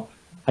like, well,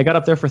 I got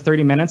up there for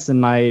 30 minutes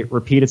and I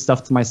repeated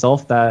stuff to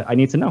myself that I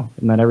need to know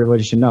and that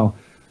everybody should know.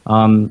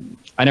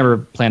 I never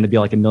planned to be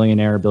like a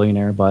millionaire or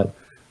billionaire, but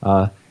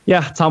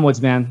yeah, Tom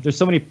Woods, man. There's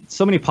so many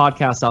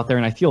podcasts out there,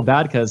 and I feel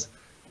bad because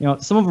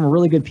some of them are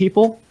really good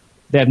people.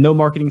 They have no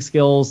marketing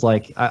skills.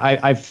 Like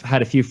I've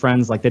had a few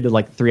friends, like they did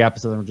like 3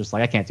 episodes and were just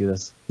like, I can't do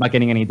this. I'm not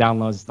getting any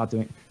downloads. Not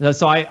doing it.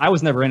 So I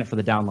was never in it for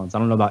the downloads. I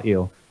don't know about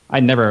you. I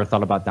never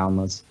thought about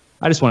downloads.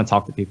 I just want to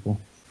talk to people.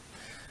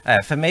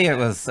 For me, it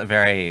was a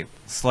very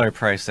slow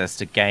process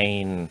to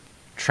gain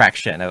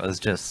traction. It was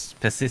just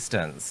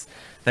persistence.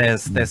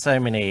 There's so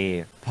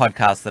many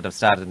podcasts that have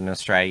started in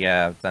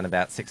Australia, done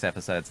about 6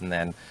 episodes, and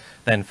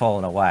then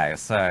fallen away.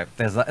 So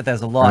there's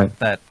a lot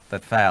that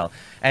fail.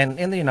 And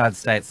in the United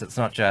States, it's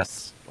not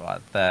just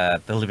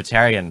the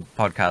libertarian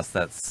podcast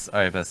that's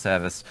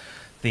over-serviced.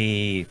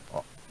 The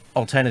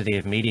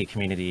alternative media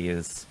community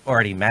is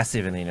already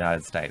massive in the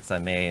United States. I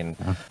mean,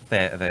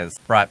 there's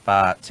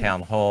Breitbart,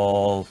 Town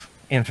Hall,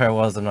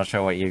 InfoWars. I'm not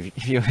sure what you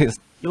use.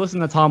 You listen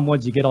to Tom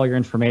Woods, you get all your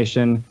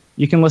information.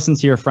 You can listen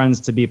to your friends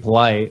to be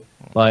polite,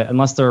 but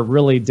unless they're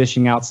really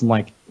dishing out some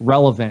like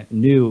relevant,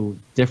 new,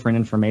 different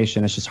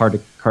information, it's just hard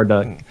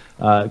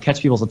to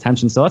catch people's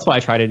attention. So that's what I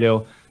try to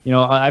do.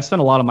 I've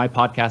spent a lot of my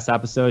podcast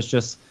episodes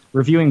just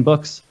reviewing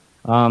books.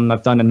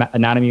 I've done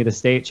Anatomy of the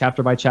State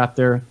chapter by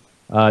chapter.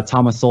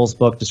 Thomas Sowell's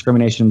book,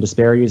 Discrimination and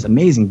Disparities,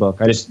 amazing book.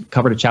 I just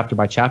covered it chapter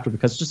by chapter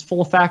because it's just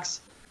full of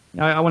facts.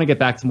 I want to get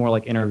back to more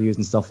like interviews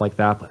and stuff like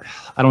that, but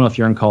I don't know if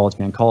you're in college,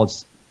 man. College,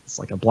 it's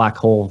like a black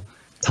hole.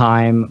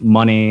 Time,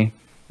 money,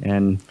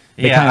 and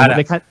they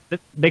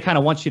kind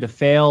of want you to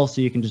fail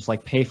so you can just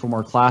like pay for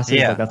more classes.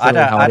 Yeah, like, that's really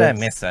I don't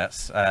miss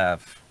it.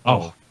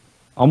 I'm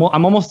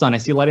almost done. I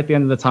see light at the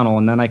end of the tunnel,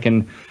 and then I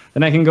can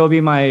go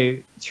be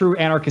my true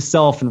anarchist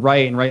self and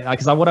write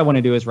because what I want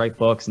to do is write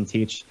books and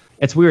teach.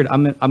 It's weird.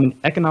 I'm an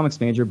economics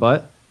major,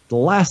 but the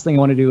last thing I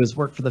want to do is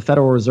work for the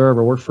Federal Reserve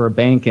or work for a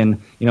bank.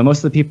 And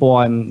most of the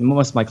people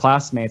most of my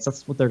classmates,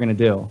 that's what they're going to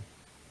do.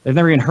 They've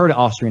never even heard of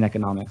Austrian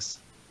economics.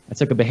 I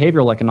took a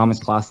behavioral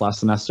economics class last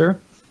semester,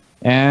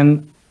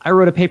 and I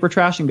wrote a paper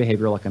trashing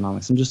behavioral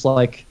economics. I'm just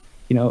like,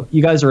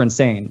 you guys are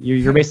insane.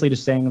 You're basically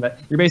just saying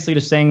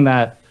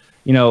that,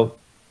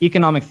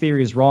 economic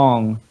theory is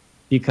wrong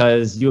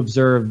because you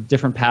observe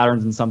different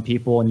patterns in some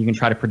people and you can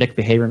try to predict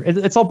behavior.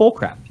 It's all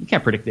bullcrap. You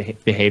can't predict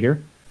behavior.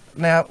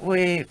 Now,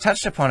 we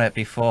touched upon it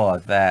before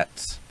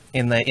that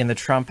in the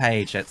Trump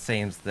age, it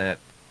seems that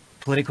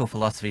political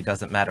philosophy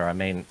doesn't matter. I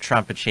mean,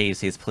 Trump achieves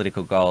his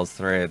political goals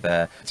through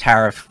the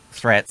tariff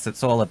threats.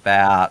 It's all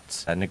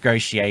about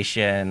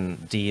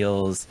negotiation,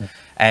 deals,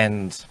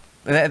 and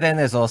then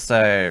there's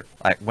also,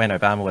 like, when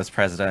Obama was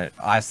president,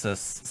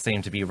 ISIS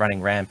seemed to be running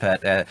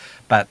rampant,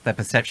 but the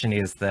perception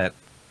is that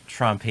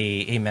Trump,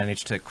 he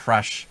managed to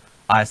crush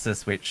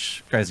ISIS,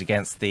 which goes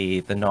against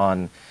the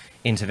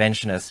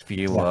non-interventionist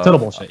view of... Total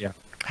bullshit, yeah.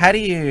 How do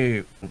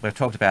you... We've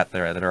talked about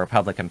the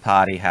Republican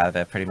Party, how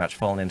they've pretty much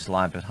fallen into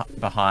line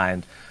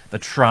behind the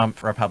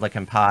Trump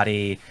Republican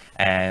Party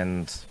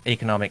and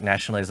economic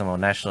nationalism or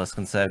nationalist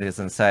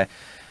conservatism. So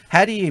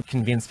how do you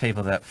convince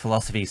people that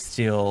philosophy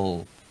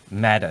still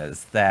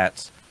matters,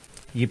 that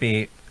you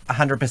be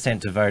 100%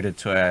 devoted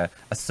to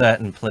a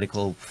certain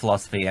political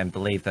philosophy and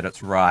believe that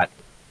it's right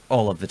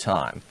all of the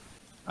time?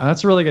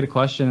 That's a really good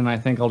question, and I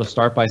think I'll just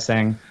start by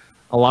saying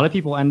a lot of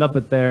people end up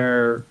at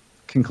their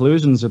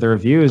conclusions or their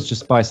views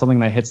just by something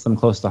that hits them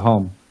close to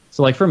home.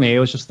 So like for me, it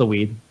was just the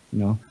weed,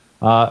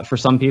 for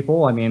some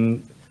people, I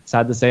mean,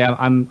 sad to say,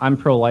 I'm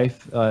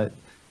pro-life.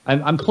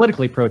 I'm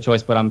politically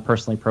pro-choice, but I'm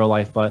personally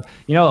pro-life. But,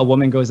 a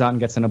woman goes out and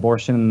gets an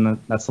abortion, and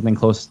that's something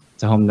close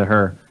to home to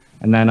her.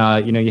 And then,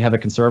 you have a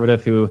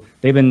conservative who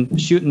they've been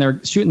shooting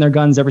their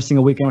guns every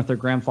single weekend with their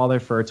grandfather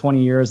for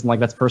 20 years, and like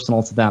that's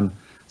personal to them.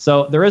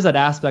 So there is that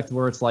aspect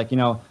where it's like,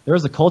 there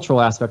is a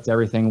cultural aspect to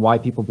everything, why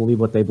people believe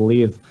what they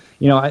believe.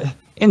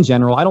 In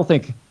general, I don't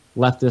think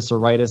leftists or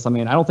rightists, I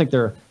mean, I don't think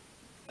they're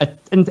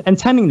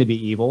intending to be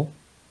evil.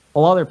 A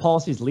lot of their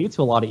policies lead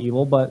to a lot of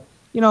evil, but,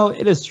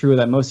 it is true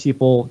that most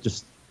people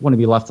just want to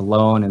be left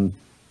alone. And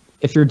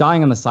if you're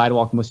dying on the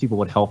sidewalk, most people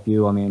would help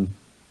you. I mean,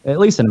 at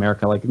least in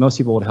America, like most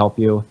people would help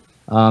you.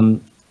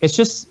 It's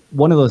just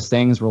one of those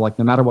things where, like,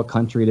 no matter what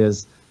country it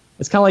is,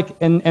 it's kind of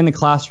like in the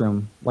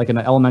classroom, like in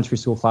an elementary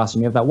school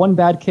classroom, you have that one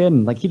bad kid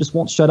and like he just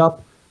won't shut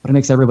up, but it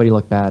makes everybody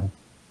look bad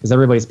because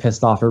everybody's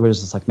pissed off. Everybody's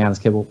just like, man, this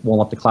kid won't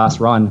let the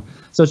class run.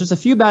 So it's just a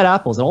few bad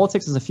apples. And all it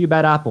takes is a few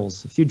bad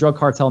apples, a few drug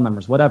cartel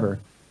members, whatever,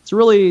 to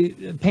really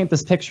paint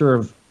this picture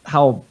of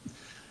how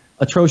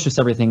atrocious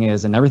everything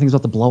is and everything's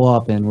about to blow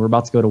up and we're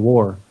about to go to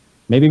war.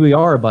 Maybe we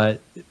are,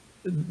 but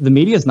the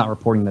media is not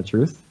reporting the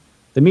truth.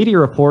 The media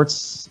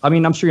reports, I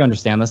mean, I'm sure you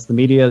understand this. The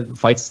media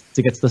fights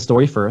to get to the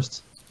story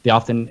first. They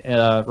often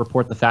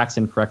report the facts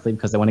incorrectly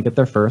because they want to get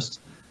there first.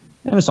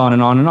 And it's on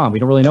and on and on. We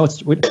don't really know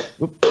we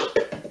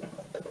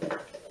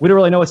don't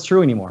really know what's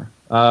true anymore.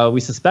 We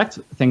suspect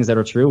things that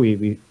are true.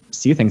 We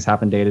see things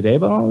happen day to day,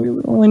 but we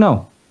don't really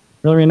know.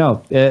 Really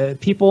know.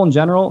 People in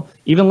general,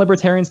 even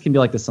libertarians can be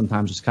like this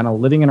sometimes, just kind of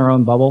living in our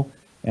own bubble.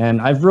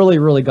 And I've really,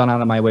 really gone out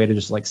of my way to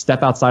just like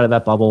step outside of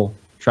that bubble,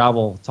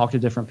 travel, talk to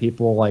different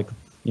people. Like,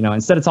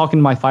 instead of talking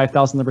to my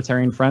 5,000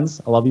 libertarian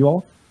friends, I love you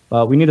all.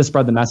 But we need to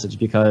spread the message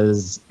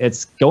because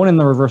it's going in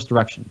the reverse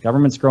direction.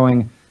 Government's growing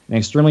at an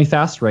extremely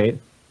fast rate.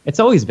 It's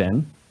always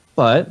been,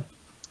 but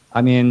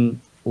I mean,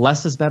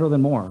 less is better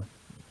than more.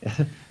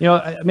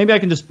 Maybe I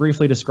can just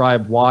briefly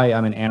describe why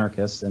I'm an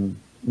anarchist, and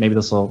maybe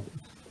this will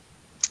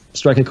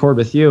strike a chord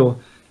with you.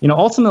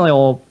 Ultimately,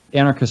 all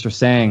anarchists are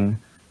saying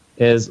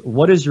is,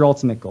 what is your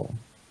ultimate goal?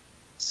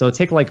 So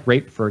take like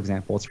rape, for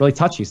example. It's really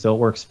touchy, so it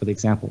works for the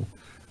example.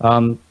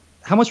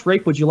 How much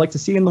rape would you like to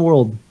see in the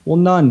world? Well,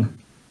 none.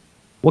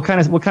 What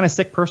kind of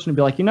sick person would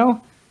be like,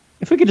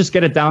 if we could just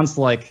get it down to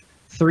like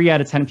 3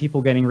 out of 10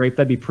 people getting raped,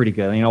 that'd be pretty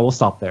good. We'll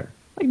stop there.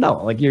 Like,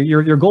 no, like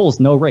your goal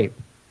is no rape.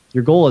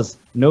 Your goal is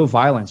no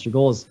violence. Your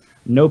goal is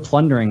no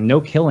plundering,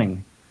 no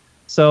killing.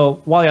 So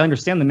while I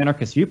understand the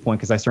minarchist viewpoint,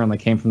 because I certainly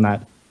came from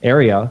that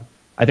area,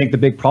 I think the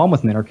big problem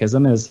with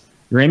minarchism is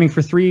you're aiming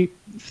for three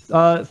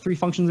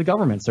functions of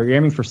government. So you're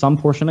aiming for some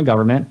portion of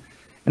government.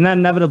 And then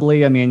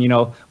inevitably, I mean,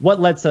 what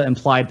led to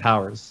implied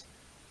powers?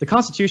 The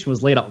Constitution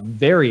was laid out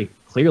very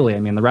clearly. I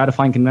mean, the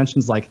ratifying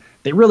conventions, like,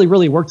 they really,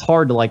 really worked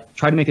hard to like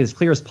try to make it as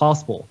clear as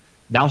possible.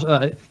 Thou,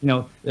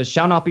 it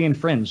shall not be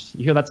infringed.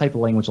 You hear that type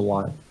of language a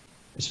lot.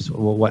 It's just,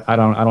 well, what I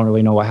don't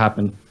really know what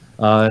happened.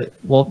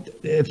 Well,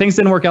 things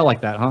didn't work out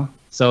like that, huh?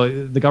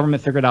 So the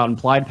government figured out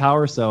implied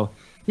power. So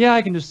yeah,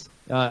 I can just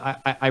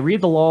I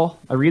read the law,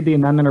 I read the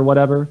amendment or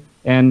whatever,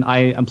 and I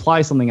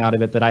imply something out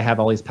of it that I have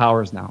all these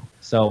powers now.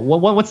 So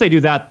once they do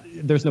that,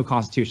 there's no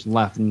constitution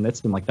left, and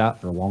it's been like that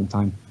for a long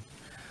time.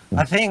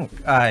 I think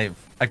I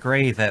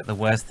agree that the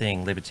worst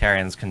thing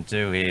libertarians can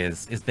do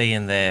is be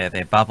in their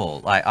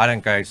bubble. Like, I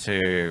don't go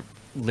to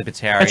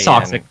libertarian It's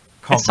toxic.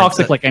 It's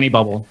toxic like any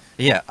bubble.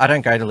 Yeah, I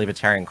don't go to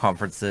libertarian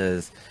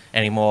conferences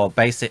anymore.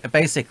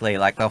 Basically,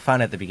 like, they'll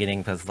fun at the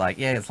beginning because, like,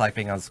 yeah, it's like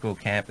being on school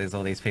camp. There's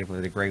all these people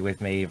that agree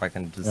with me if I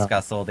can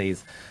discuss all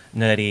these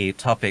nerdy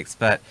topics.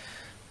 But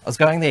I was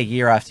going there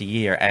year after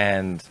year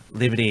and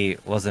liberty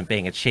wasn't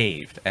being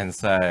achieved. And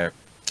so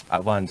I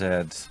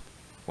wondered,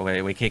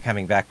 well, we keep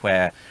coming back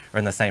where we're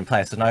in the same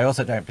place. And I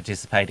also don't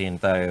participate in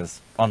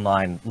those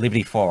online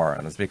liberty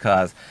forums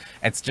because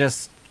it's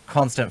just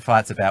constant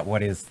fights about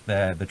what is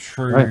the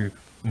true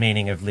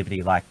meaning of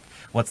liberty. Like,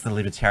 what's the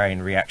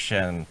libertarian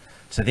reaction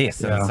to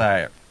this? And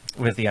so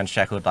with the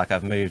Unshackled, like,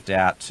 I've moved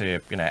out to,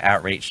 you know,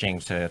 outreaching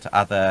to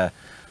other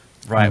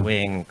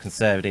right-wing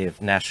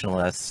conservative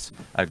nationalist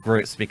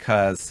groups,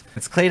 because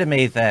it's clear to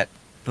me that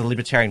the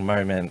libertarian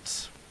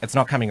moment, it's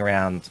not coming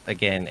around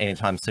again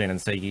anytime soon.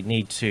 And so you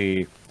need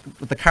to,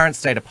 with the current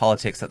state of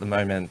politics at the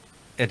moment,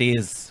 it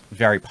is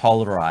very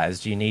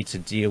polarized. You need to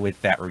deal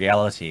with that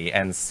reality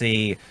and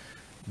see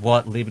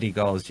what liberty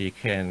goals you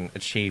can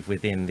achieve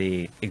within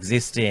the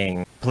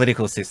existing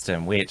political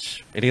system,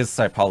 which it is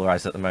so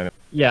polarized at the moment.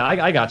 Yeah,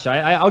 I gotcha.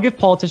 I'll give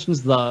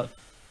politicians the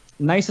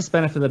nicest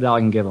benefit of the doubt I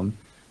can give them.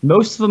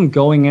 Most of them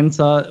going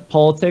into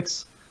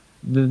politics,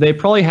 they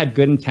probably had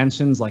good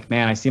intentions, like,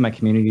 man, I see my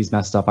community's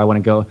messed up, I want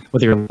to go,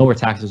 whether you're lower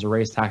taxes or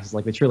raise taxes,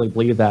 like, they truly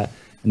believe that.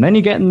 And then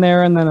you get in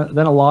there, and then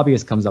a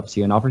lobbyist comes up to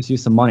you and offers you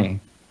some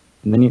money.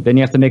 And then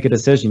you have to make a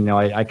decision. You know,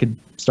 I could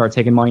start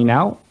taking money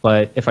now,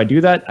 but if I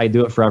do that, I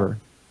do it forever.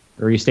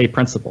 Or you stay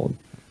principled.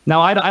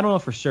 Now, I don't know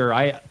for sure.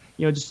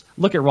 Just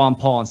look at Ron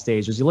Paul on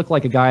stage. Does he look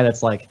like a guy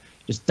that's, like,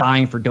 just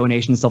dying for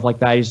donations, stuff like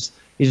that? He's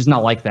just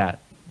not like that.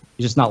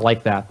 He's just not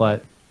like that.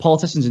 But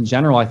politicians in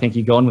general, I think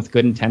you go in with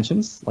good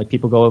intentions. Like,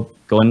 people go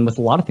in with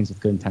a lot of things with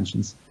good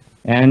intentions,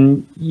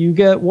 and you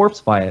get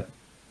warped by it.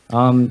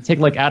 Take,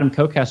 like, Adam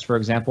Kokesh, for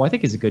example. I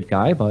think he's a good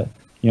guy, but,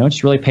 you know,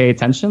 just really pay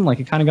attention. Like,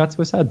 it kind of got to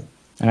his head.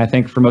 And I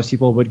think for most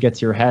people, it would get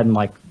to your head. And,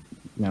 like,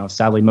 you know,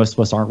 sadly, most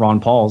of us aren't Ron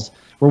Pauls.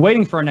 We're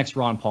waiting for our next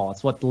Ron Paul.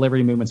 It's what the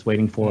Liberty Movement's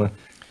waiting for.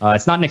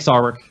 It's not Nick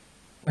Sarwark.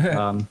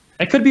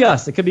 It could be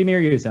us. It could be me or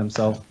you, Tim.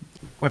 So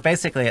we're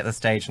basically at the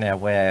stage now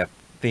where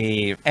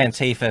the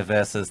Antifa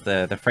versus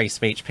the free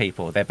speech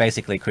people, there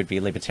basically could be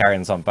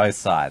libertarians on both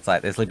sides.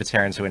 Like, there's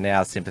libertarians who are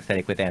now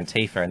sympathetic with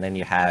Antifa, and then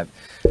you have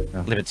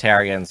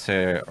libertarians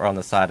who are on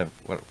the side of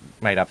what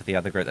made up of the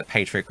other group, the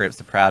Patriot groups,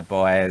 the Proud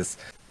Boys.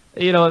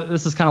 You know,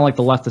 this is kind of like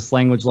the leftist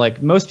language.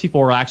 Like, most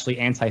people are actually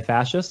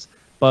anti-fascist,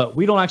 but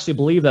we don't actually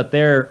believe that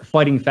they're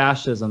fighting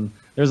fascism.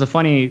 There's a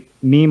funny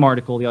meme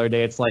article the other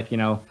day. It's like, you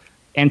know,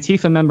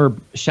 Antifa member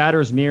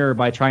shatters mirror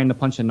by trying to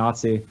punch a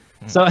Nazi.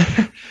 So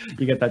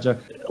you get that joke.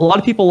 A lot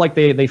of people, like,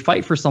 they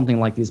fight for something,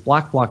 like these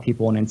black bloc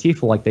people in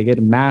Antifa, like, they get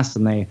in mass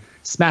and they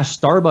smash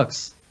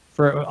Starbucks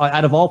for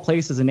out of all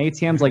places and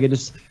ATMs. Like,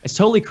 it's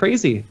totally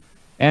crazy.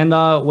 And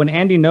when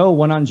Andy Ngo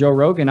went on Joe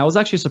Rogan, I was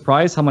actually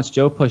surprised how much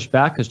Joe pushed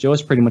back, because Joe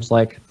is pretty much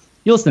like,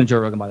 you listen to Joe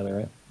Rogan, by the way,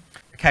 right?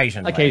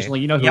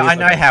 Occasionally, you know. Yeah, I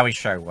know how his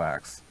show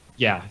works.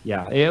 Yeah.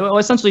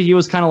 Essentially, he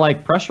was kind of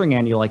like pressuring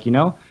Andy, like, you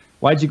know,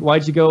 why'd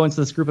you go into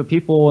this group of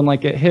people and,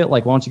 like, get hit?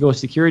 Like, why don't you go with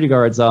security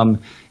guards? And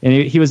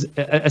he was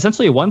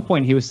essentially, at one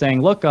point he was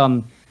saying, look,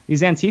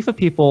 these Antifa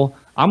people,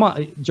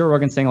 Joe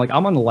Rogan saying, like,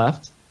 I'm on the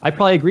left. I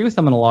probably agree with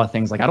them on a lot of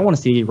things. Like, I don't want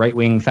to see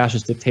right-wing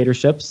fascist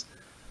dictatorships,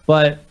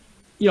 but,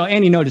 you know,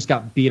 Andy Ngo just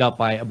got beat up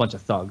by a bunch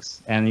of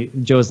thugs. And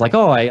Joe's like,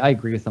 oh, I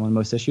agree with them on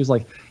most issues.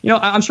 Like, you know,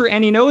 I'm sure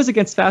Andy Ngo is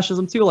against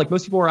fascism too. Like,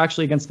 most people are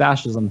actually against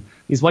fascism.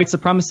 These white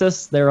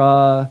supremacists, there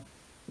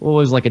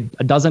was like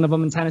a dozen of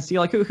them in Tennessee.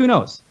 Like, who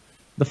knows?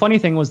 The funny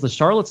thing was the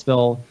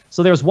Charlottesville.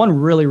 So there was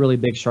one really, really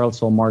big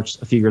Charlottesville march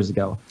a few years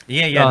ago.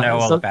 Yeah, know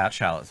all about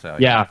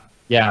Charlottesville.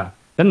 Yeah.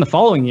 Then the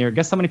following year,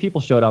 guess how many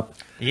people showed up?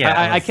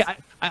 Yeah.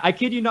 I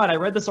kid you not. I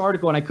read this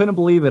article and I couldn't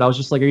believe it. I was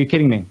just like, are you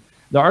kidding me?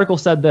 The article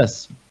said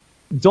this: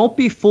 don't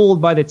be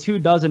fooled by the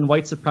 24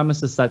 white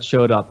supremacists that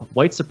showed up.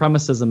 White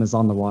supremacism is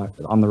on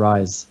the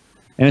rise.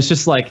 And it's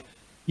just like,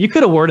 you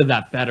could have worded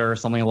that better, or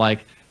something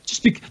like,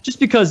 just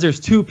because there's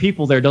 2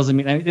 people there doesn't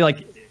mean,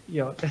 like,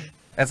 you know.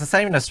 It's the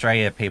same in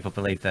Australia. People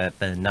believe that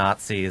the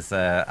Nazis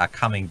are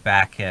coming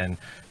back, and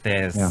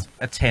there's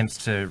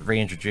attempts to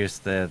reintroduce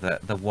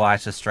the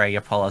white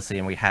Australia policy,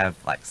 and we have,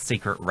 like,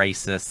 secret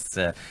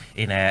racists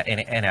in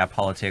our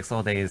politics,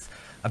 all these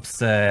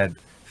absurd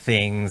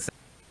things.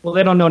 Well,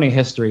 they don't know any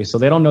history, so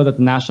they don't know that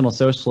the National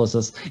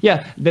Socialists,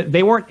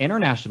 they weren't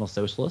international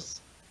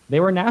socialists. They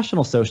were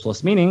national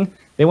socialists, meaning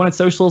they wanted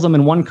socialism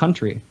in one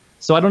country.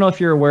 So I don't know if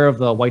you're aware of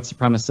the white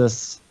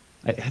supremacists.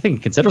 I think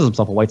he considers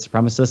himself a white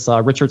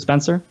supremacist, Richard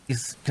Spencer. He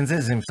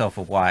considers himself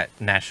a white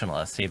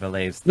nationalist. He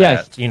believes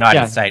that the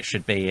United States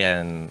should be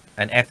an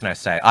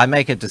ethno-state. I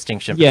make a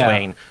distinction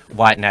between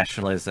white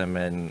nationalism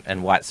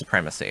and white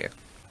supremacy.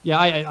 Yeah,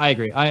 I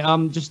agree.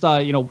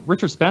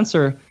 Richard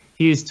Spencer,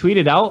 he's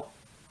tweeted out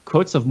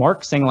quotes of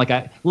Marx saying like,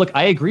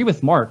 I agree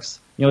with Marx.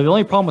 You know, the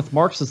only problem with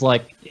Marx is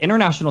like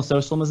international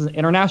socialism isn't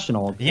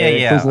international.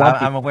 Yeah.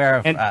 I'm aware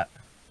of. I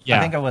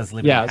think it was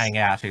Liberty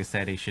Hangout who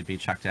said he should be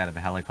chucked out of a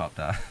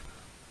helicopter.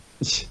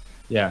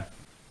 Yeah.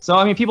 So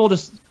I mean, people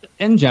just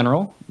in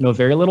general know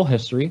very little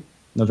history,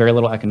 know very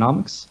little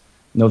economics,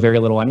 know very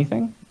little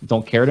anything,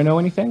 don't care to know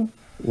anything,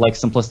 like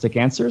simplistic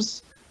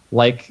answers,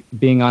 like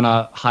being on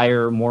a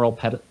higher moral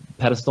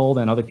pedestal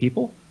than other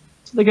people.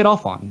 So they get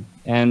off on.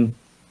 And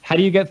how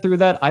do you get through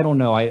that? I don't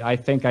know. I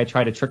think I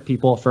try to trick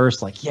people at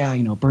first, like, yeah,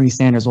 you know, Bernie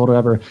Sanders,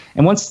 whatever.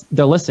 And once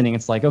they're listening,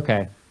 it's like,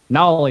 okay,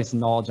 now I'll lay some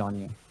knowledge on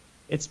you.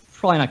 It's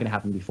probably not going to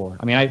happen before.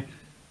 I mean,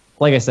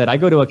 like I said, I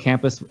go to a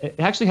campus. It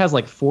actually has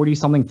like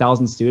 40-something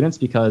thousand students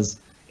because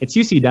it's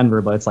UC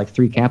Denver, but it's like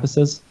 3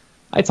 campuses.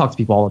 I talk to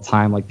people all the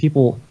time. Like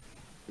people,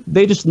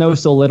 they just know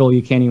so little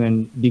you can't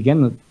even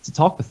begin to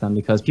talk with them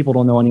because people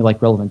don't know any like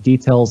relevant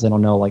details. They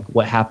don't know like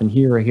what happened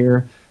here or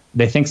here.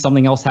 They think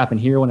something else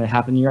happened here when it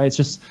happened here. It's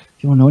just,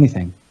 you don't know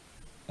anything.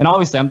 And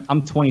obviously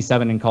I'm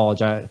 27 in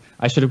college.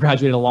 I should have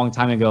graduated a long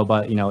time ago,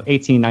 but you know,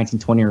 18, 19,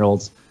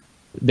 20-year-olds,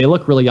 they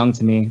look really young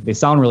to me. They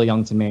sound really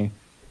young to me.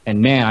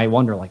 And man, I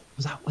wonder like,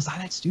 was I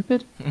that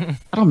stupid? I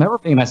don't remember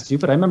being that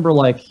stupid. I remember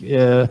like,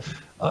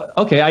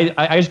 okay,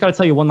 I just got to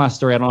tell you one last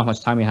story. I don't know how much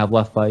time we have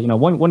left, but you know,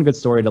 one good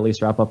story to at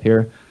least wrap up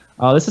here.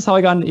 This is how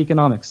I got into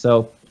economics.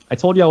 So I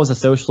told you I was a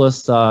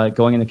socialist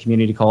going into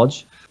community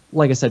college.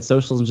 Like I said,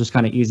 socialism is just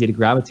kind of easy to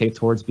gravitate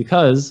towards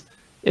because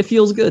it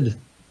feels good.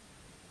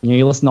 You know,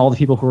 you listen to all the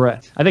people who are,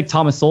 I think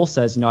Thomas Sowell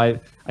says, you know,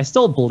 I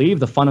still believe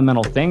the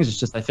fundamental things. It's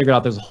just I figured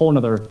out there's a whole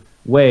nother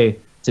way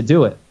to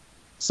do it.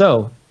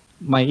 So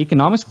my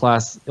economics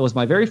class, it was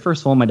my very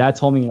first one. My dad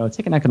told me, you know,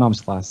 take an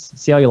economics class,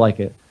 see how you like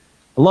it.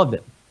 I loved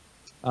it.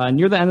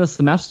 Near the end of the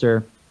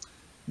semester,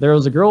 there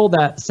was a girl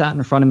that sat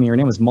in front of me. Her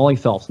name was Molly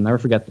Phelps. I'll never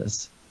forget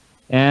this.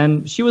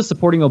 And she was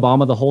supporting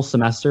Obama the whole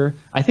semester.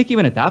 I think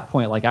even at that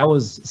point, like I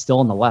was still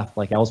on the left.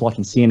 Like I was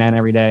watching CNN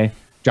every day,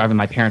 driving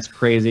my parents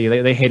crazy.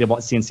 They hated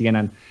seeing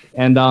CNN.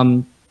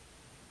 And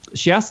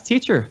she asked the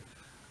teacher,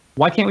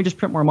 why can't we just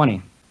print more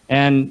money?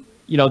 And,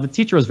 you know, the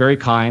teacher was very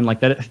kind,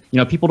 like that, you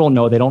know, people don't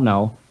know, they don't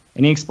know.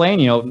 And he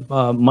explained, you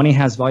know, money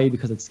has value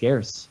because it's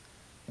scarce.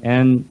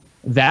 And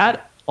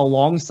that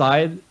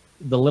alongside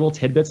the little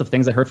tidbits of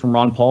things I heard from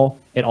Ron Paul,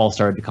 it all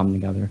started to come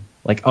together.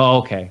 Like, oh,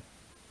 okay,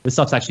 this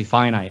stuff's actually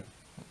finite.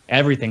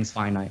 Everything's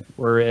finite.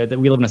 We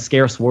live in a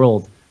scarce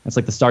world. That's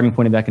like the starting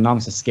point of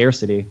economics, is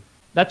scarcity.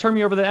 That turned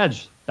me over the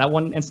edge. That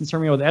one instance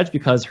turned me over the edge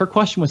because her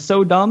question was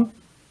so dumb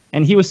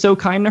and he was so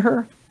kind to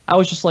her. I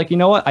was just like, you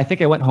know what? I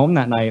think I went home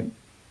that night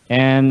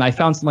and I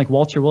found some like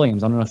Walter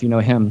Williams. I don't know if you know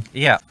him.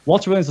 Yeah.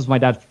 Walter Williams was my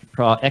dad's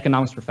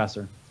economics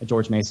professor at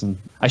George Mason.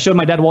 I showed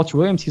my dad Walter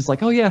Williams. He's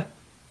like, oh yeah,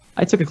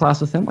 I took a class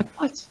with him. Like,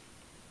 what?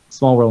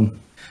 Small world.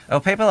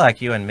 Well, people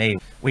like you and me,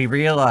 we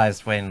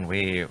realized when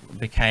we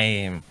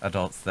became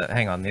adults that,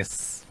 hang on,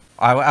 this,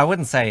 I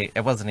wouldn't say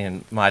it wasn't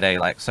in my day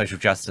like social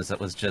justice, it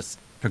was just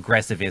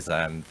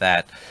progressivism,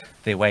 that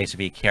the way to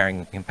be caring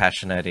and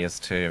compassionate is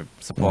to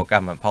support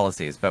government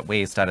policies. But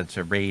we started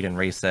to read and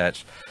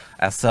research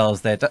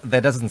ourselves. There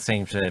doesn't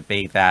seem to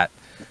be that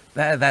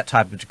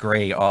type of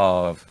degree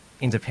of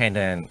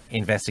independent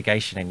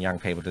investigation in young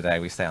people today.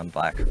 We sound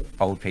like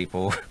old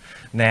people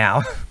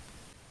now.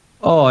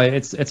 Oh,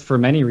 it's for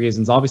many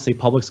reasons. Obviously,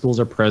 public schools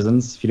are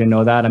prisons, if you didn't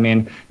know that. I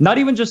mean, not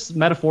even just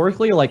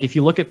metaphorically, like if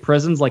you look at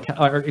prisons, like,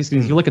 if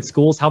you look at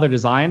schools, how they're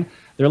designed,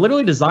 they're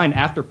literally designed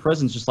after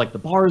prisons, just like the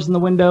bars and the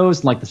windows,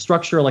 and like the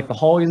structure, like the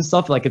hallways and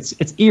stuff, like it's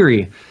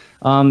eerie.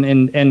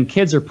 And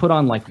kids are put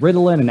on like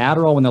Ritalin and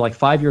Adderall when they're like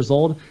 5 years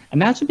old.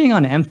 Imagine being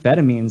on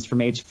amphetamines from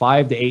age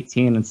 5 to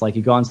 18. It's like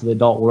you go into the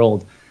adult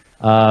world.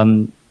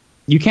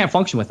 You can't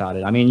function without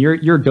it. I mean,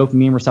 your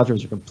dopamine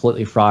receptors are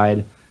completely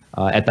fried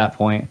at that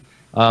point.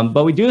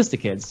 But we do this to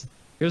kids.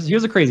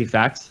 Here's a crazy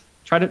fact.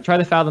 Try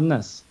to fathom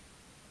this.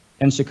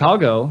 In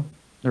Chicago,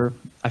 or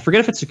I forget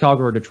if it's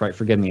Chicago or Detroit,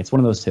 forgive me, it's one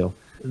of those two.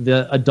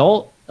 The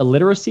adult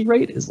illiteracy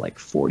rate is like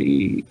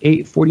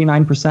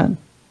 49%.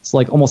 It's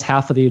like almost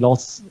half of the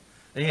adults.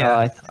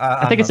 Yeah,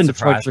 I think it's in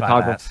Detroit,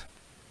 Chicago.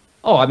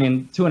 Oh, I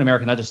mean, to an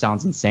American, that just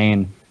sounds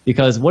insane.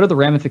 Because what are the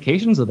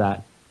ramifications of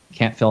that?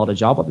 Can't fill out a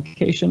job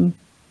application.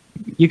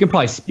 You can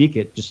probably speak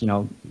it just,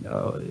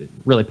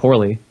 really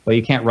poorly, but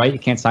you can't write, you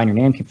can't sign your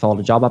name, can't fill out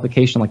a job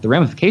application. Like the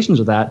ramifications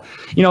of that,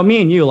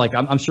 me and you, like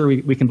I'm sure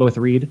we can both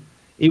read.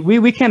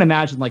 We can't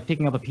imagine like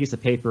picking up a piece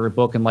of paper or a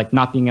book and like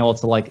not being able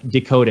to like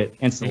decode it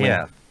instantly.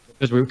 Yeah.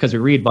 Because we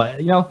read, but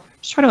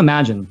just try to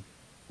imagine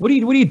what do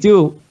you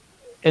do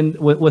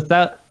with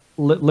that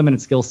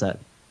limited skill set?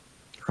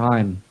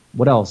 Crime.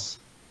 What else?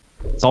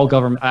 It's all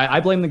government.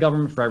 I blame the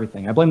government for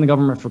everything. I blame the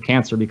government for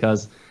cancer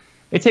because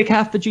they take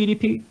half the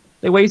GDP.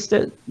 They waste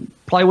it.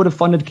 Probably would have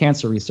funded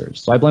cancer research.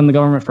 So I blame the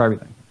government for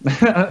everything.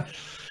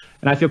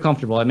 And I feel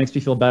comfortable. It makes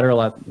me feel better.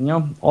 Like,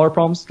 all our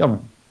problems,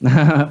 government.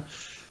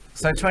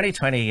 So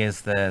 2020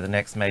 is the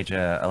next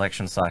major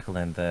election cycle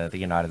in the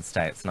United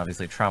States. And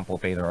obviously Trump will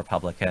be the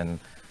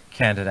Republican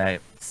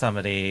candidate.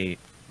 Somebody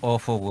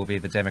awful will be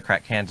the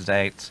Democrat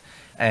candidate,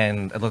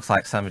 and it looks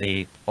like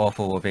somebody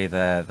awful will be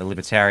the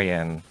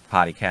Libertarian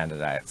Party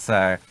candidate.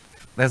 So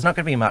there's not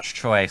going to be much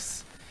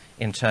choice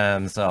in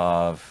terms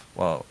of,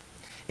 well,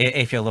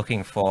 if you're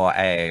looking for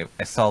a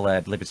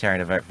solid Libertarian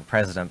to vote for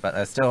president, but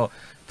there's still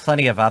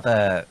plenty of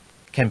other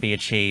can be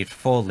achieved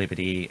for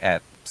liberty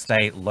at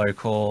state,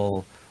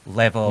 local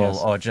level,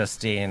 yes, or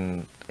just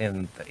in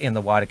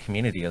the wider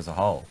community as a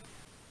whole.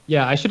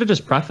 Yeah, I should have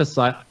just prefaced,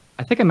 I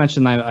think I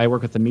mentioned I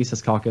work with the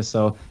Mises Caucus,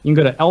 so you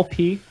can go to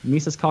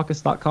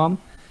lpmisescaucus.com,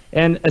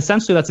 and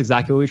essentially that's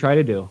exactly what we try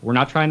to do. We're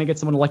not trying to get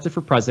someone elected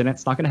for president.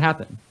 It's not going to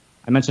happen.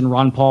 I mentioned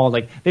Ron Paul,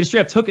 like they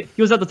straight up took it.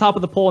 He was at the top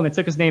of the poll and they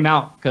took his name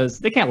out because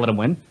they can't let him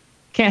win.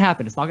 Can't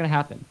happen. It's not going to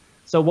happen.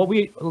 So let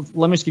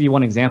me just give you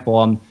one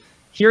example.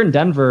 Here in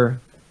Denver,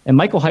 and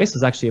Michael Heiss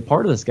is actually a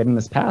part of this, getting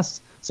this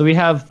passed. So we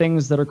have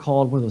things that are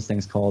called, what are those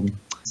things called?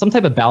 Some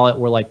type of ballot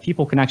where like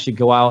people can actually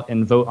go out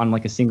and vote on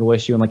like a single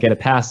issue and like get it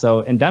passed.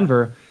 So in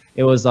Denver,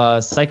 it was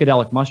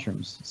psychedelic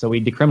mushrooms. So we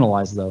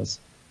decriminalized those.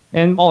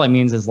 And all that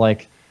means is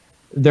like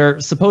they're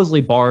supposedly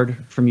barred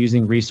from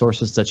using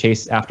resources to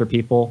chase after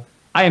people.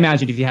 I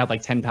imagine if you have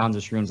like 10 pounds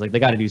of shrooms, like they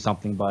got to do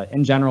something. But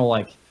in general,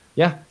 like,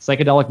 yeah,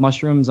 psychedelic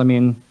mushrooms, I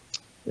mean,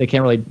 they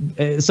can't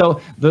really. So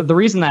the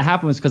reason that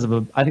happened was because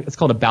of I think it's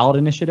called a ballot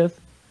initiative.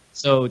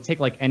 So take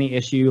like any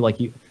issue, like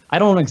I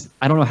don't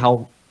know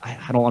how,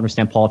 I don't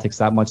understand politics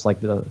that much. Like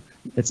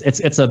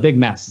it's a big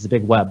mess. It's a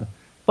big web.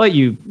 But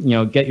you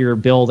get your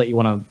bill that you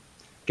want to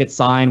get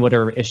signed,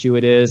 whatever issue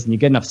it is, and you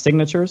get enough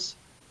signatures,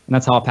 and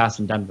that's how it passed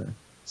in Denver.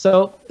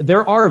 So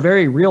there are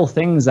very real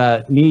things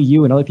that me,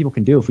 you, and other people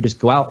can do if we just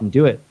go out and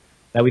do it,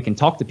 that we can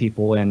talk to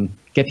people and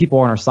get people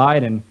on our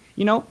side. And,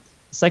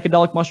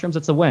 psychedelic mushrooms,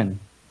 it's a win.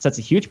 It sets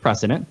a huge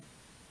precedent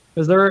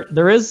because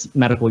there is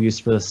medical use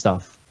for this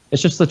stuff.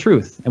 It's just the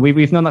truth. And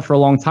we've known that for a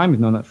long time. We've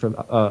known that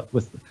for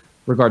with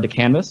regard to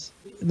cannabis.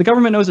 The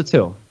government knows it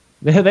too.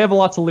 They have a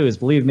lot to lose,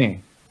 believe me.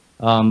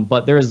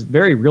 But there's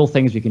very real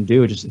things we can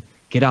do. Just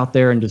get out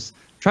there and just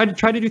try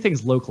to do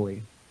things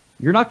locally.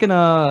 You're not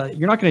gonna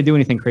do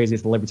anything crazy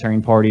at the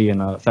Libertarian Party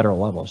and a federal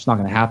level. It's not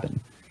gonna happen.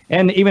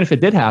 And even if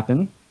it did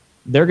happen,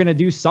 they're gonna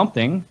do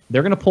something.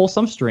 They're gonna pull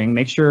some string,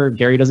 make sure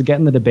Gary doesn't get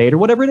in the debate or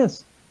whatever it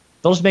is.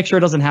 They'll just make sure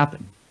it doesn't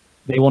happen.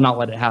 They will not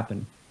let it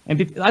happen. And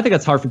I think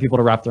that's hard for people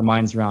to wrap their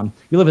minds around.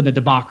 We live in a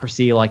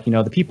democracy, like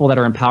the people that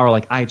are in power,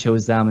 like I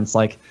chose them. It's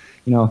like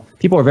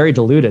people are very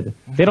deluded.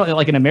 They don't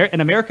like in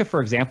America,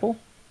 for example.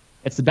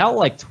 It's about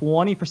like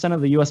 20%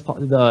 of the U.S.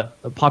 The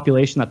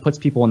population that puts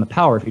people in the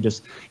power. If you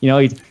just,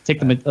 you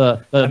take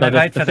the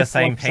vote for the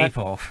same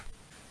people.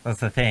 That's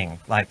the thing.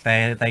 Like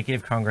they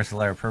give Congress a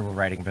low approval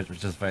rating, but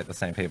just vote the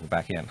same people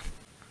back in.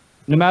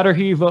 No matter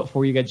who you vote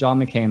for, you get John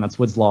McCain. That's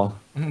Wood's law.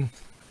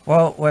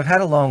 Well, we've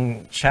had a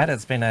long chat.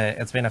 It's been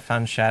a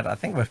fun chat. I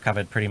think we've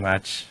covered pretty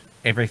much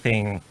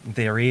everything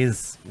there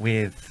is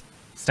with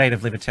state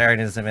of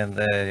libertarianism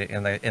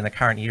in the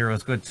current year. It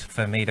was good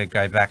for me to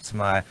go back to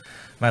my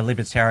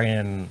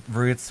libertarian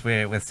roots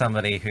with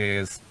somebody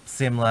who's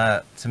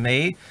similar to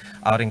me.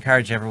 I would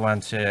encourage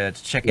everyone to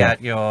check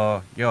out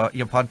your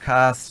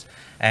podcast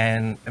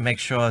and make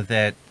sure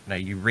that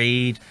you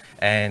read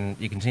and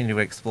you continue to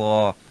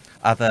explore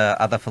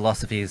other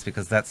philosophies,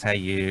 because that's how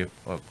you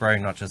grow,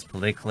 not just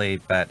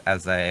politically but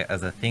as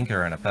a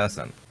thinker and a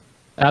person.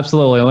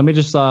 Absolutely. Let me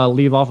just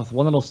leave off with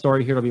one little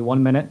story here. It'll be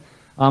 1 minute.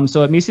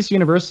 So at Mises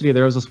University,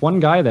 there was this one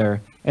guy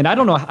there, and I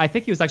don't know, I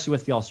think he was actually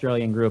with the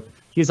Australian group.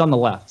 He's on the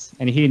left,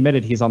 and he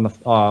admitted he's on the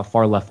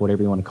far left,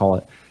 whatever you want to call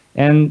it.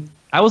 And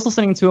I was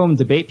listening to him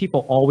debate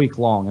people all week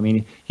long. I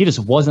mean, he just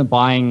wasn't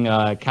buying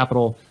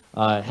capital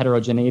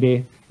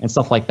heterogeneity and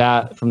stuff like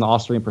that from the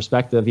Austrian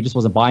perspective. He just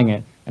wasn't buying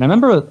it. And I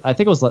remember, I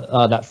think it was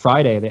that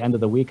Friday, the end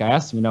of the week, I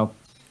asked him,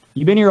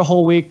 you've been here a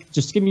whole week,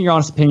 just give me your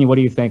honest opinion. What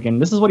do you think?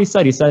 And this is what he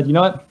said. He said, you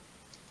know what?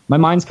 My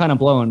mind's kind of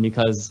blown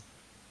because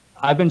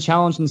I've been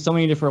challenged in so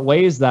many different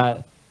ways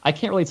that I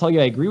can't really tell you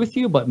I agree with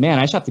you, but man,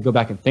 I just have to go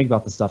back and think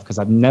about this stuff because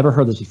I've never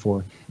heard this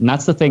before. And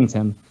that's the thing,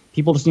 Tim.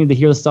 People just need to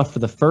hear this stuff for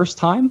the first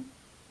time.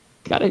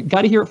 Got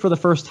to hear it for the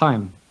first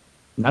time.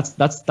 And that's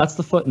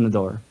the foot in the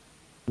door.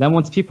 Then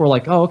once people are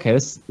like, oh, okay,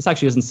 this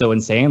actually isn't so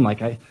insane.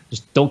 Like, I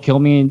just don't kill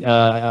me,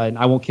 and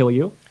I won't kill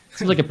you.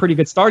 Seems like a pretty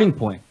good starting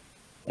point.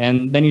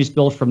 And then you just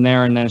build from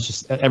there, and then it's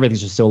just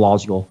everything's just so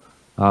logical.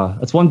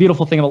 That's one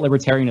beautiful thing about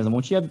libertarianism.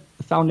 Once you have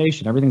the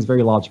foundation, everything's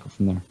very logical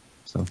from there.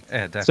 So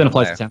yeah, it's been a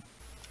pleasure, Tim.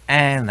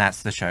 And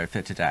that's the show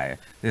for today.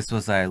 This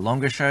was a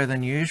longer show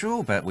than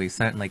usual, but we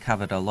certainly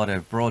covered a lot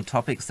of broad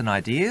topics and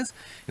ideas.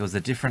 It was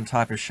a different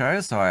type of show,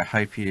 so I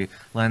hope you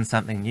learned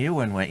something new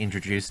and were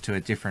introduced to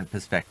a different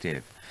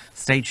perspective.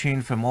 Stay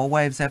tuned for more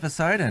Waves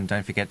episode, and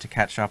don't forget to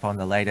catch up on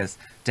the latest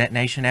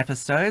Detonation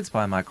episodes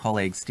by my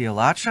colleague Steel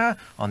Archer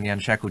on the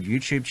Unshackled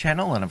YouTube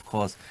channel, and of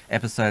course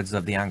episodes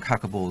of The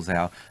Uncuckables,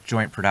 our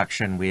joint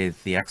production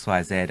with the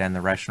XYZ and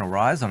the Rational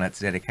Rise, on its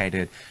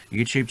dedicated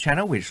YouTube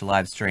channel, which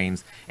live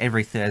streams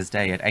every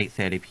Thursday at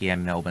 8:30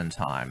 PM Melbourne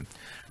time.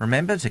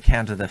 Remember to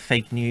counter the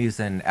fake news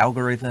and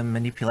algorithm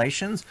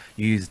manipulations,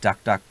 use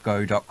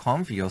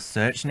duckduckgo.com for your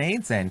search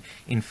needs and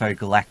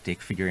Infogalactic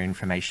for your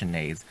information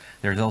needs.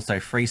 There is also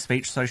free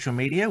speech social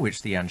media,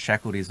 which The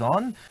Unshackled is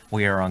on.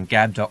 We are on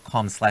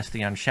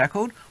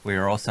gab.com/theunshackled. We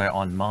are also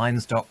on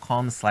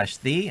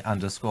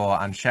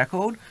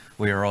minds.com/the_unshackled.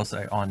 We are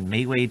also on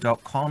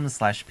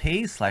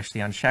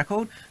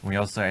MeWe.com/p/theunshackled. And we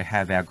also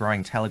have our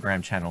growing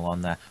Telegram channel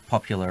on the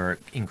popular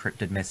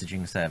encrypted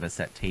messaging service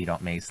at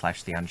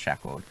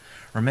t.me/theunshackled.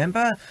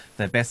 Remember,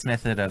 the best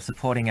method of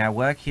supporting our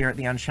work here at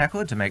The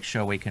Unshackled to make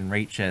sure we can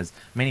reach as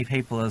many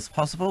people as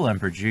possible and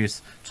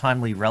produce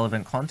timely,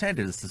 relevant content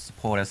is to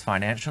support us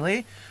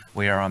financially.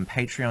 We are on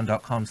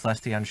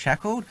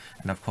patreon.com/theunshackled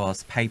and of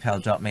course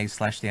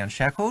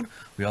paypal.me/theunshackled.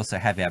 We also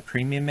have our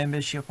premium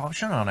membership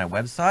option on our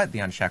website,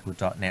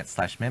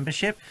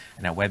 theunshackled.net/membership,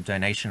 and our web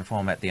donation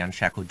form at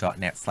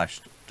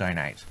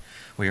theunshackled.net/donate.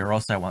 We are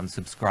also on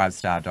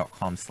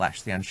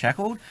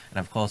subscribestar.com/theunshackled, and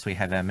of course we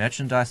have our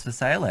merchandise for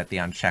sale at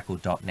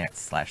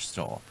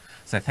theunshackled.net/store.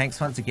 So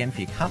thanks once again for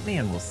your company,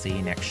 and we'll see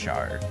you next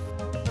show.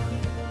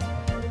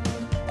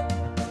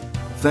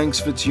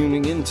 Thanks for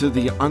tuning in to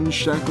The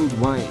Unshackled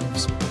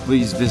Waves.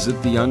 Please visit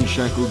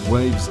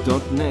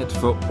theunshackledwaves.net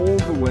for all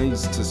the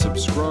ways to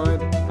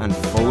subscribe and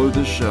follow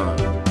the show.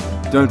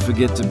 Don't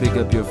forget to pick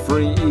up your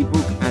free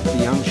ebook at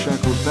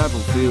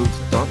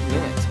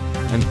theunshackledbattlefield.net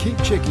and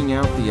keep checking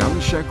out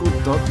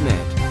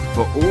theunshackled.net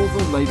for all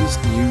the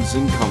latest news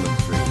and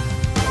commentary.